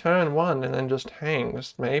to return 1 and then just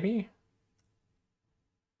hangs, maybe?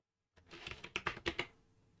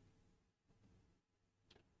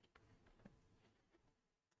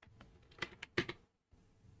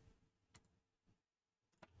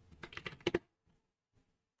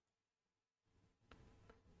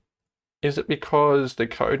 Is it because the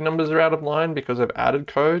code numbers are out of line because I've added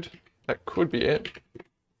code? That could be it.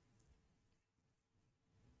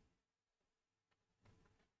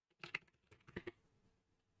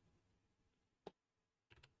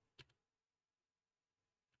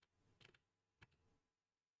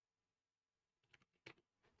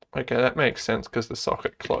 Okay, that makes sense because the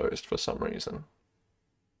socket closed for some reason.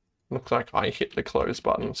 Looks like I hit the close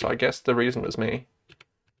button, so I guess the reason was me.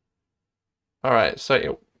 All right, so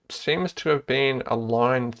it seems to have been a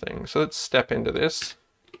line thing. So let's step into this.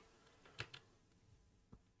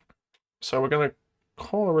 So we're going to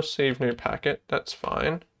call receive new packet. That's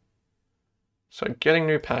fine. So getting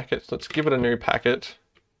new packets, let's give it a new packet.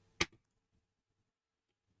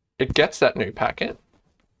 It gets that new packet.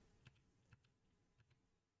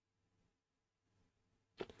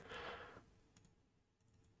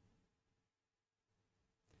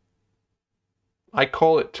 I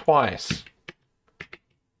call it twice.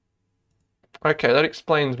 Okay, that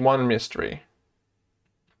explains one mystery.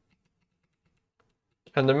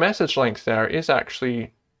 And the message length there is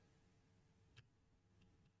actually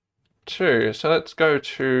 2. So let's go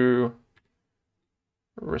to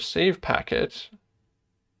receive packet.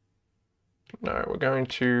 No, we're going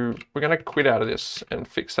to quit out of this and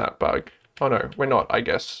fix that bug. Oh no, we're not, I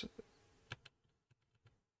guess.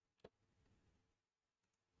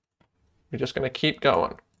 We're just going to keep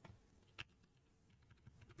going.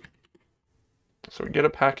 So we get a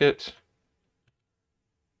packet.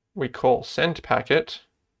 We call sendPacket.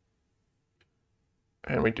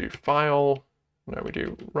 And we do file. No, we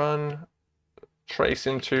do run trace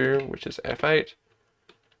into, which is F8.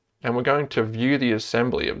 And we're going to view the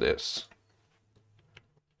assembly of this.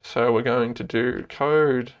 So we're going to do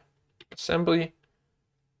code assembly.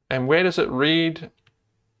 And where does it read?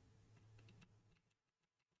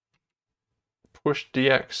 Push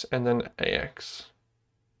DX and then AX.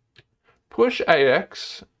 Push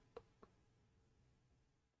AX.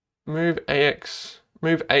 Move AX.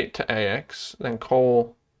 Move 8 to AX. Then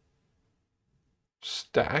call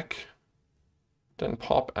stack. Then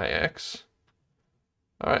pop AX.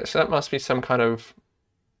 All right, so that must be some kind of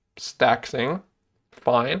stack thing.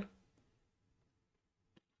 Fine.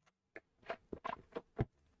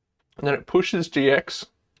 And then it pushes GX.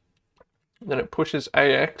 And then it pushes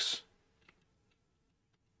AX.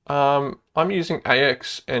 I'm using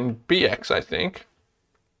AX and BX, I think.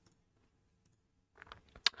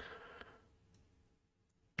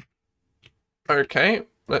 Okay,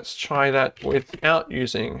 let's try that without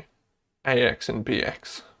using AX and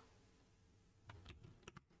BX.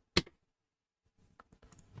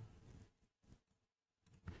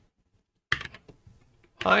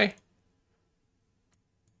 Hi.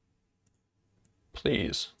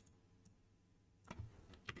 Please.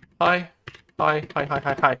 Hi. Hi, hi, hi,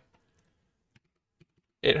 hi, hi.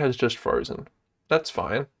 It has just frozen. That's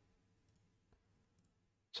fine.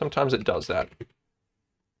 Sometimes it does that.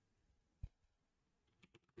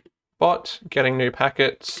 Bot, getting new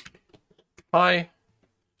packets. Hi.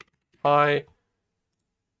 Hi.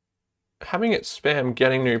 Having it spam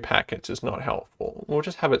getting new packets is not helpful. We'll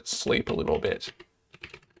just have it sleep a little bit.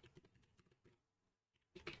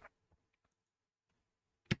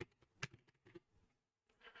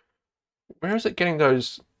 Where is it getting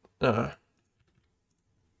those?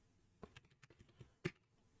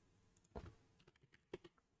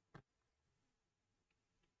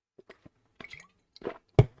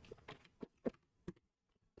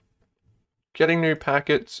 getting new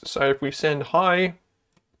packets. So if we send hi,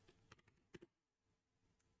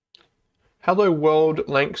 hello world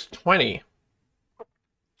length 20.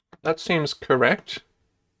 That seems correct.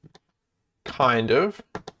 Kind of.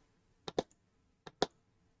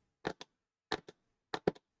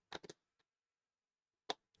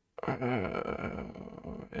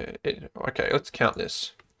 Okay, let's count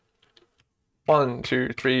this. 1,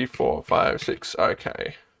 2, 3, 4, 5, 6.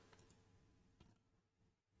 Okay.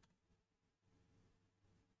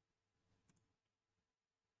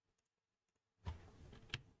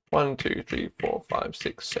 One, 2, 3, 4, 5,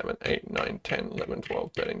 6, 7, 8, 9, 10, 11,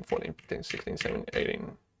 12, 13, 14, 15, 16, 17,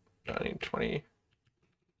 18, 19, 20.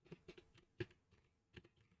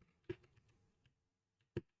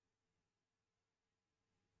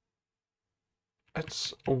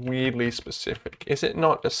 That's weirdly specific. Is it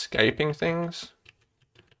not escaping things?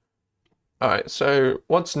 All right, so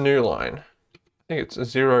what's new line? I think it's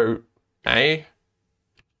 0A, and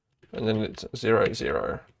then it's 0,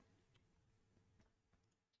 0.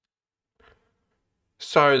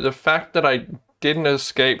 So the fact that I didn't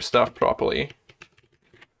escape stuff properly,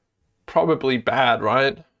 probably bad,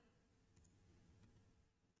 right?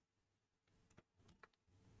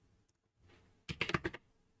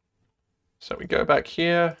 So we go back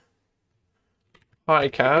here. Hi,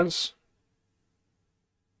 Kaz.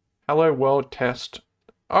 Hello world test.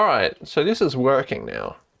 All right, so this is working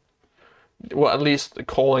now. Well, at least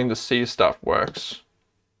calling the C stuff works.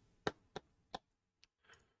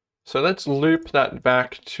 So let's loop that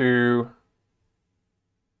back to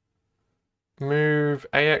move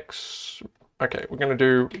AX. Okay, we're going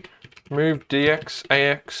to do move DX,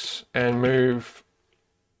 AX, and move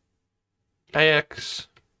AX.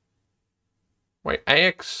 Wait,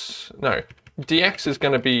 AX, no. DX is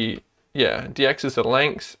going to be, yeah, DX is the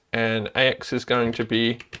length, and AX is going to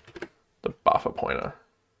be the buffer pointer.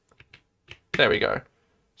 There we go.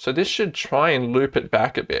 So this should try and loop it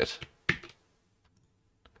back a bit.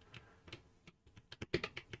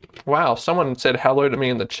 Wow, someone said hello to me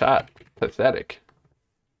in the chat. Pathetic.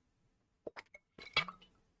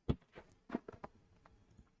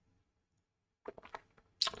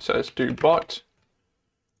 So let's do bot.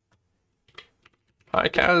 Hi,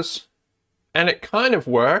 Kaz. And it kind of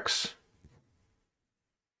works.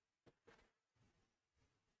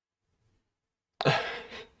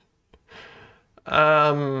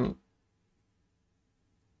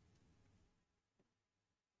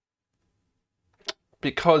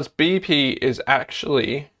 Because BP is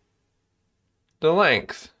actually the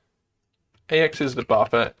length. AX is the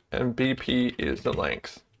buffer and BP is the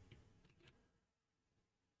length.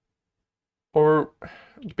 Or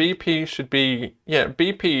BP should be, yeah,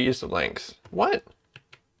 BP is the length. What?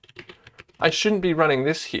 I shouldn't be running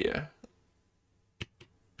this here.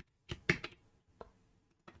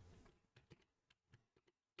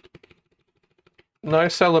 No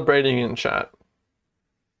celebrating in chat.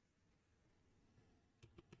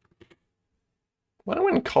 Wonder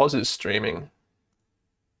when Cos is streaming.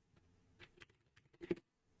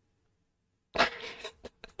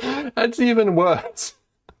 That's even worse.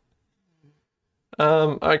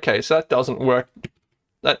 Okay, so that doesn't work.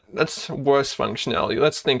 That's worse functionality.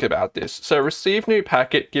 Let's think about this. So receive new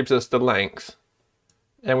packet gives us the length,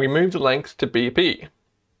 and we move the length to BP.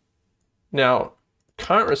 Now,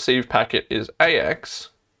 current receive packet is AX.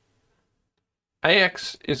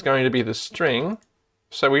 AX is going to be the string,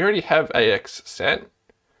 so we already have AX set,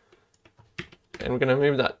 and we're going to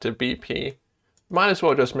move that to BP. Might as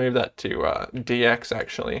well just move that to DX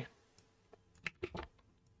actually,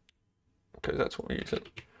 because that's what we use it.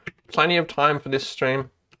 Plenty of time for this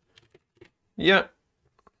stream. Yeah.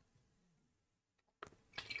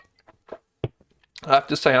 I have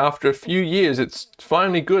to say, after a few years, it's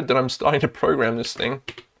finally good that I'm starting to program this thing.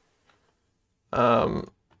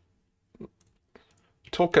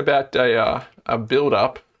 Talk about a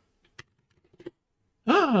build-up.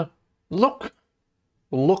 Ah, look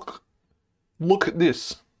at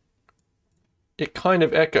this. It kind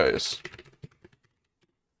of echoes.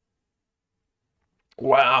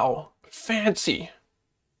 Wow, fancy.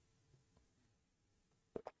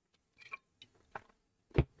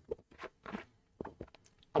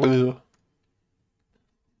 Ugh.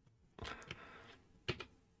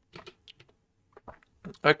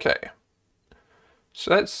 Okay, so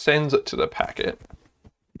that sends it to the packet.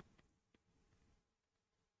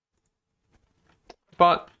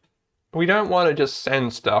 But we don't want to just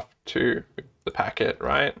send stuff to the packet,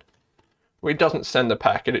 right? It doesn't send the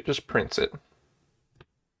packet, it just prints it.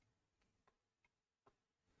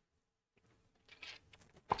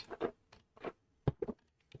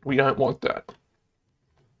 We don't want that.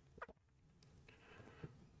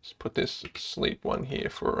 Let's put this sleep one here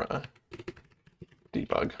for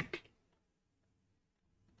debug.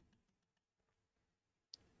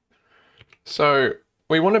 So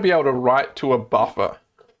we want to be able to write to a buffer.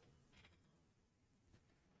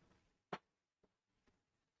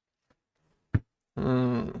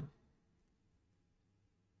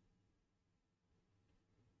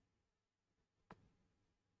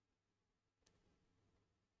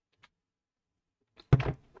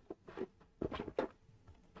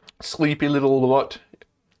 Sleepy little lot.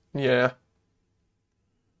 Yeah.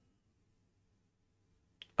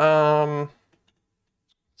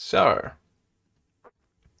 So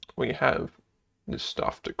we have this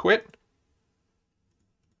stuff to quit.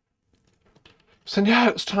 So now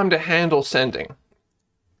it's time to handle sending.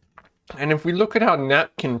 And if we look at our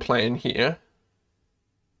napkin plan here,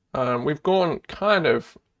 we've gone kind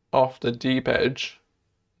of off the deep edge,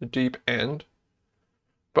 the deep end.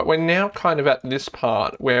 But we're now kind of at this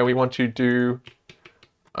part where we want to do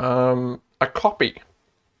a copy.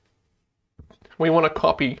 We want to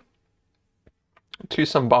copy to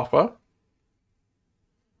some buffer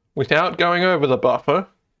without going over the buffer.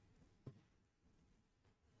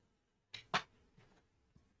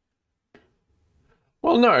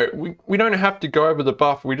 Well, no, we don't have to go over the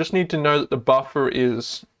buffer. We just need to know that the buffer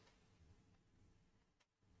is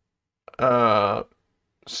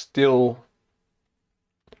still...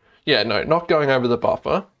 Yeah, no, not going over the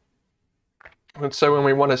buffer. And so when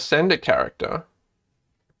we want to send a character,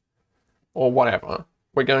 or whatever,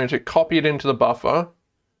 we're going to copy it into the buffer,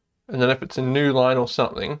 and then if it's a new line or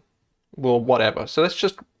something, well, whatever. So let's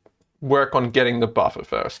just work on getting the buffer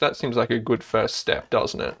first. That seems like a good first step,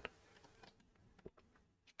 doesn't it?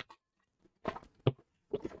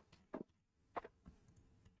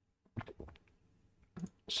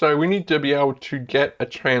 So we need to be able to get a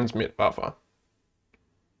transmit buffer.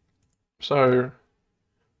 So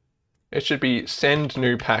it should be send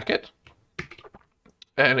new packet,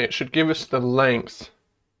 and it should give us the length.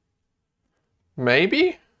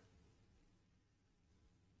 Maybe?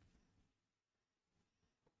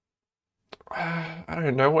 I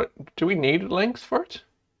don't know. What do we need length for it?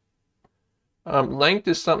 Length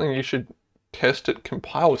is something you should test at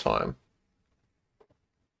compile time.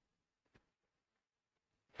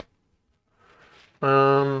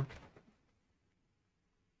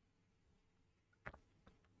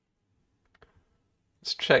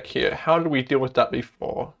 Let's check here. How did we deal with that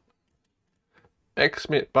before?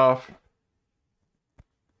 Xmit buff.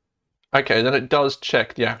 Okay, then it does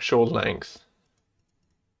check the actual length,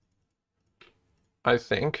 I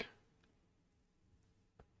think.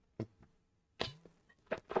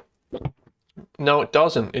 No, it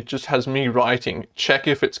doesn't. It just has me writing. Check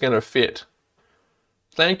if it's going to fit.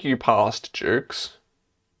 Thank you, past Jukes.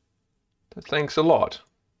 Thanks a lot.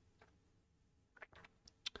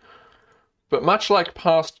 But much like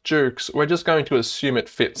past Jukes, we're just going to assume it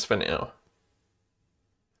fits for now.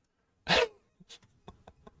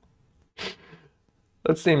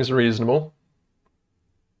 That seems reasonable.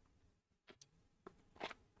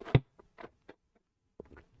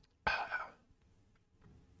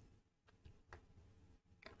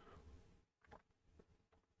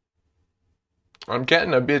 I'm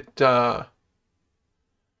getting a bit, I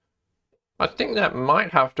think that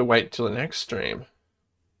might have to wait till the next stream.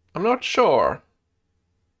 I'm not sure.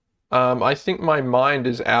 I think my mind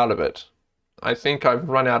is out of it. I think I've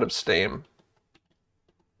run out of steam.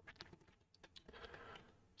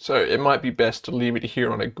 So it might be best to leave it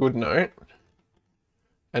here on a good note.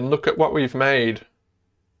 And look at what we've made.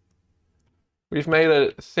 We've made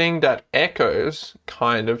a thing that echoes,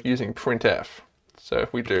 kind of, using printf. So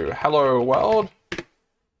if we do hello world,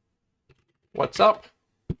 what's up?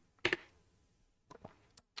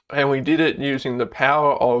 And we did it using the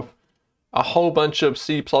power of a whole bunch of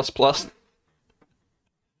C++,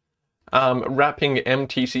 wrapping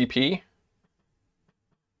MTCP,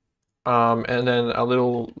 and then a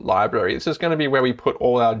little library. This is going to be where we put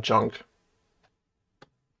all our junk.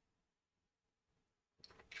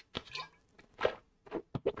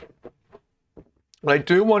 I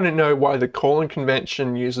do want to know why the calling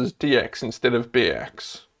convention uses DX instead of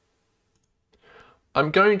BX.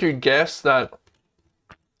 I'm going to guess that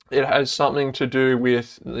it has something to do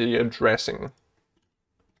with the addressing.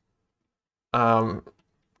 Calling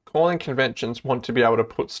conventions want to be able to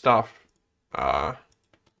put stuff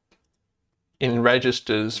in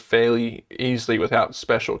registers fairly easily without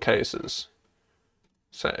special cases.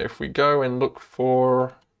 So if we go and look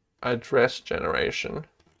for address generation,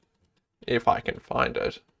 if I can find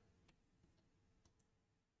it.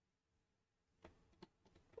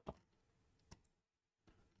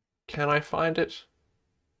 Can I find it?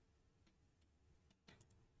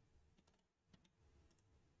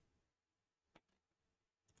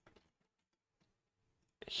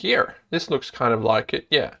 here. This looks kind of like it,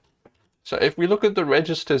 yeah. So if we look at the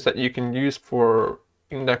registers that you can use for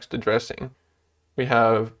indexed addressing, we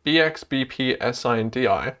have BX, BP, SI, and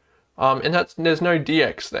DI, and there's no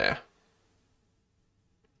DX there.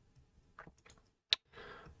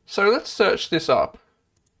 So let's search this up.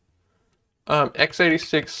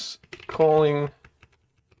 x86 calling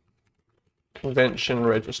convention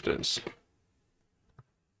registers.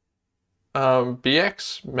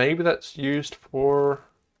 BX, maybe that's used for,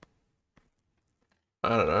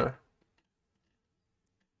 I don't know.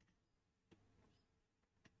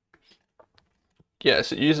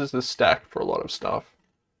 Yes, it uses the stack for a lot of stuff.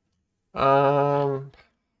 Whatcom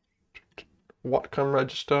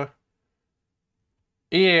register?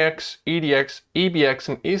 EAX, EDX, EBX,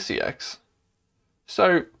 and ECX.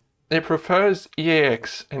 So it prefers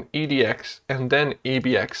EAX and EDX and then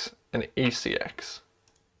EBX and ECX.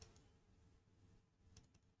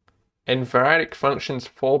 And variadic functions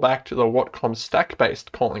fall back to the Whatcom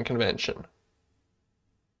stack-based calling convention.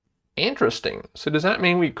 Interesting. So does that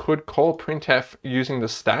mean we could call printf using the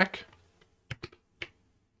stack?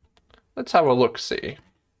 Let's have a look-see.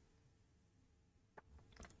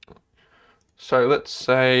 So let's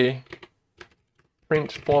say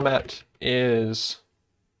print format is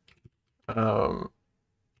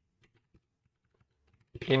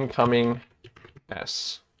incoming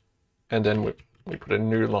S, and then we put a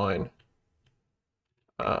new line,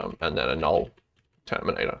 and then a null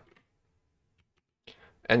terminator.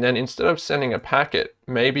 And then instead of sending a packet,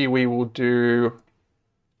 maybe we will do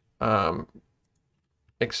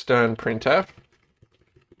extern printf,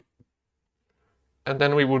 and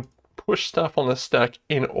then we would push stuff on the stack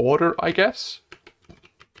in order, I guess.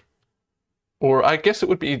 Or I guess it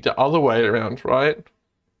would be the other way around, right?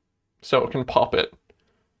 So it can pop it.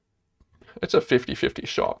 It's a 50-50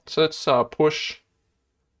 shot. So let's push.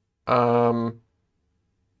 I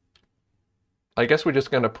guess we're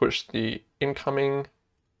just going to push the incoming.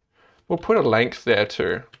 We'll put a length there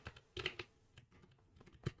too.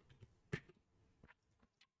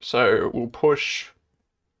 So we'll push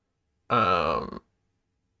the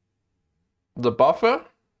buffer,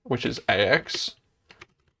 which is AX,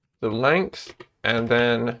 the length, and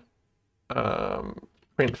then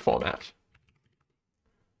print format.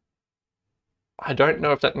 I don't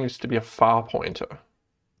know if that needs to be a file pointer.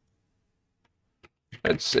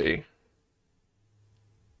 Let's see.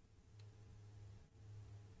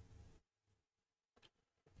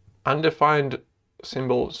 Undefined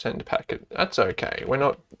symbol sendPacket. That's okay. We're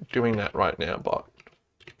not doing that right now, but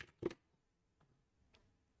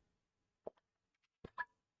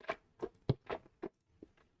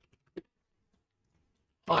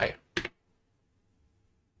hi.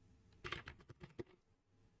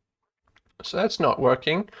 So that's not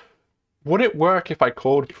working. Would it work if I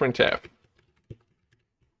called printf?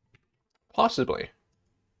 Possibly.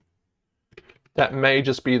 That may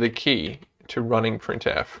just be the key to running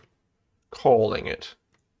printf, calling it.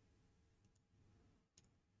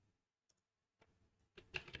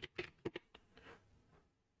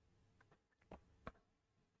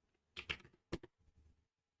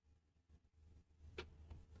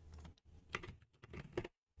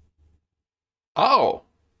 Oh,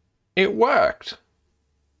 it worked.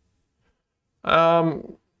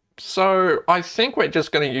 So I think we're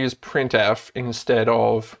just going to use printf instead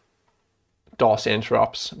of DOS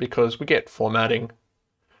interrupts because we get formatting.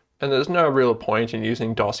 And there's no real point in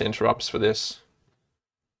using DOS interrupts for this.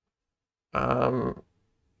 And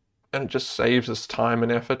it just saves us time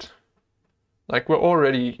and effort. Like, we're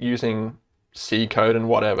already using C code and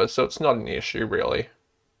whatever, so it's not an issue really.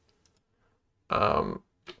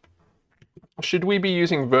 Should we be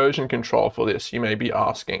using version control for this, you may be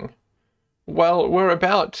asking. Well, we're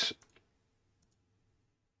about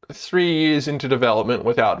 3 years into development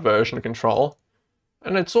without version control,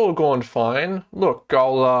 and it's all gone fine. Look,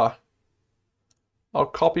 I'll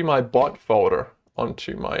copy my bot folder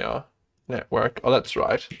onto my network. Oh, that's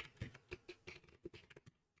right.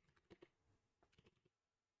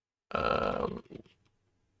 Let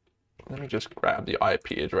me just grab the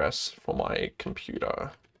IP address for my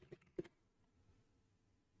computer.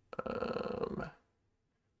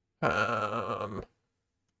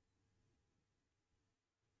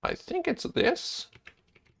 I think it's this.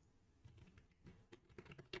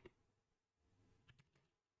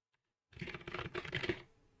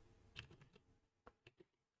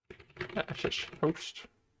 Host.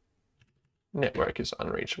 Network is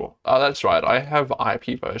unreachable. Oh, that's right. I have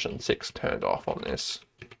IP version 6 turned off on this.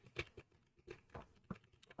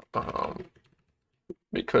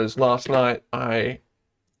 Because last night I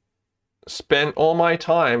spent all my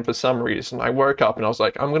time for some reason. I woke up and I was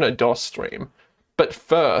like, I'm going to DOS stream. But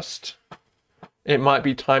first, it might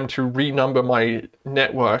be time to renumber my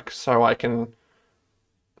network so I can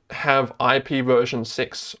have IP version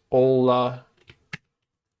 6 all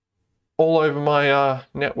over my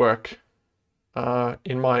network,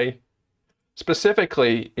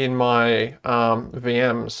 specifically in my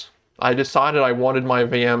VMs. I decided I wanted my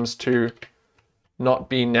VMs to not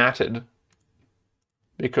be natted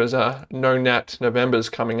because no nat November's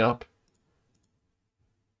coming up.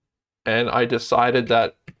 And I decided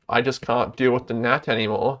that I just can't deal with the nat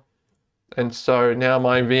anymore. And so now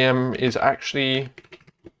my VM is actually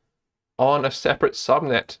on a separate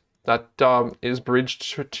subnet that is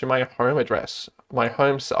bridged to my home address, my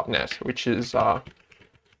home subnet, which is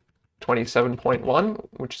 27.1,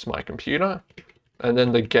 which is my computer. And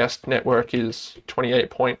then the guest network is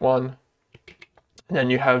 28.1. And then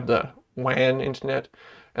you have the WAN internet.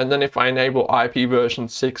 And then if I enable IP version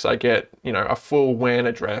 6, I get, a full WAN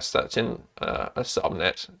address that's in a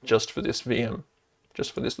subnet just for this VM,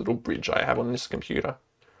 just for this little bridge I have on this computer.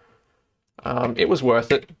 It was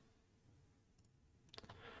worth it.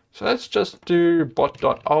 So let's just do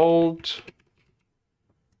bot.old.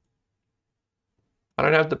 I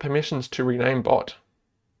don't have the permissions to rename bot.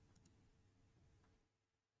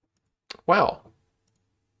 Wow.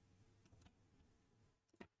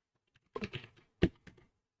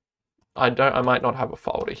 I might not have a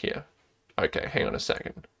folder here. Okay, hang on a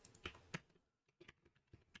second.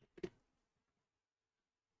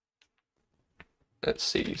 Let's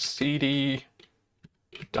see, cd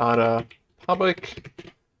data public.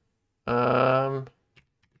 Here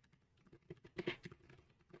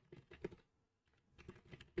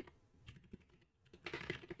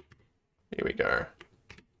we go.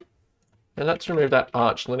 And let's remove that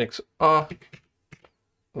Arch Linux. Oh,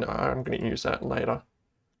 no, I'm going to use that later.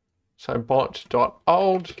 So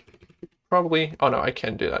bot.old, probably, oh no, I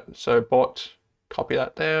can do that. So bot, copy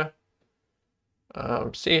that there.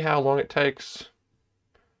 See how long it takes.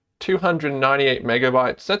 298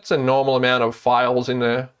 megabytes, that's a normal amount of files in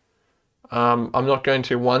there. I'm not going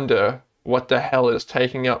to wonder what the hell is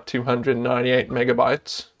taking up 298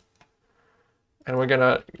 megabytes. And we're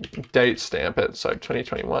gonna date stamp it, so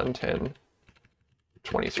 2021, 10,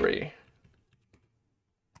 23.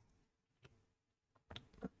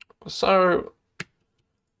 So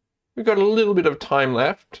we've got a little bit of time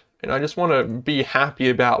left, and I just want to be happy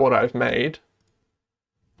about what I've made.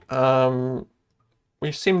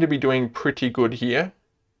 We seem to be doing pretty good here.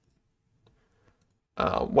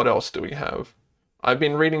 What else do we have? I've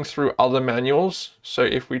been reading through other manuals. So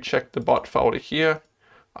if we check the bot folder here,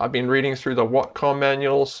 I've been reading through the Whatcom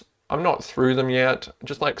manuals. I'm not through them yet,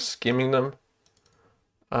 just like skimming them.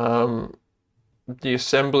 The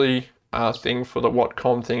assembly thing for the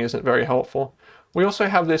Whatcom thing isn't very helpful. We also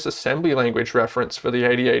have this assembly language reference for the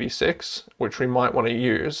 8086, which we might want to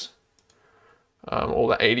use, or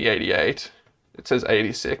the 8088. It says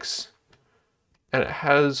 86, and it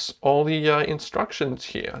has all the instructions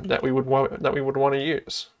here that we would want to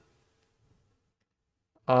use.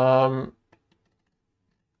 And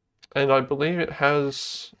I believe it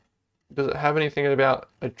has. Does it have anything about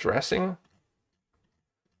addressing?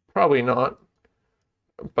 Probably not.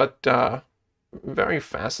 But very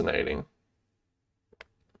fascinating.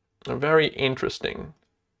 Very interesting.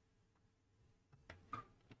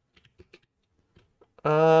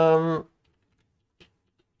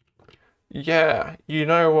 Yeah, you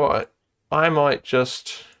know what? I might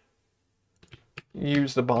just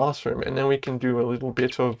use the bathroom and then we can do a little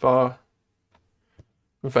bit of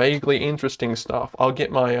vaguely interesting stuff. I'll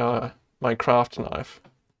get my my craft knife.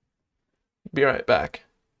 Be right back.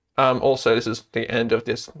 Also, this is the end of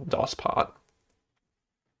this DOS part.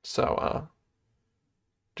 So,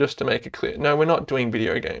 just to make it clear, no, we're not doing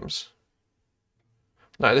video games.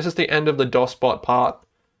 No, this is the end of the DOSBot part.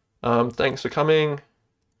 Thanks for coming.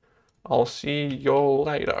 I'll see you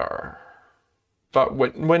later. But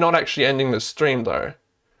we're not actually ending the stream though.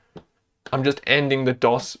 I'm just ending the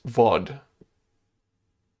DOS VOD.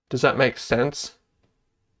 Does that make sense?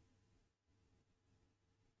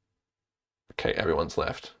 Okay, everyone's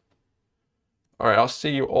left. All right, I'll see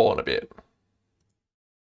you all in a bit.